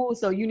pool.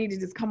 So you need to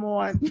just come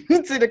on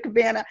to the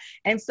cabana.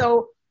 And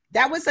so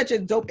that was such a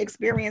dope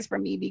experience for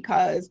me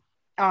because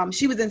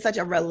she was in such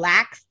a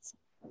relaxed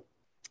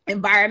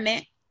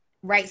environment.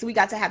 Right. So we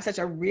got to have such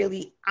a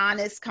really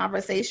honest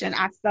conversation,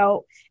 I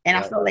felt. And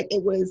I felt like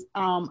it was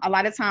a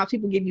lot of times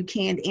people give you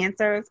canned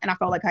answers. And I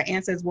felt like her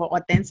answers were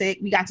authentic.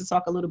 We got to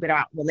talk a little bit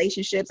about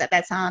relationships at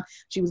that time.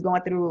 She was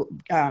going through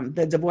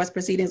the divorce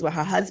proceedings with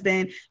her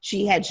husband.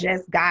 She had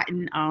just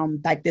gotten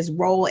like this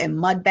role in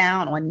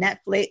Mudbound on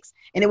Netflix.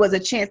 And it was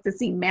a chance to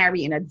see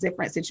Mary in a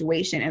different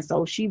situation. And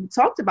so she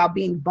talked about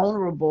being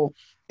vulnerable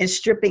and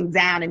stripping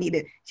down and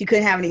she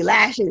couldn't have any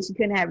lashes. She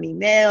couldn't have any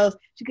nails.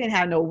 She couldn't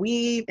have no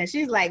weave. And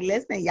she's like,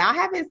 listen, y'all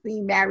haven't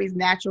seen Mary's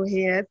natural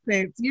hair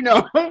since, you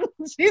know,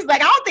 she's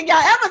like, I don't think y'all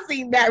ever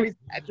seen Mary's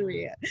natural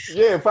hair.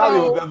 Yeah,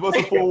 probably was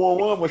a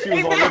 411 when she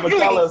was on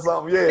Limitella or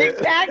something. Yeah,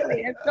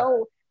 exactly. And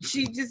so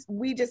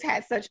we just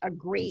had such a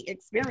great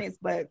experience.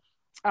 But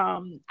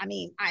I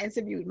mean, I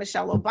interviewed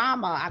Michelle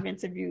Obama. I've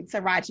interviewed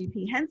Taraji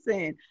P.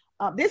 Henson.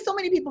 There's so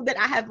many people that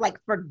I have like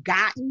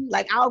forgotten.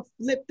 Like I'll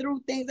flip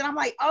through things and I'm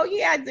like, oh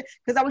yeah,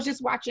 because I was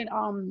just watching.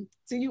 I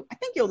think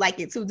you'll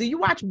like it too. Do you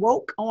watch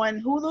Woke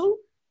on Hulu?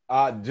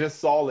 Just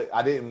saw it.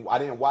 I didn't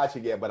watch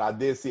it yet, but I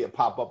did see it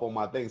pop up on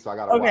my thing, so I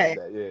gotta watch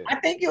that. Yeah. I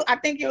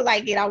think you'll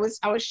like it. I was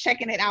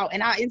checking it out,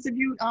 and I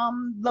interviewed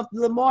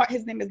Lamar.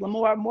 His name is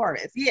Lamar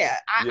Morris. Yeah,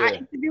 I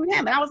interviewed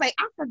him, and I was like,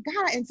 I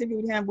forgot I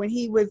interviewed him when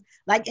he was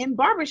like in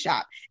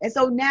barbershop, and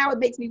so now it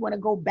makes me want to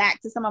go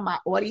back to some of my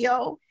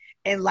audio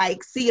and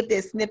like see if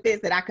there's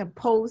snippets that I can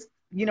post,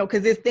 you know,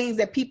 because there's things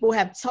that people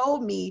have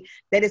told me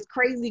that is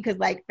crazy. Because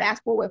like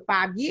fast forward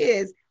 5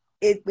 years,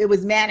 it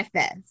was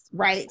manifest,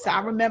 right? So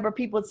I remember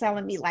people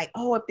telling me like,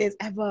 oh, if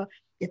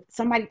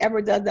somebody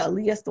ever does the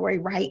Aaliyah story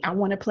right, I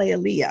want to play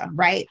Aaliyah,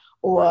 right?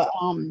 Or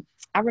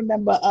I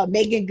remember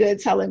Megan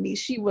Good telling me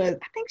I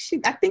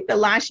think the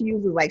line she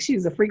used was like she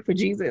was a freak for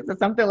Jesus or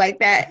something like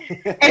that.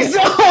 And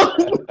so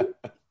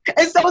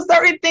And so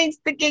certain things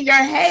stick in your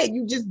head.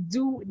 You just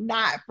do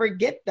not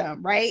forget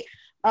them, right?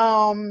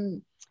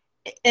 And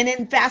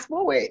then fast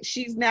forward,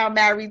 she's now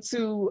married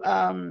to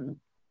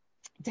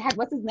Dad,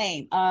 what's his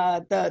name?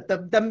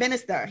 The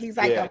minister. He's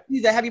like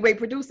he's a heavyweight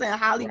producer in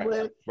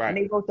Hollywood. Right. And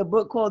they wrote the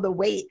book called The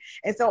Wait.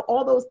 And so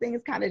all those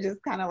things kind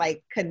of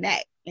like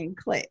connect and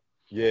click.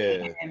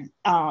 Yeah. And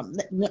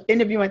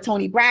interviewing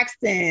Toni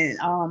Braxton,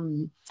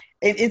 and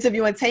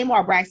interviewing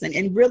Tamar Braxton,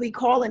 and really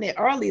calling it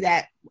early.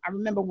 That I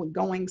remember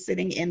when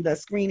sitting in the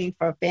screening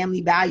for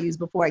Family Values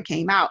before it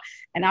came out,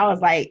 and I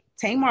was like,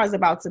 Tamar is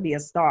about to be a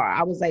star.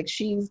 I was like,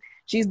 she's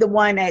the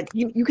one that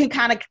you can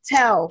kind of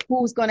tell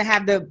who's going to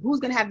have the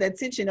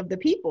attention of the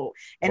people.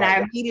 And I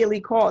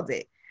immediately called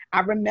it. I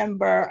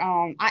remember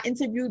I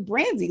interviewed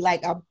Brandy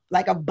like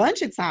a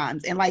bunch of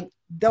times, and like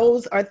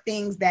those are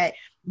things that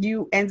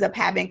you end up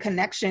having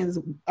connections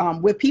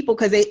with people,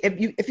 because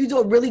if you do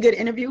a really good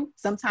interview,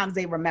 sometimes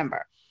they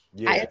remember.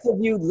 Yeah. I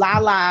interviewed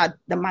Lala,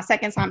 my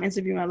second time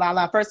interviewing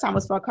Lala. First time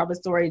was for a cover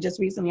story. Just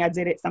recently I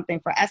did something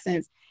for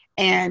Essence.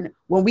 And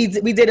when we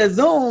did a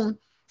Zoom,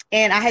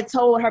 and I had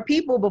told her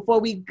people before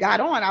we got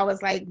on, I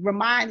was like,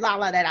 remind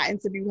Lala that I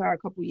interviewed her a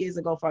couple years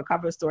ago for a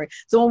cover story.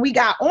 So when we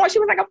got on, she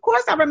was like, of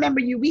course I remember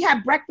you. We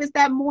had breakfast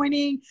that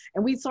morning,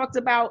 and we talked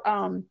about,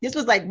 this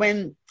was like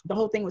when the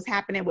whole thing was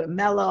happening with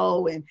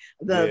Mello and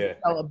the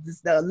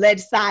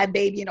alleged side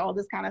baby and all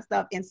this kind of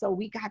stuff. And so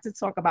we got to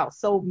talk about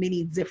so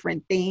many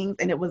different things.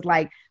 And it was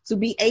like, to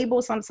be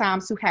able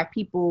sometimes to have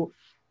people,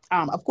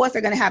 of course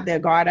they're going to have their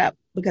guard up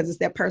because it's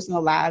their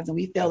personal lives. And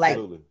we feel like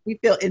we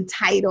feel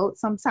entitled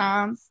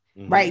sometimes.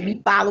 Mm-hmm. Right. We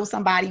follow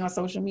somebody on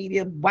social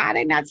media. Why are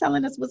they not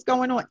telling us what's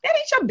going on? That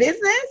ain't your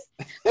business.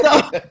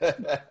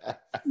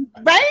 So,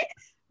 right?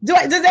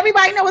 Does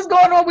everybody know what's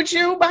going on with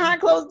you behind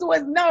closed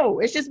doors? No,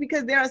 it's just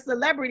because they're a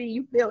celebrity.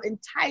 You feel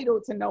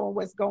entitled to know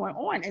what's going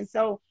on. And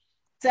so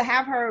to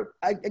have her,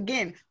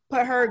 again,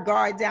 put her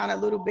guard down a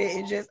little bit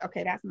and just,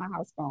 okay, that's my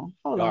house phone.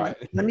 Hold on.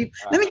 Right. Let me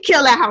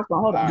kill that house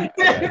phone. Hold on.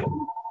 Right.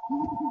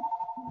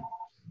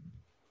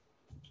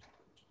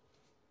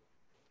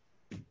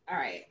 All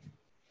right.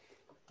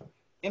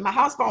 And my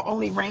house phone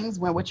only rings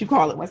when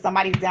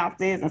somebody's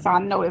downstairs, and so I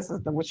know this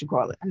is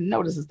I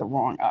know this is the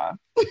wrong.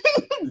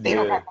 They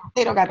don't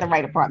got the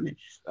right apartment.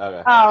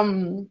 Okay.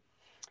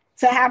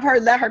 To have her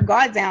let her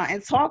guard down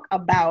and talk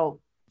about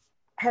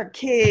her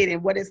kid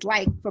and what it's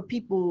like for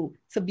people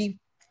to be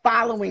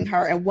following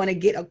her and want to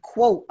get a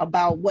quote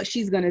about what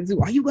she's gonna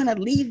do. Are you gonna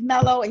leave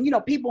Mello? And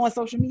people on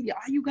social media,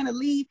 are you gonna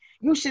leave?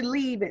 You should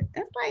leave. And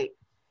it's like,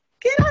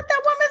 get out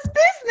that woman's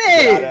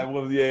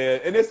business. Yeah,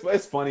 and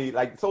it's funny.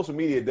 Like, social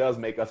media does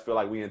make us feel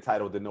like we're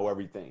entitled to know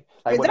everything.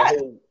 Like when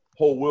the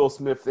whole Will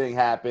Smith thing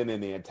happened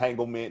and the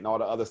entanglement and all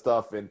the other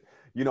stuff, and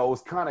it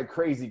was kind of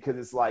crazy because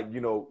it's like,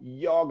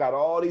 y'all got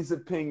all these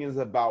opinions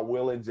about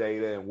Will and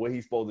Jada and what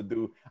he's supposed to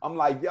do. I'm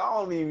like,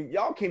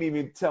 y'all can't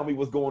even tell me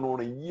what's going on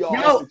in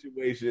y'all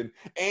situation.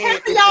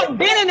 And y'all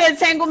been in an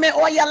entanglement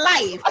all your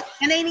life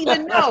and ain't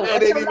even know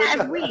until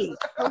last week.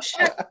 So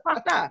shut the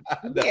fuck up.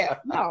 Yeah,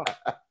 no.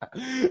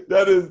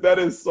 That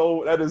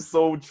is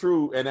so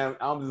true. And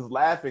I'm just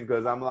laughing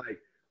because I'm like,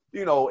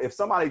 if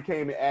somebody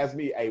came and asked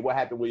me, hey, what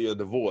happened with your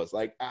divorce?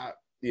 Like,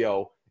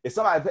 if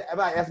somebody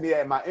asked me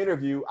that in my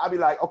interview, I'd be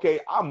like,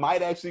 okay, I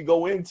might actually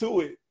go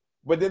into it.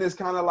 But then it's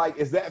kind of like,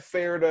 is that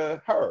fair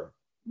to her?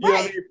 You know what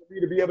I mean? For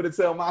me to be able to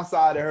tell my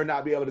side and her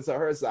not be able to tell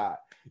her side.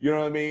 You know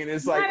what I mean?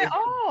 It's like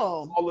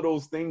all of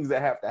those things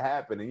that have to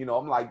happen. And,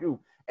 I'm like, dude,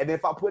 and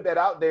if I put that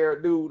out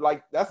there, dude,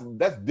 like that's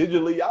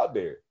digitally out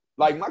there.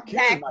 Like, my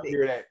kids might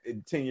hear that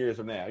in 10 years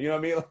from now. You know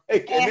what I mean?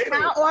 Like, and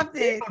how often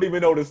they don't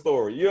even know the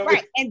story. You know what I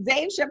mean? And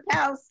Dave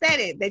Chappelle said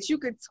it, that you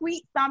could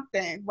tweet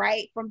something,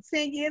 right, from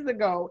 10 years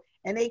ago,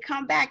 and they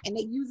come back and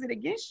they use it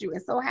against you.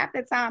 And so half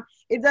the time,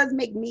 it does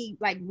make me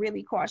like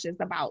really cautious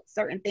about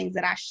certain things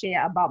that I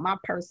share about my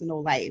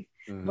personal life,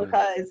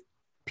 because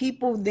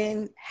people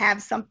then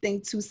have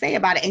something to say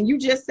about it. And you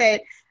just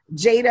said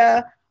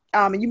Jada,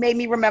 and you made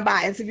me remember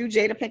I interviewed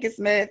Jada Pinkett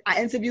Smith.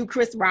 I interviewed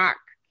Chris Rock,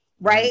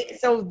 right?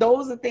 So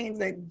those are things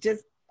that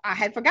just I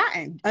had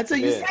forgotten until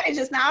you said it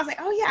just now. I was like,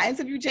 oh yeah, I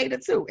interviewed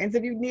Jada too.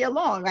 Interviewed Nia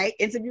Long, right?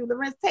 Interviewed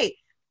Lorenz Tate.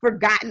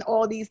 Forgotten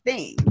all these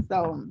things.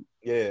 So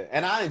yeah,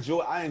 and I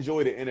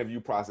enjoy the interview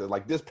process.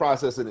 Like, this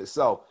process in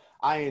itself,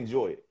 I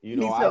enjoy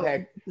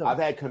it. I've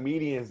had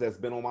comedians that's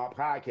been on my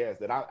podcast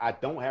that I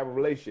don't have a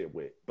relationship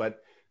with,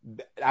 but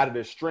out of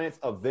the strength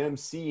of them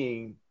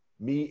seeing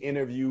me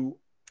interview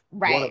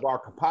one of our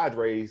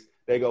compadres,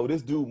 they go,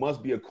 this dude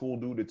must be a cool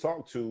dude to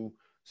talk to,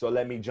 so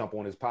let me jump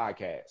on his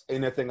podcast.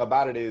 And the thing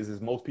about it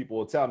is most people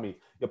will tell me,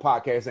 your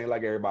podcast ain't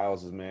like everybody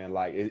else's, man.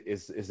 Like,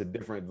 it's a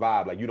different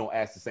vibe. Like, you don't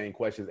ask the same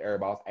questions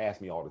everybody else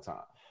asks me all the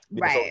time.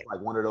 Right. So it's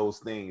like one of those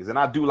things. And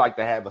I do like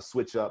to have a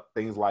switch up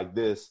things like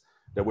this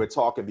that we're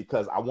talking,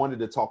 because I wanted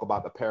to talk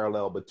about the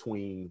parallel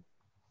between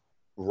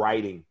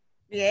writing,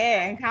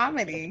 and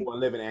comedy,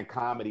 living and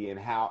comedy, and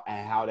how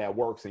that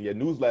works. And your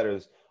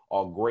newsletters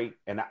are great.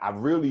 And I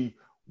really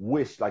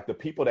wish, like, the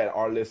people that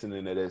are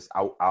listening to this,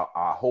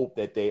 I hope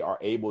that they are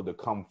able to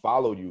come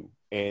follow you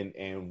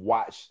and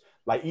watch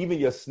like even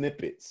your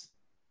snippets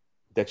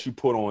that you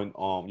put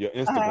on your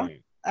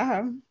Instagram,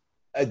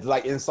 it's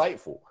like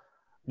insightful.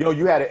 You know,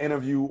 you had an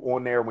interview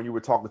on there when you were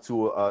talking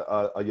to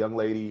a young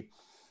lady,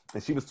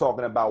 and she was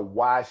talking about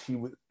why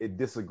it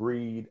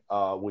disagreed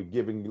with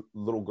giving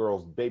little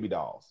girls baby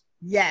dolls.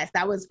 Yes,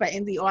 that was for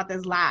Indie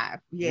Authors Live.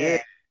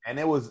 Yeah. And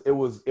it was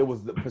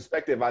the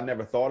perspective I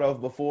never thought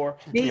of before.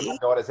 My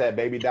daughters had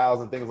baby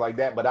dolls and things like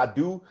that, but I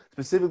do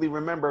specifically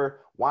remember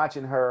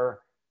watching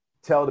her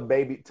tell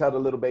the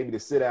little baby to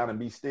sit down and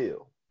be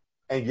still,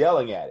 and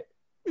yelling at it.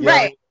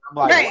 Right. I'm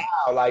like,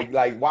 wow,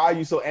 like why are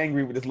you so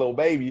angry with this little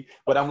baby?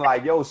 But I'm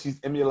like, yo, she's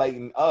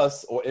emulating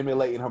us or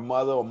emulating her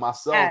mother or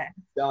myself,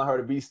 telling her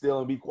to be still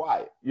and be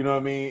quiet. You know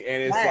what I mean?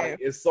 And it's like,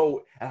 it's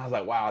so, and I was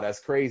like, wow, that's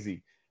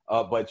crazy.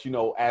 But, you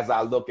know, as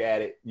I look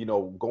at it, you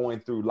know,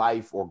 going through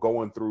life or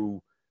going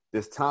through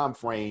this time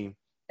frame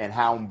and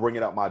how I'm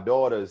bringing up my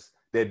daughters,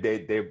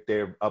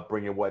 their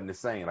upbringing wasn't the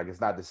same. Like, it's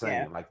not the same.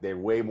 Yeah. Like, they're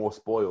way more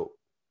spoiled.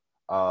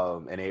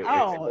 And they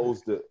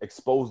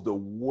exposed to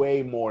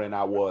way more than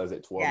I was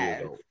at 12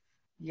 years old.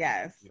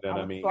 Yes. You know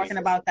what I mean? Talking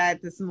about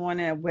that this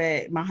morning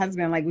with my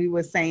husband, like we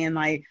were saying,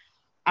 like,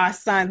 our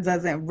son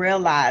doesn't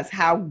realize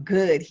how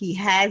good he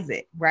has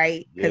it,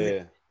 right?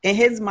 Yeah. In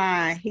his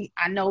mind,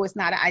 I know it's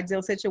not an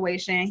ideal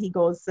situation. He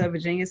goes to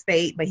Virginia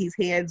State, but he's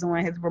here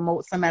doing his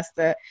remote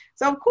semester.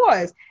 So of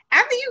course,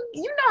 after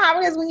you know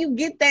how it is when you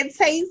get that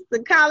taste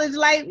of college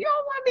life, you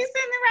don't want to be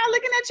sitting around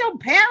looking at your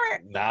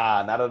parents.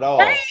 Nah, not at all.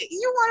 Right?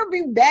 You want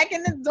to be back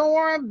in the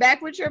dorm,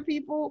 back with your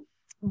people,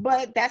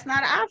 but that's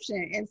not an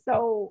option. And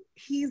so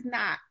he's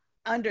not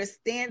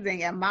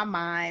understanding in my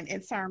mind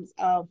in terms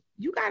of,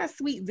 you got a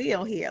sweet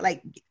deal here.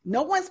 Like,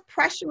 no one's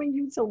pressuring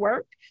you to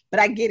work, but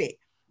I get it.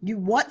 You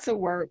want to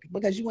work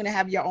because you want to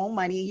have your own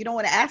money. You don't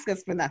want to ask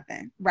us for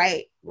nothing,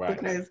 right?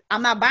 Because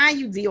I'm not buying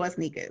you Dior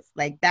sneakers.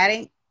 Like,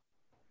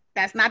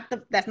 that's not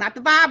the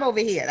vibe over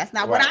here. That's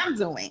not what I'm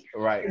doing.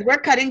 Right. We're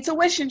cutting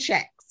tuition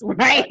checks,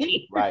 right?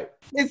 Right.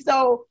 And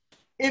so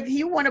if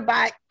you want to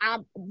buy,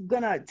 I'm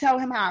gonna tell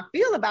him how I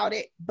feel about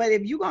it. But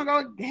if you're gonna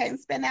go ahead and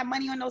spend that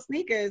money on those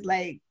sneakers,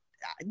 like,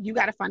 you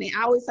gotta finance.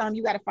 I always tell him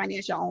you gotta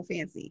finance your own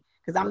fancy.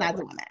 Because I'm not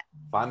doing that.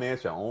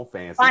 Finance your own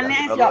fancy.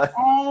 Finance your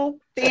own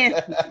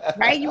fancy,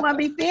 right? You want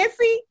to be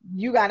fancy?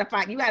 You gotta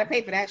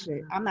pay for that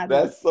shit. I'm not.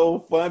 That's so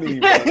funny.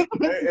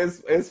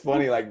 It's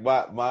funny. Like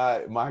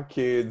my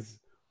kids,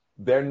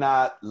 they're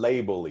not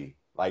labely.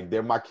 Like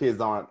my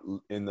kids aren't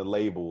in the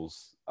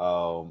labels.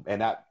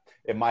 And that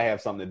it might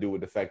have something to do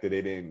with the fact that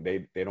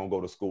they don't go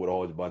to school with a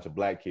whole bunch of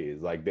black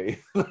kids. Like they're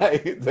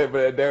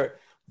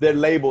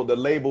labeled. The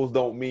labels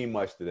don't mean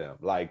much to them.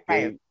 Like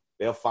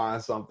they'll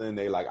find something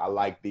they like. I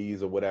like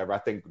these or whatever. I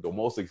think the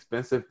most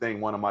expensive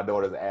thing one of my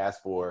daughters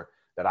asked for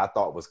that I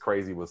thought was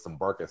crazy was some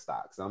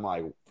Birkenstocks. And I'm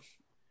like,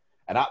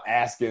 and I'm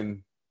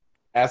asking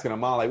her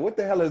mom, like, what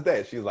the hell is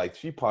that? She's like,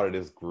 she part of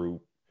this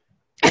group.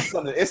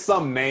 It's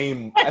some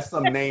name. That's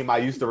some name I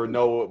used to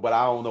know, but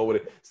I don't know what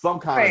it. Some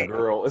kind of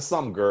girl. It's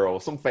some girl,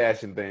 some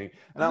fashion thing.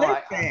 And I'm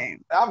like,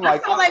 I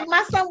feel like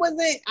my son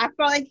wasn't. I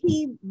felt like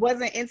he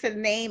wasn't into the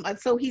name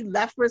until he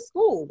left for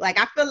school. Like,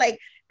 I feel like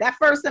that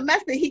first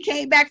semester he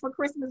came back for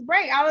Christmas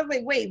break. I was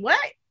like, wait, what?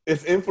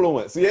 It's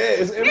influence. Yeah,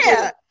 it's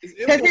influence.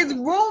 Yeah, because his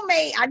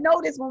roommate, I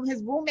noticed when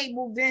his roommate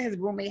moved in, his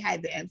roommate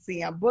had the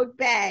MCM book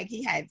bag.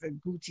 He had the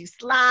Gucci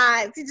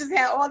slides. He just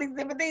had all these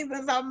different things.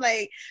 And so I'm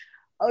like,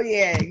 oh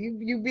yeah,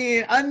 you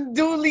being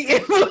unduly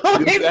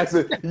influenced.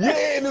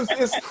 Yeah, and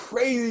it's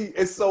crazy.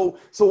 It's so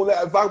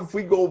if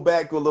we go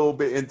back a little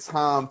bit in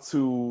time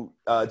to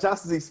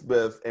Johnson C.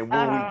 Smith and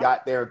when we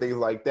got there and things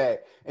like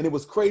that, and it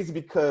was crazy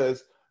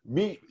because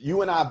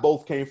you and I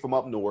both came from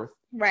up north.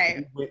 Right.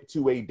 We went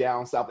to a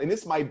down south, and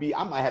this might be.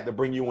 I might have to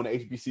bring you on the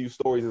HBCU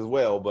stories as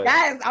well. But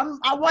guys,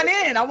 I want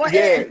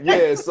in.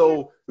 Yeah.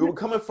 So we were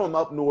coming from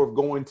up north,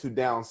 going to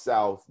down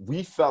south.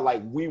 We felt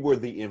like we were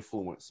the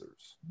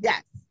influencers.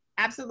 Yes.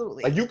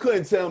 Absolutely. Like, you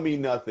couldn't tell me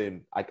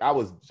nothing. Like, I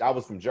was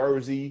from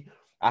Jersey.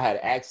 I had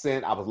an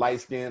accent. I was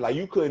light skinned. Like,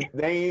 you couldn't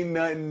name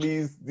nothing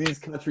these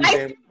country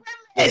names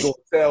was gonna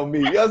tell me.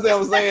 You know what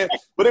I'm saying?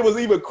 But it was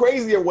even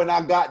crazier when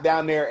I got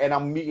down there and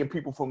I'm meeting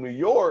people from New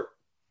York.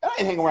 I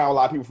didn't hang around with a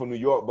lot of people from New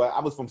York, but I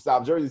was from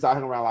South Jersey, so I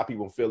hung around a lot of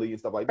people in Philly and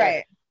stuff like that.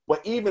 Right.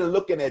 But even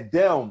looking at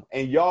them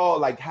and y'all,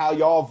 like how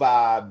y'all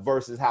vibe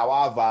versus how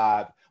I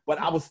vibe. But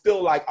I was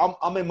still like,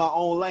 I'm in my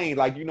own lane.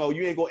 Like, you know,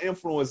 you ain't gonna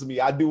influence me.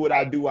 I do what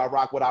I do. I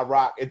rock what I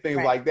rock and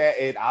things like that.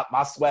 And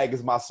my swag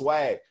is my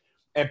swag.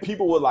 And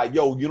people were like,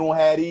 yo, you don't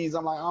have these?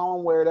 I'm like, I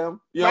don't wear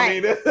them. You know what I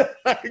mean?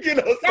 You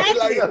know,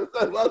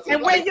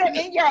 and when you're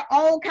in your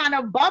own kind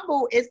of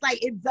bubble, it's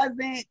like it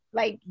doesn't,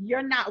 like,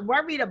 you're not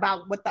worried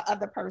about what the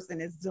other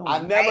person is doing. I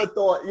never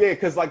thought,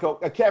 because like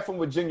a cat from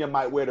Virginia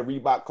might wear the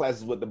Reebok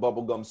Classics with the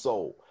bubblegum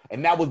sole.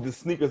 And that was the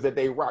sneakers that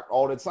they rock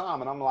all the time.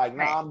 And I'm like,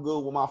 nah, I'm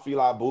good with my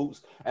Fila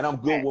boots. And I'm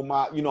good with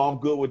my, you know, I'm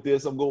good with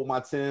this. I'm good with my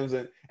Timbs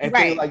and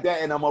things like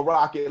that. And I'm a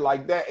rock it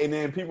like that. And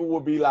then people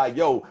would be like,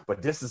 yo,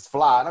 but this is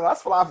fly. And I'm like,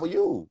 that's fly for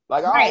you.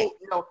 Like, I don't,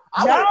 you know,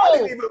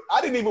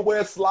 I didn't even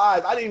wear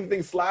slides. I didn't even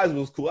think slides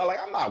was cool.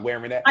 I'm not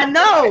wearing that. I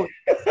know.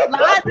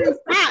 Slides and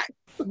socks.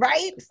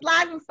 right?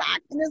 Slides and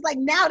socks. And it's like,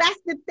 now that's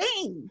the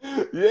thing.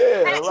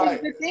 Yeah, That right.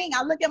 is the thing.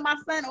 I look at my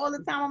son all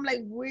the time. I'm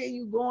like, where are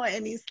you going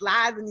in these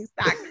slides and these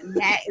socks? And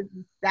that is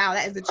the style.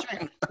 That is the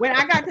trend. When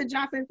I got to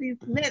Johnson C.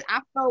 Smith,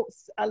 I felt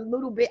a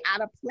little bit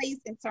out of place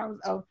in terms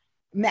of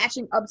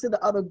matching up to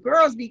the other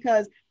girls,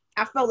 because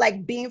I felt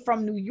like, being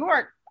from New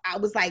York, I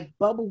was like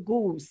Bubble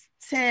Goose,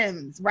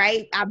 Tim's,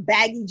 right? I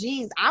baggy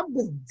jeans. I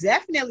was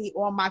definitely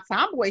on my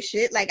tomboy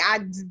shit. Like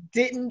I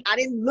didn't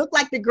look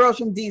like the girls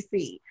from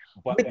DC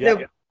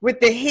with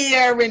the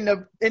hair and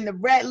the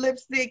red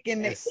lipstick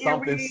and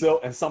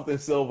something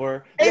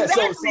silver.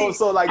 Exactly. Yeah,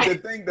 so like the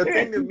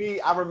thing to me,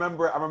 I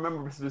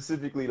remember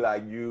specifically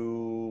like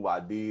you,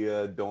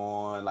 Wadia,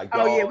 Dawn, like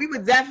oh yeah, we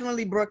were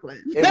definitely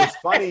Brooklyn.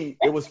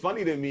 It was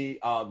funny to me,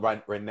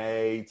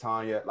 Renee,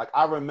 Tanya, like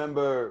I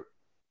remember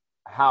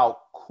how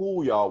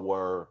cool y'all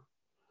were,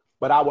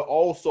 but I would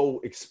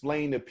also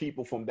explain to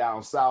people from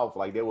down south,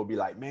 like they would be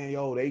like, man,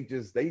 yo,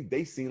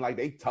 they seem like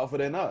they tougher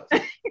than us.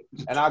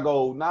 And I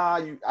go, nah,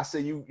 I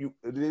say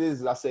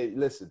I say,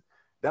 listen,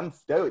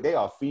 they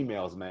are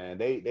females, man.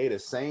 They the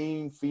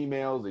same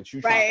females that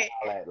you try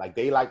to at. Like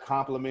they like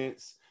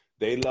compliments,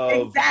 they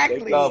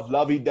love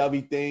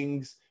lovey-dovey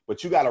things,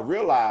 but you gotta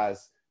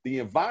realize the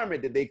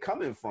environment that they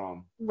coming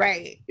from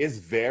is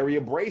very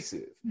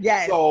abrasive.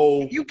 Yes.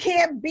 So you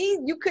couldn't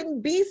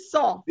be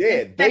soft.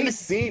 Yeah, they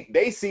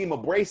seem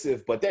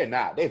abrasive, but they're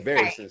not. They're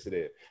very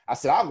sensitive. I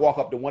said, I'll walk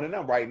up to one of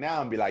them right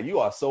now and be like, you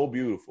are so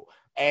beautiful.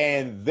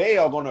 And they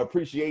are going to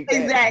appreciate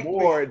that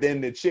more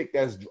than the chick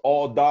that's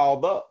all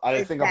dolled up.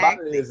 The thing about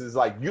it is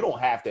like, you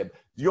don't have to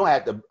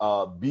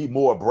be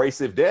more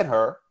abrasive than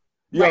her.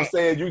 You know what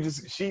I'm saying?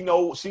 She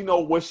know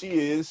what she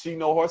is. She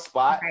know her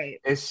spot.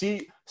 And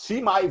she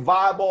might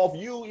vibe off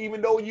you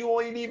even though you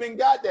ain't even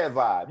got that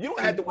vibe. You don't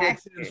have to wait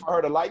for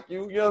her to like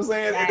you. You know what I'm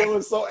saying? And it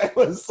was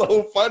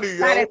so funny. You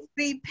gotta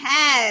see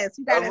past.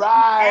 You gotta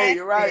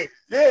right.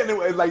 Yeah, and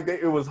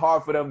it was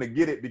hard for them to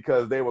get it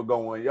because they were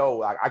going, yo,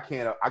 like, I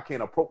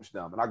can't approach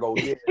them. And I go,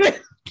 yeah,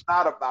 it's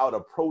not about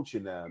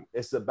approaching them.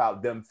 It's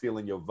about them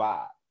feeling your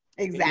vibe.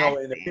 Exactly. You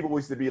know, and the people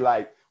used to be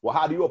like, well,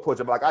 how do you approach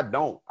it? I'm like, I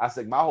don't. I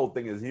said, my whole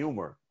thing is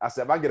humor. I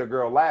said, if I get a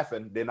girl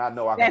laughing, then I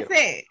know I can. That's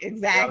it.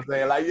 Exactly. You know what I'm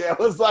saying? Like, it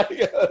was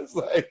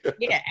like.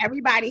 Yeah,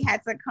 everybody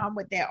had to come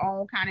with their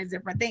own kind of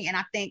different thing. And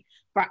I think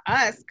for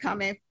us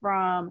coming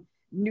from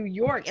New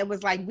York, it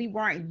was like we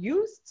weren't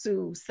used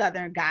to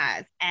Southern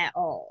guys at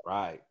all.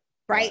 Right.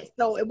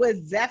 So it was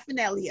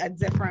definitely a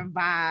different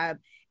vibe.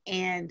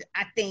 And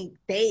I think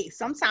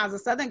sometimes the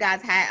Southern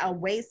guys had a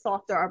way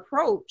softer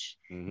approach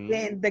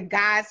than the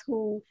guys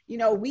who, you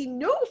know, we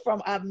knew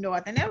from up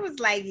north. And it was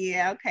like,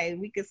 yeah, okay,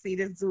 we could see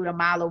this dude a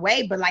mile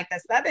away. But like the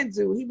Southern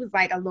dude, he was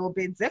like a little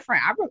bit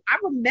different. I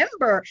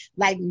remember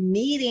like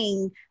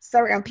meeting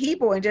certain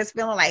people and just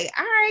feeling like,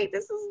 all right,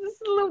 this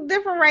is a little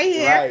different right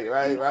here.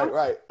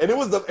 Right. And it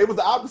was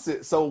the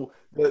opposite. So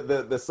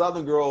the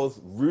Southern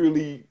girls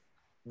really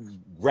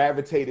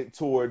gravitated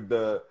toward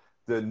the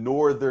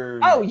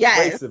northern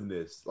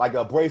abrasiveness, like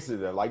abrasive,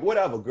 like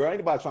whatever, girl. Ain't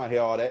nobody trying to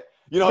hear all that.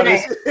 You know,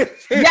 yes. And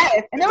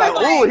it was like,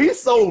 oh, he's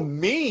so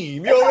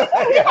mean. You know,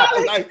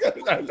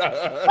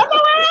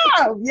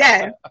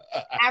 yes,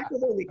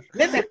 absolutely.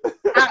 Listen,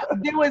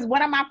 there was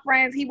one of my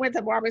friends. He went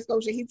to Barber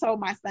Scotia. He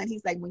told my son,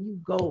 he's like, when you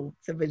go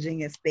to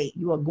Virginia State,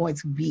 you are going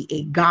to be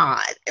a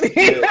god.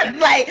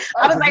 Like,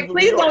 I was like,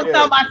 please don't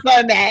tell my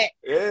son that.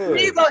 Yeah.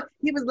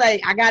 He was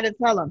like, I gotta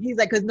tell him. He's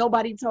like, because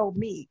nobody told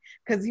me.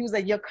 Because he was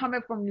like, you're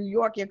coming from New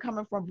York, you're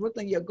coming from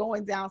Brooklyn, you're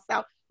going down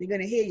south. They're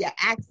gonna hear your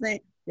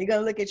accent. They're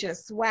gonna look at your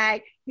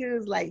swag. He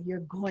was like,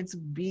 you're going to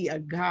be a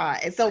god.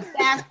 And so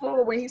fast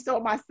forward when he saw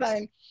my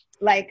son,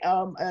 like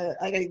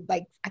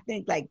I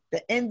think like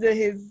the end of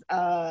his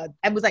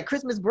it was like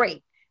Christmas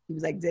break. He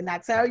was like, didn't I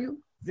tell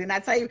you?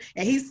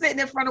 And he's sitting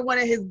in front of one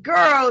of his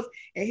girls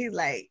and he's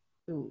like,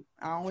 dude,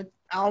 I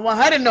don't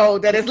want her to know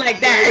that it's like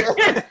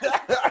that.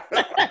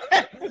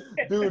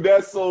 Dude,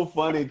 that's so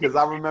funny because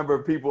I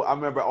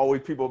remember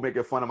always people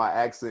making fun of my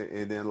accent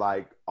and then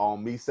like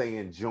me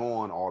saying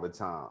John all the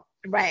time.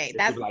 Right,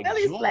 that's like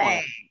Philly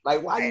slang.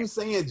 Like, why are you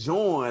saying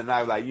John? And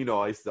I like, you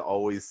know, I used to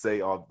always say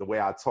the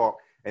way I talk,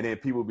 and then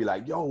people would be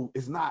like, "Yo,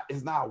 it's not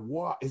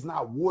water,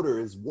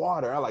 it's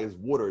water." I'm like, "It's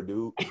water,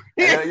 dude." And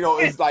then, you know,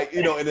 it's like,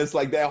 you know, and it's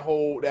like that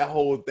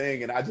whole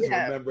thing. And I just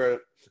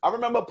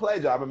remember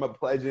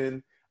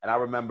pledging, and I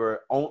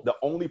remember the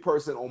only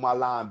person on my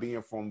line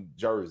being from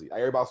Jersey.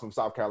 Like, everybody's from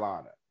South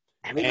Carolina.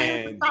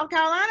 Everybody from South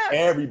Carolina?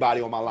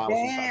 Everybody on my line was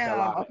from South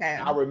Carolina. Okay.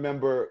 And I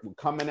remember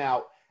coming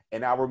out.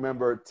 And I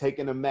remember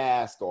taking the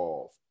mask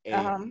off.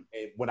 And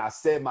when I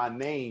said my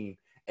name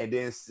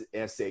and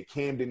said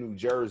Camden, New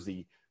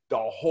Jersey, the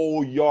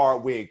whole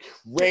yard went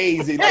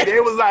crazy. Like, they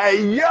was like,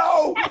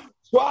 yo,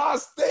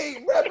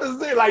 Tri-State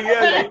represent. Like,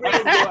 yeah. And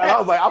I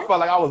was like, I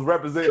felt like I was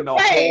representing the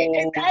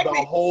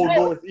whole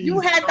Northeast. You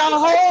had the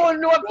whole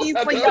Northeast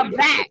for your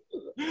back.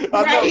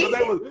 I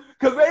know,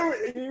 because they were,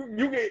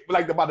 you get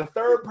like about the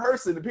third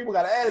person, the people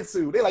got an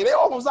attitude. They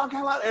all from South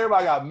Carolina.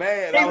 Everybody got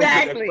mad. Exactly. I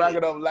was sitting there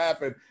cracking up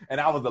laughing,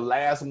 and I was the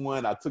last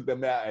one. I took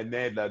them out, and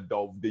then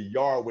the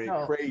yard went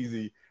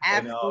crazy.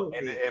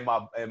 Absolutely.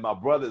 And my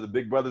brother, the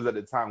big brothers at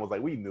the time, was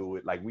like, we knew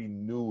it. Like we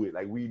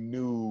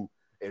knew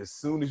as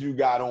soon as you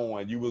got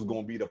on, you was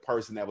gonna be the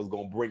person that was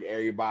gonna bring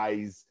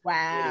everybody's.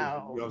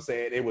 Wow. You know what I'm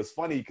saying? It was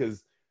funny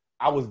because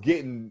I was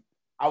getting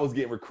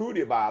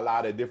recruited by a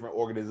lot of different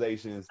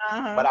organizations,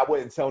 but I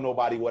wouldn't tell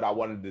nobody what I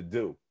wanted to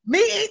do.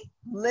 Me?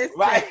 Listen.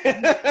 Right.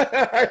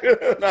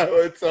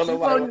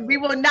 We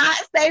will not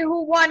say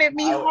who wanted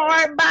me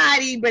hard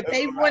body, but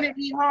they wanted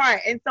me hard.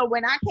 And so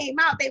when I came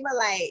out, they were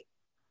like,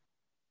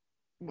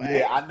 what?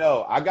 Yeah, I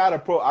know. I got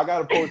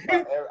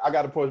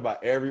approached by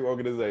every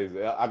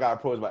organization. I got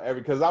approached by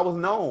every, because I was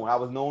known. I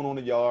was known on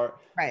the yard.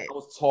 Right. I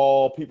was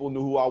tall. People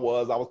knew who I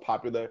was. I was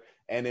popular.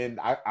 And then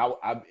I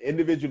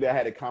individually, I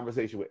had a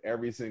conversation with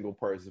every single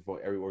person from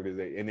every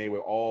organization, and they were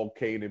all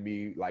came to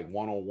me like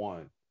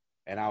one-on-one.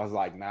 And I was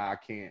like, nah, I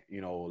can't,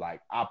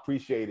 like, I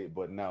appreciate it,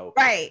 but no.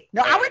 Right.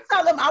 No, I would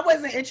tell them I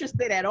wasn't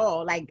interested at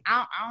all. Like,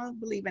 I don't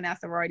believe in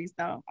that sorority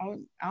stuff. I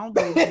don't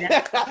believe in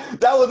that.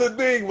 That was the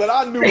thing, but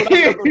I knew when I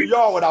got to the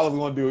yard what I was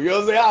going to do. You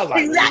know what I'm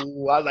saying? I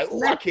was like,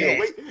 ooh, I can't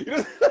wait.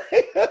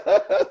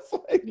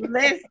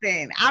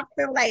 Listen, I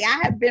feel like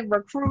I have been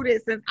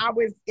recruited since I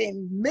was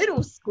in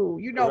middle school.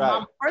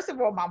 Right. First of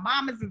all, my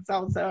mom is in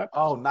Delta.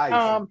 Oh,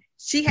 nice.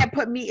 She had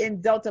put me in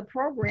Delta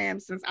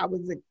programs since I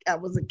was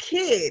a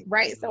kid,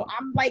 right? So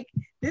I'm like,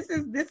 this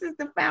is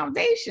the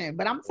foundation.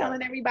 But I'm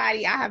telling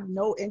everybody, I have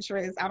no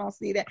interest. I don't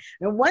see that.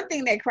 And one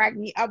thing that cracked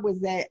me up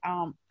was that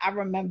I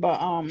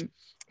remember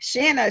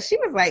Shanna, she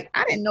was like,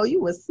 I didn't know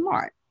you was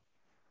smart.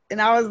 And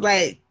I was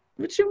like,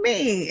 what you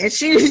mean? And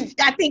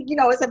I think,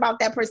 it's about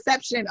that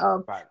perception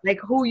of like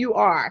who you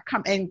are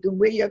and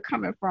where you're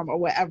coming from or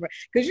whatever.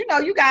 Because, you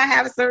got to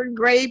have a certain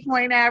grade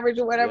point average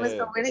or whatever. Yeah.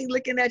 So when they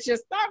looking at your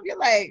stuff, you're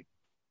like,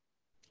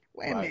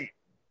 wait a minute.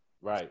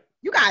 Right.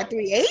 You got a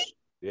 3.8?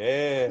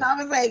 Yeah. So I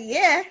was like,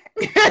 yeah.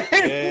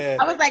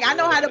 I was like, I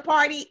know how to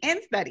party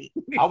and study.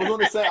 I was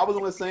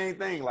on the same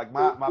thing. Like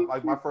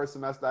my first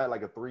semester I had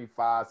like a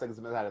 3.5, second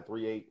semester I had a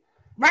 3.8.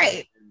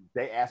 Right. And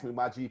they asked me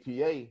my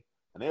GPA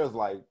and they was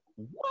like,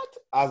 what?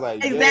 I was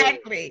like,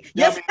 exactly.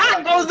 Yeah. Your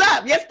stock goes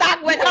up. Your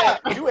stock went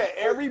up. You at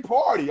every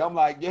party. I'm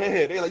like,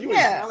 yeah. They like, you in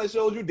talent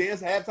shows, you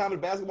dance halftime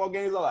at basketball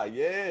games. I'm like,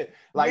 yeah.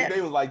 Like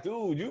they was like,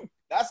 dude,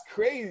 that's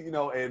crazy,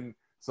 and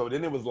so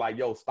then it was like,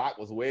 yo, stock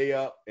was way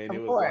up, and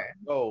it was like,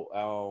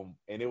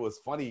 and it was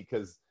funny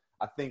because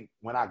I think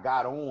when I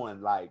got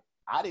on, like,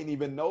 I didn't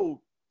even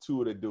know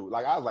two of the dudes.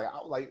 Like, I was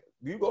like,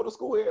 do you go to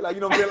school here? Like,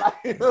 you know what I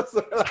mean?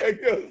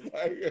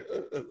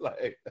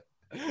 Like,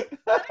 yeah,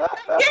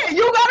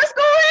 you go to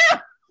school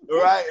here?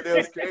 Right, and it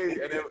was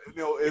crazy, and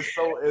it's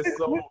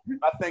so.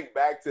 I think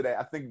back to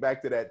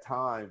that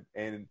time,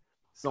 and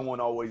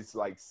someone always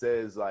like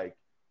says like,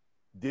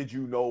 did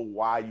you know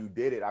why you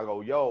did it? I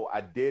go, yo,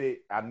 I did it.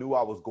 I knew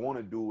I was going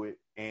to do it,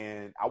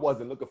 and I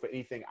wasn't looking for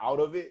anything out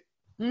of it.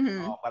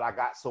 But I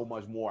got so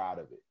much more out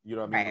of it. You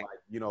know what I mean?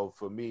 Like,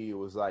 for me, it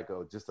was like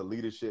just a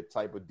leadership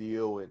type of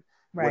deal, and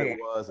what it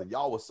was, and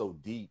y'all was so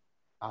deep.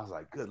 I was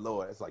like, good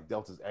Lord, it's like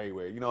Delta's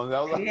everywhere. I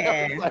was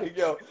like,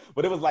 yo,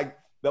 but it was like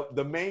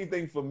the main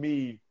thing for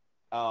me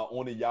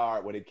on the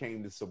yard when it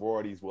came to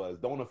sororities was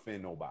don't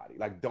offend nobody.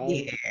 Like,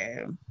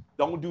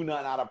 don't do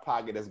nothing out of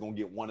pocket that's gonna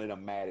get one of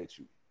them mad at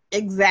you.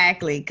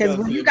 Exactly, because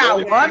when you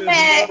got one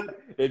man,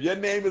 if your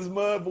name is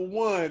Mud for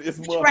one, it's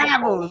Mud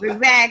travels.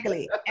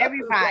 Exactly,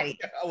 everybody.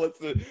 I was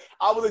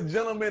a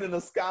gentleman and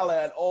a scholar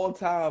at all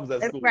times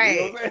at school. Right.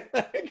 You know what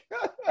I'm saying?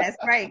 That's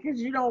right,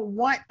 because you don't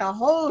want the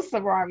whole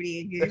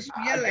sorority against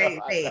you. You're like,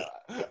 hey,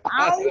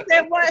 I only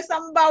said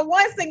something about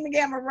one Sigma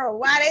Gamma Rho.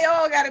 Why they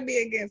all got to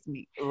be against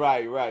me?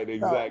 Right,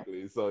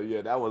 exactly. So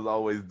yeah, that was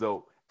always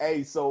dope.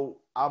 Hey, so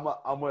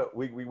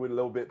we went a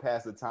little bit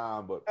past the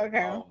time, but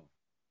okay.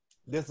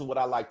 This is what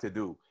I like to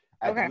do.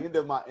 At the end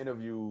of my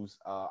interviews,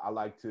 I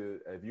like to,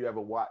 if you ever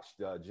watched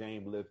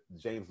James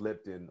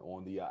Lipton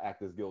on the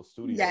Actors Guild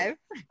Studio, yes.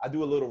 I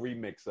do a little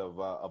remix of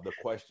the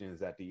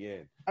questions at the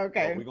end.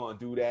 Okay. So we're gonna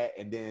do that,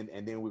 and then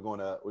we're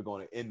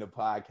gonna end the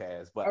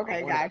podcast. But okay,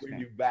 I want to bring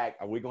you back,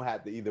 and we're gonna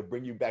have to either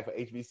bring you back for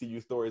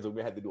HBCU stories, or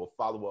we have to do a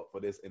follow up for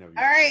this interview.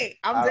 All right,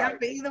 I'm down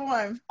for either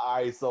one. All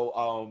right.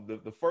 So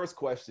the first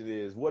question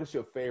is, what is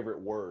your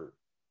favorite word?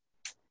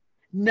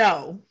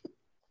 No.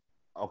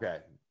 Okay.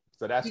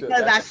 So that's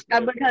because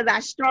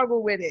I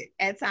struggle with it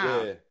at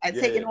times. I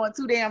take it on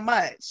too damn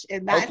much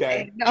and not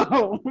saying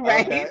no,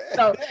 right? Okay.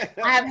 So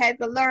I have had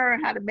to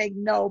learn how to make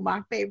no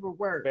my favorite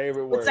word.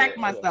 Protect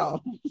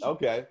myself.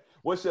 Okay.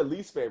 What's your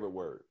least favorite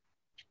word?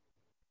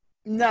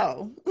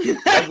 No.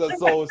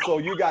 so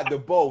you got the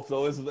both.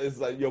 So it's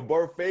like your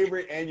both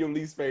favorite and your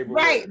least favorite.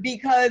 Right, word.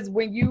 Because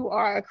when you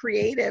are a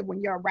creative,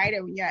 when you're a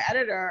writer, when you're an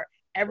editor,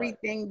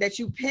 everything that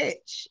you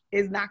pitch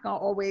is not gonna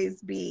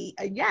always be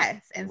a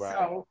yes. And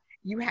so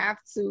you have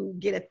to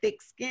get a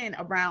thick skin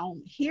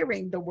around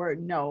hearing the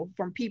word no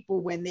from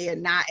people when they're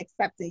not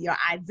accepting your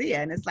idea.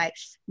 And it's like,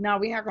 no,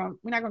 we're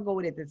not gonna go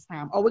with it this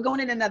time. Or we're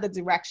going in another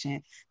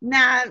direction.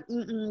 Nah,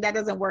 that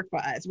doesn't work for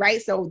us,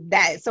 right? So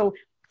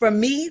for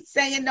me,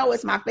 saying no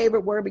is my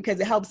favorite word because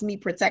it helps me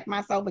protect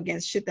myself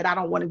against shit that I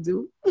don't want to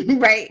do,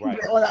 right?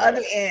 But on the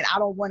other end, I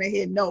don't want to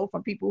hear no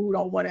from people who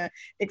don't want to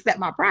accept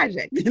my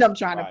project that I'm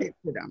trying to pitch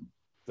to them.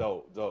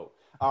 Dope.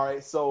 All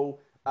right, so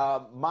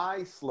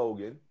my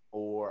slogan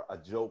or a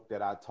joke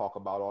that I talk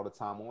about all the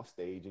time on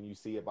stage, and you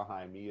see it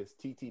behind me, is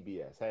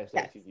TTBS,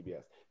 hashtag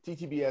TTBS.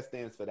 TTBS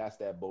stands for That's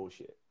That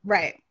Bullshit.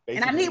 Right.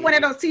 Basically, and I need one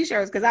of those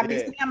t-shirts because I've been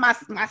seeing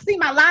I see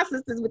my line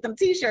sisters with them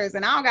t-shirts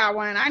and I don't got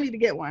one. I need to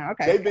get one.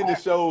 Okay. They've been to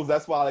shows.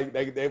 That's why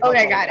they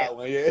got it.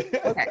 One. Yeah.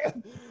 Okay.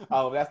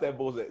 That's that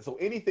bullshit. So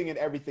anything and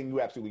everything you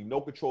absolutely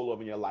no control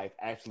over in your life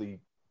actually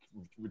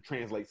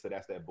translates to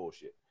That's That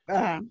Bullshit.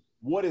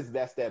 What is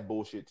That's That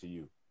Bullshit to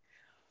you?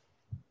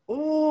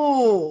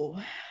 Ooh.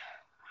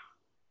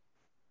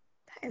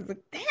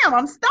 Damn,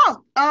 I'm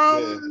stumped.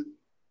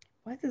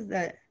 What is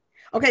that?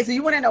 Okay, so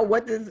you want to know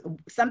what is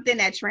something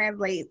that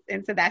translates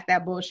into That's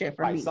That Bullshit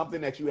for me?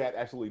 Something that you have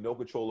absolutely no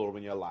control over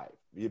in your life,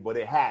 but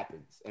it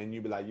happens, and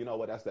you be like, you know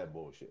what? That's that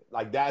bullshit.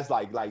 Like that's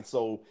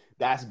so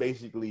that's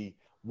basically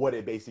what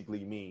it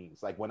basically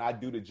means. Like when I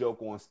do the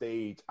joke on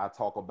stage, I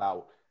talk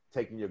about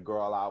taking your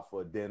girl out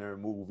for a dinner,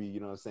 movie. You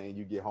know what I'm saying?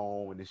 You get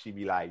home, and then she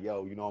be like,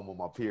 yo, you know I'm on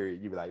my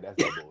period. You be like, that's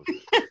that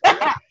bullshit.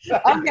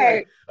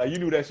 Okay. Like you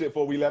knew that shit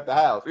before we left the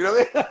house. You know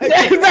what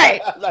I mean?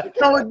 Right.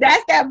 So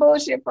That's That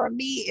Bullshit for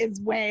me is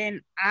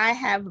when I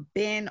have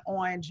been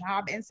on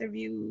job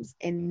interviews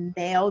and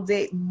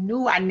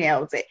knew I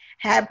nailed it.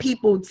 Had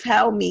people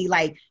tell me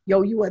like,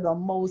 yo, you are the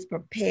most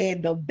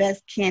prepared, the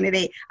best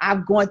candidate.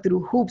 I've gone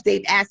through hoops.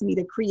 They've asked me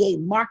to create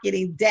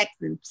marketing decks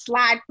and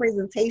slide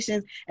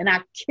presentations and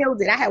I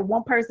killed it. I had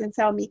one person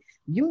tell me,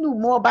 you knew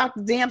more about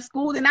the damn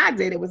school than I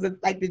did. It was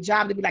like the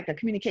job to be like a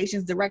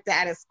communications director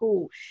at a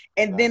school.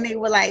 And then they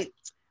were like,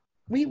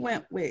 we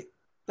went with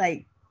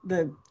like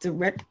the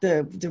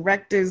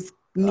director's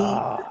need.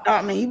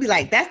 I mean, you'd be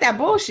like, that's that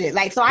bullshit.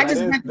 Like, so I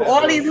just went through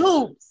all these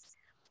hoops.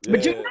 Yeah.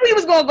 But you knew he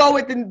was gonna go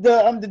with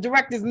the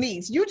director's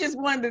needs. You just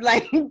wanted to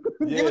like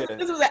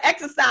this was an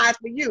exercise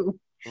for you.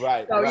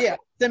 Right. So yeah,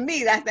 to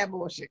me, that's that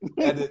bullshit.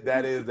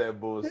 that is that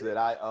bullshit.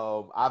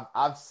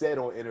 I've said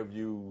on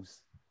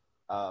interviews,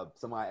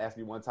 somebody asked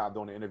me one time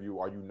during the interview,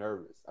 are you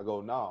nervous? I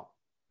go, no.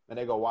 And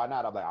they go, why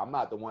not? I'm like, I'm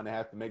not the one that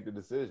has to make the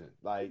decision.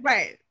 Like,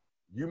 right.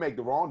 You make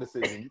the wrong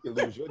decision, you can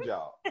lose your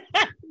job.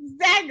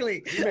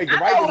 Exactly. You make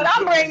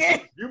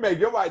the You make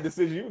your right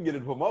decision, you can get a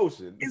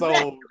promotion.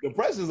 Exactly. So the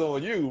pressure's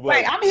on you. But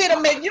right, I'm here to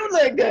make you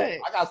look good.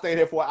 I gotta stay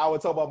here for an hour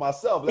and talk about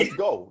myself. Let's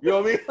go. You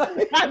know what I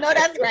mean? I know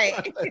that's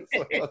right.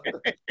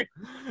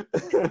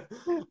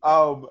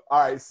 All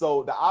right.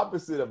 So the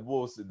opposite of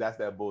bullshit, that's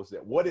that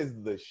bullshit. What is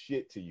the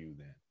shit to you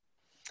then?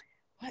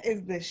 What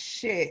is the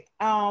shit?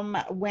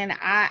 When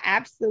I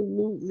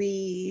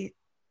absolutely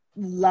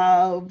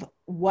love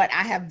what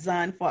I have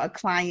done for a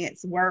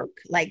client's work,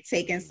 like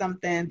taking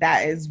something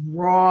that is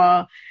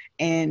raw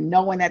and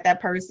knowing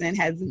that person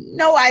has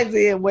no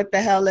idea what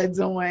the hell they're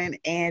doing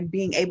and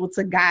being able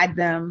to guide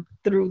them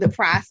through the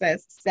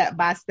process step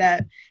by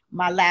step.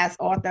 My last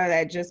author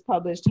that just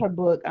published her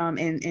book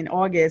in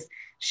August,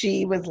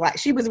 she was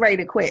ready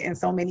to quit and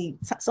so many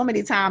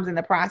times in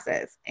the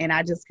process. And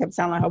I just kept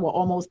telling her, we're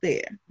almost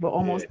there. We're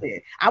almost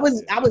there. I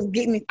was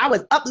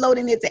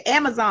uploading it to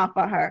Amazon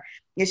for her.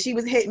 And she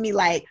was hitting me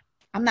like,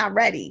 I'm not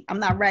ready.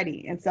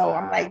 And so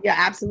I'm like, you're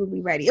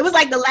absolutely ready. It was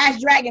like the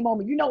Last Dragon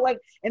moment. You know what?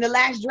 In the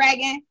Last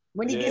Dragon,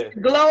 when he gets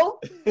the glow,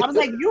 I was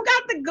like, you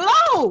got the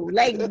glow.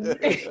 Like,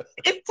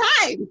 it's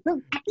time.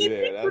 I can't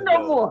think you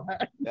no more.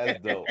 That's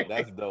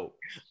dope.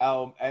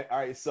 All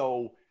right.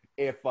 So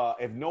if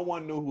no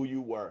one knew who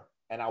you were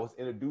and I was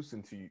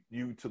introducing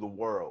you to the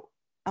world,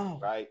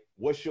 right?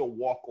 What's your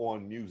walk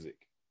on music?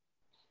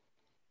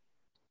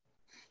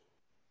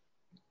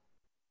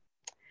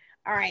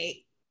 All right.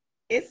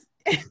 This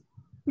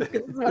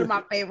is one of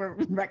my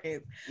favorite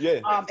records.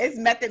 Yeah. It's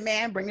Method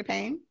Man, Bring the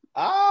Pain.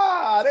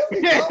 There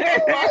we go.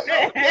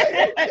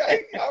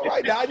 Okay. All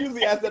right. Now I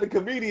usually ask that to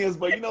comedians,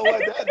 but you know what?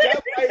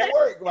 That might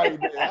work right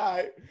there. All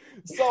right.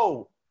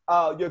 So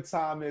your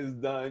time is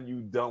done.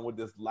 You done with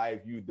this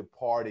life. You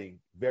departing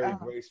very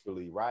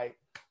gracefully, right?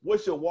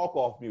 What's your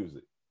walk-off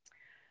music?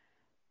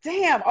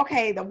 Damn.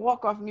 Okay, the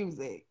walk-off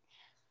music.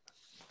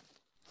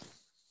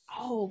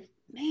 Oh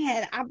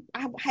man,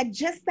 I had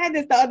just said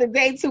this the other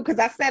day too, because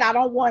I said I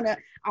don't want a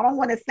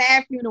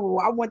sad funeral.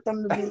 I want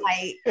them to be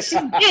like, she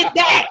did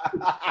that.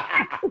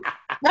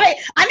 Right?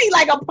 I need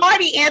like a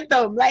party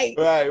anthem. Like,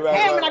 right.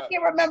 And I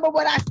can't remember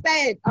what I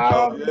said.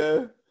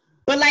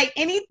 But like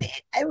anything,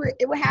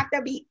 it would have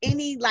to be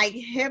any like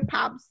hip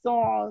hop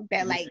song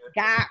that like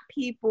got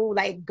people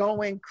like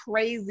going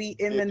crazy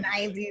in the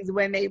 90s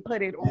when they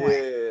put it on.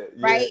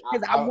 Right?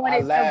 Because I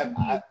wanted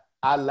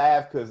I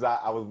laugh because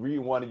I was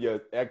reading one of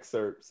your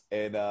excerpts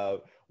and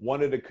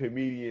one of the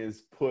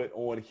comedians put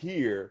on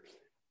here,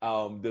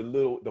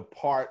 the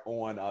part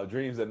on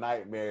Dreams and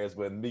Nightmares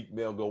when Meek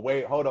Mill go,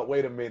 wait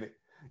a minute,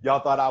 y'all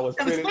thought I was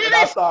finished, and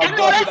I started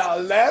busting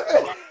out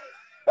laughing.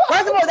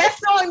 First of all, that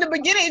song in the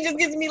beginning, it just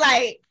gives me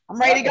like, I'm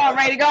ready to go, I'm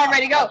ready to go, I'm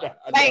ready to go.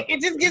 Like,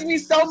 it just gives me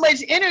so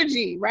much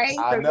energy, right?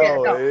 I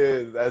know, it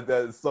is.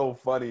 That's so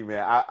funny,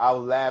 man. I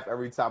laugh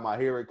every time I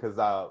hear it because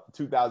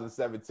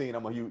 2017,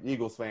 I'm a huge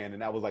Eagles fan,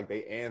 and that was like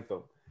their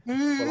anthem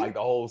for like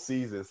the whole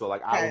season. So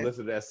like I would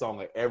listen to that song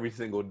like every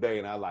single day,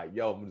 and I like,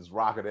 yo, I'm just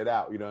rocking it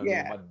out. You know what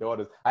I mean? My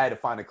daughters, I had to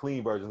find a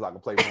clean version so I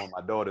could play for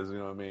my daughters. You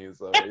know what I mean?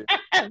 So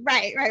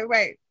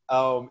right.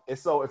 And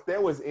so if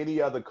there was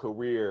any other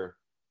career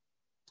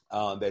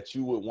that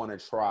you would want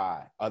to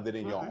try other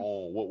than your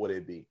own, what would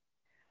it be?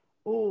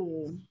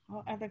 Oh,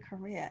 what other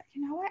career?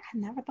 You know what? I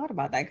never thought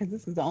about that because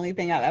this is the only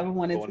thing I've ever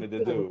wanted to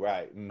do.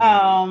 Right.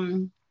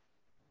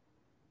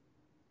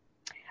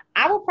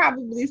 I would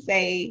probably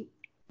say,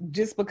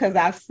 just because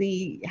I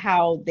see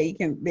how they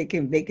can make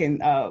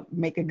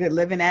a good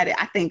living at it,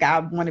 I think I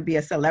want to be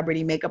a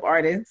celebrity makeup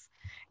artist.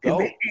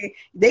 Because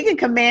they can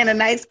command a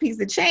nice piece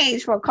of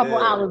change for a couple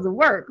hours of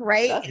work,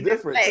 right? That's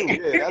different too.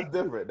 Yeah, that's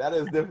different. That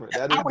is different.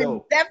 That is I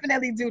would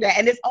definitely do that.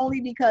 And it's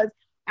only because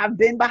I've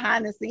been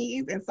behind the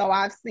scenes. And so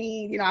I've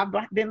seen, I've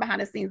been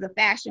behind the scenes of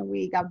Fashion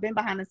Week. I've been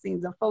behind the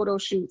scenes of photo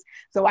shoots.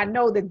 So I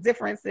know the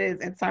differences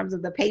in terms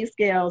of the pay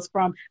scales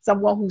from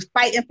someone who's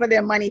fighting for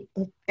their money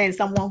and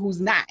someone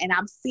who's not. And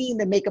I've seen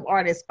the makeup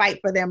artists fight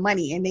for their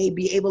money and they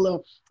be able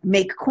to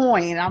make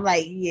coin. And I'm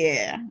like,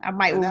 yeah, I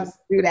might do that.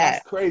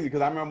 That's crazy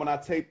because I remember when I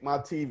taped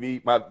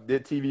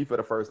did TV for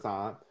the first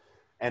time.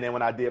 And then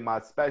when I did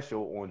my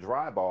special on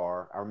Dry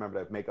Bar, I remember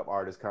that makeup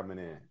artist coming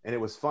in. And it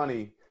was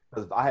funny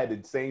because I had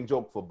the same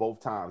joke for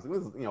both times. It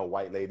was,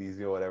 white ladies,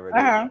 whatever.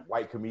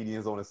 White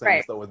comedians on the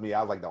same show with me.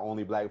 I was like the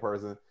only black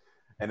person.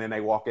 And then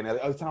they walk in and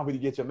it's time for you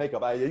to get your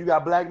makeup. Like, you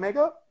got black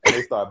makeup? And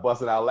they start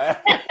busting out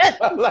laughing.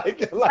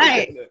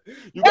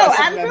 You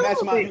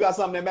got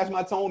something that match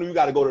my tone, or you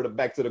got to go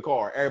back to the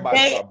car.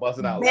 Everybody start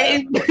busting out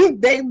laughing.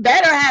 They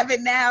better have it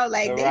now.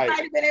 Like they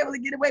might have been able to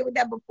get away with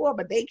that before,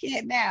 but they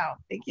can't now.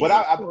 They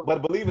can't.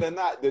 But believe it or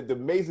not, the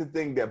amazing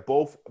thing that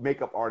both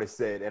makeup artists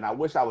said, and I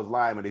wish I was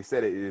lying when they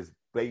said it, is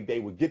they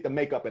would get the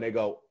makeup and they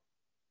go,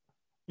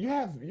 you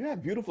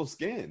have beautiful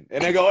skin.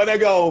 And they go, I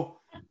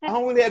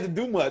don't really have to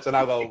do much. And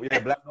I go, yeah,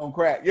 black don't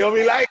crack. You know what I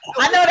mean? Like,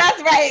 I know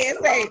that's right.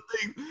 It's right.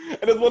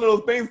 And it's one of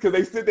those things because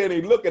they sit there and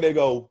they look and they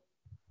go,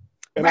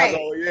 and I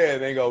go, yeah.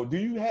 And they go, do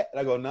you have?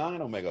 And I go, no, I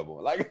don't make up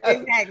on. Like,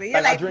 exactly.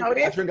 I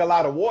drink a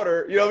lot of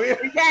water. You know what I mean?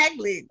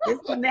 Exactly.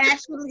 It's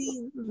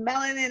naturally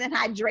melanin and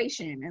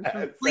hydration and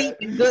some sleep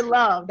and good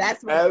love.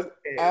 That's what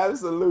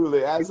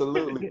absolutely.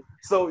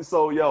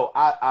 So yo,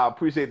 I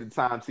appreciate the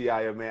time,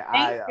 T.I., man.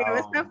 Thank you.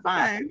 It's been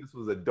fun. This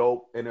was a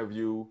dope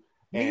interview.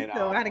 Me too.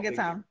 I had a good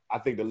time. I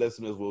think the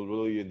listeners will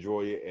really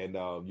enjoy it, and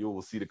you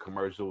will see the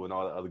commercial and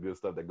all the other good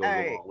stuff that goes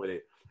along with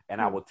it. And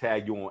I will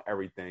tag you on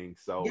everything.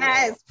 So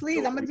yes,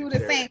 please. I'm gonna do the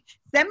same.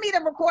 Send me the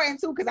recording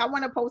too, because I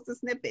want to post a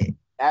snippet.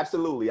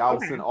 Absolutely,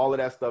 I'll send all of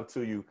that stuff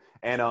to you.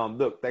 And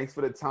look, thanks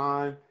for the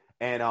time.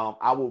 And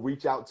I will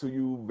reach out to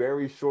you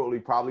very shortly,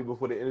 probably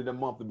before the end of the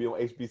month, to be on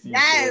HBCU.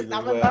 Yes, I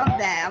would love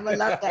that.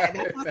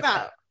 That's what's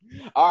up.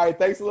 All right,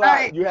 thanks a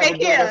lot. You have a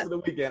good rest of the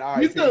weekend. All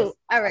right, you too.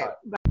 All right.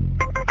 Bye.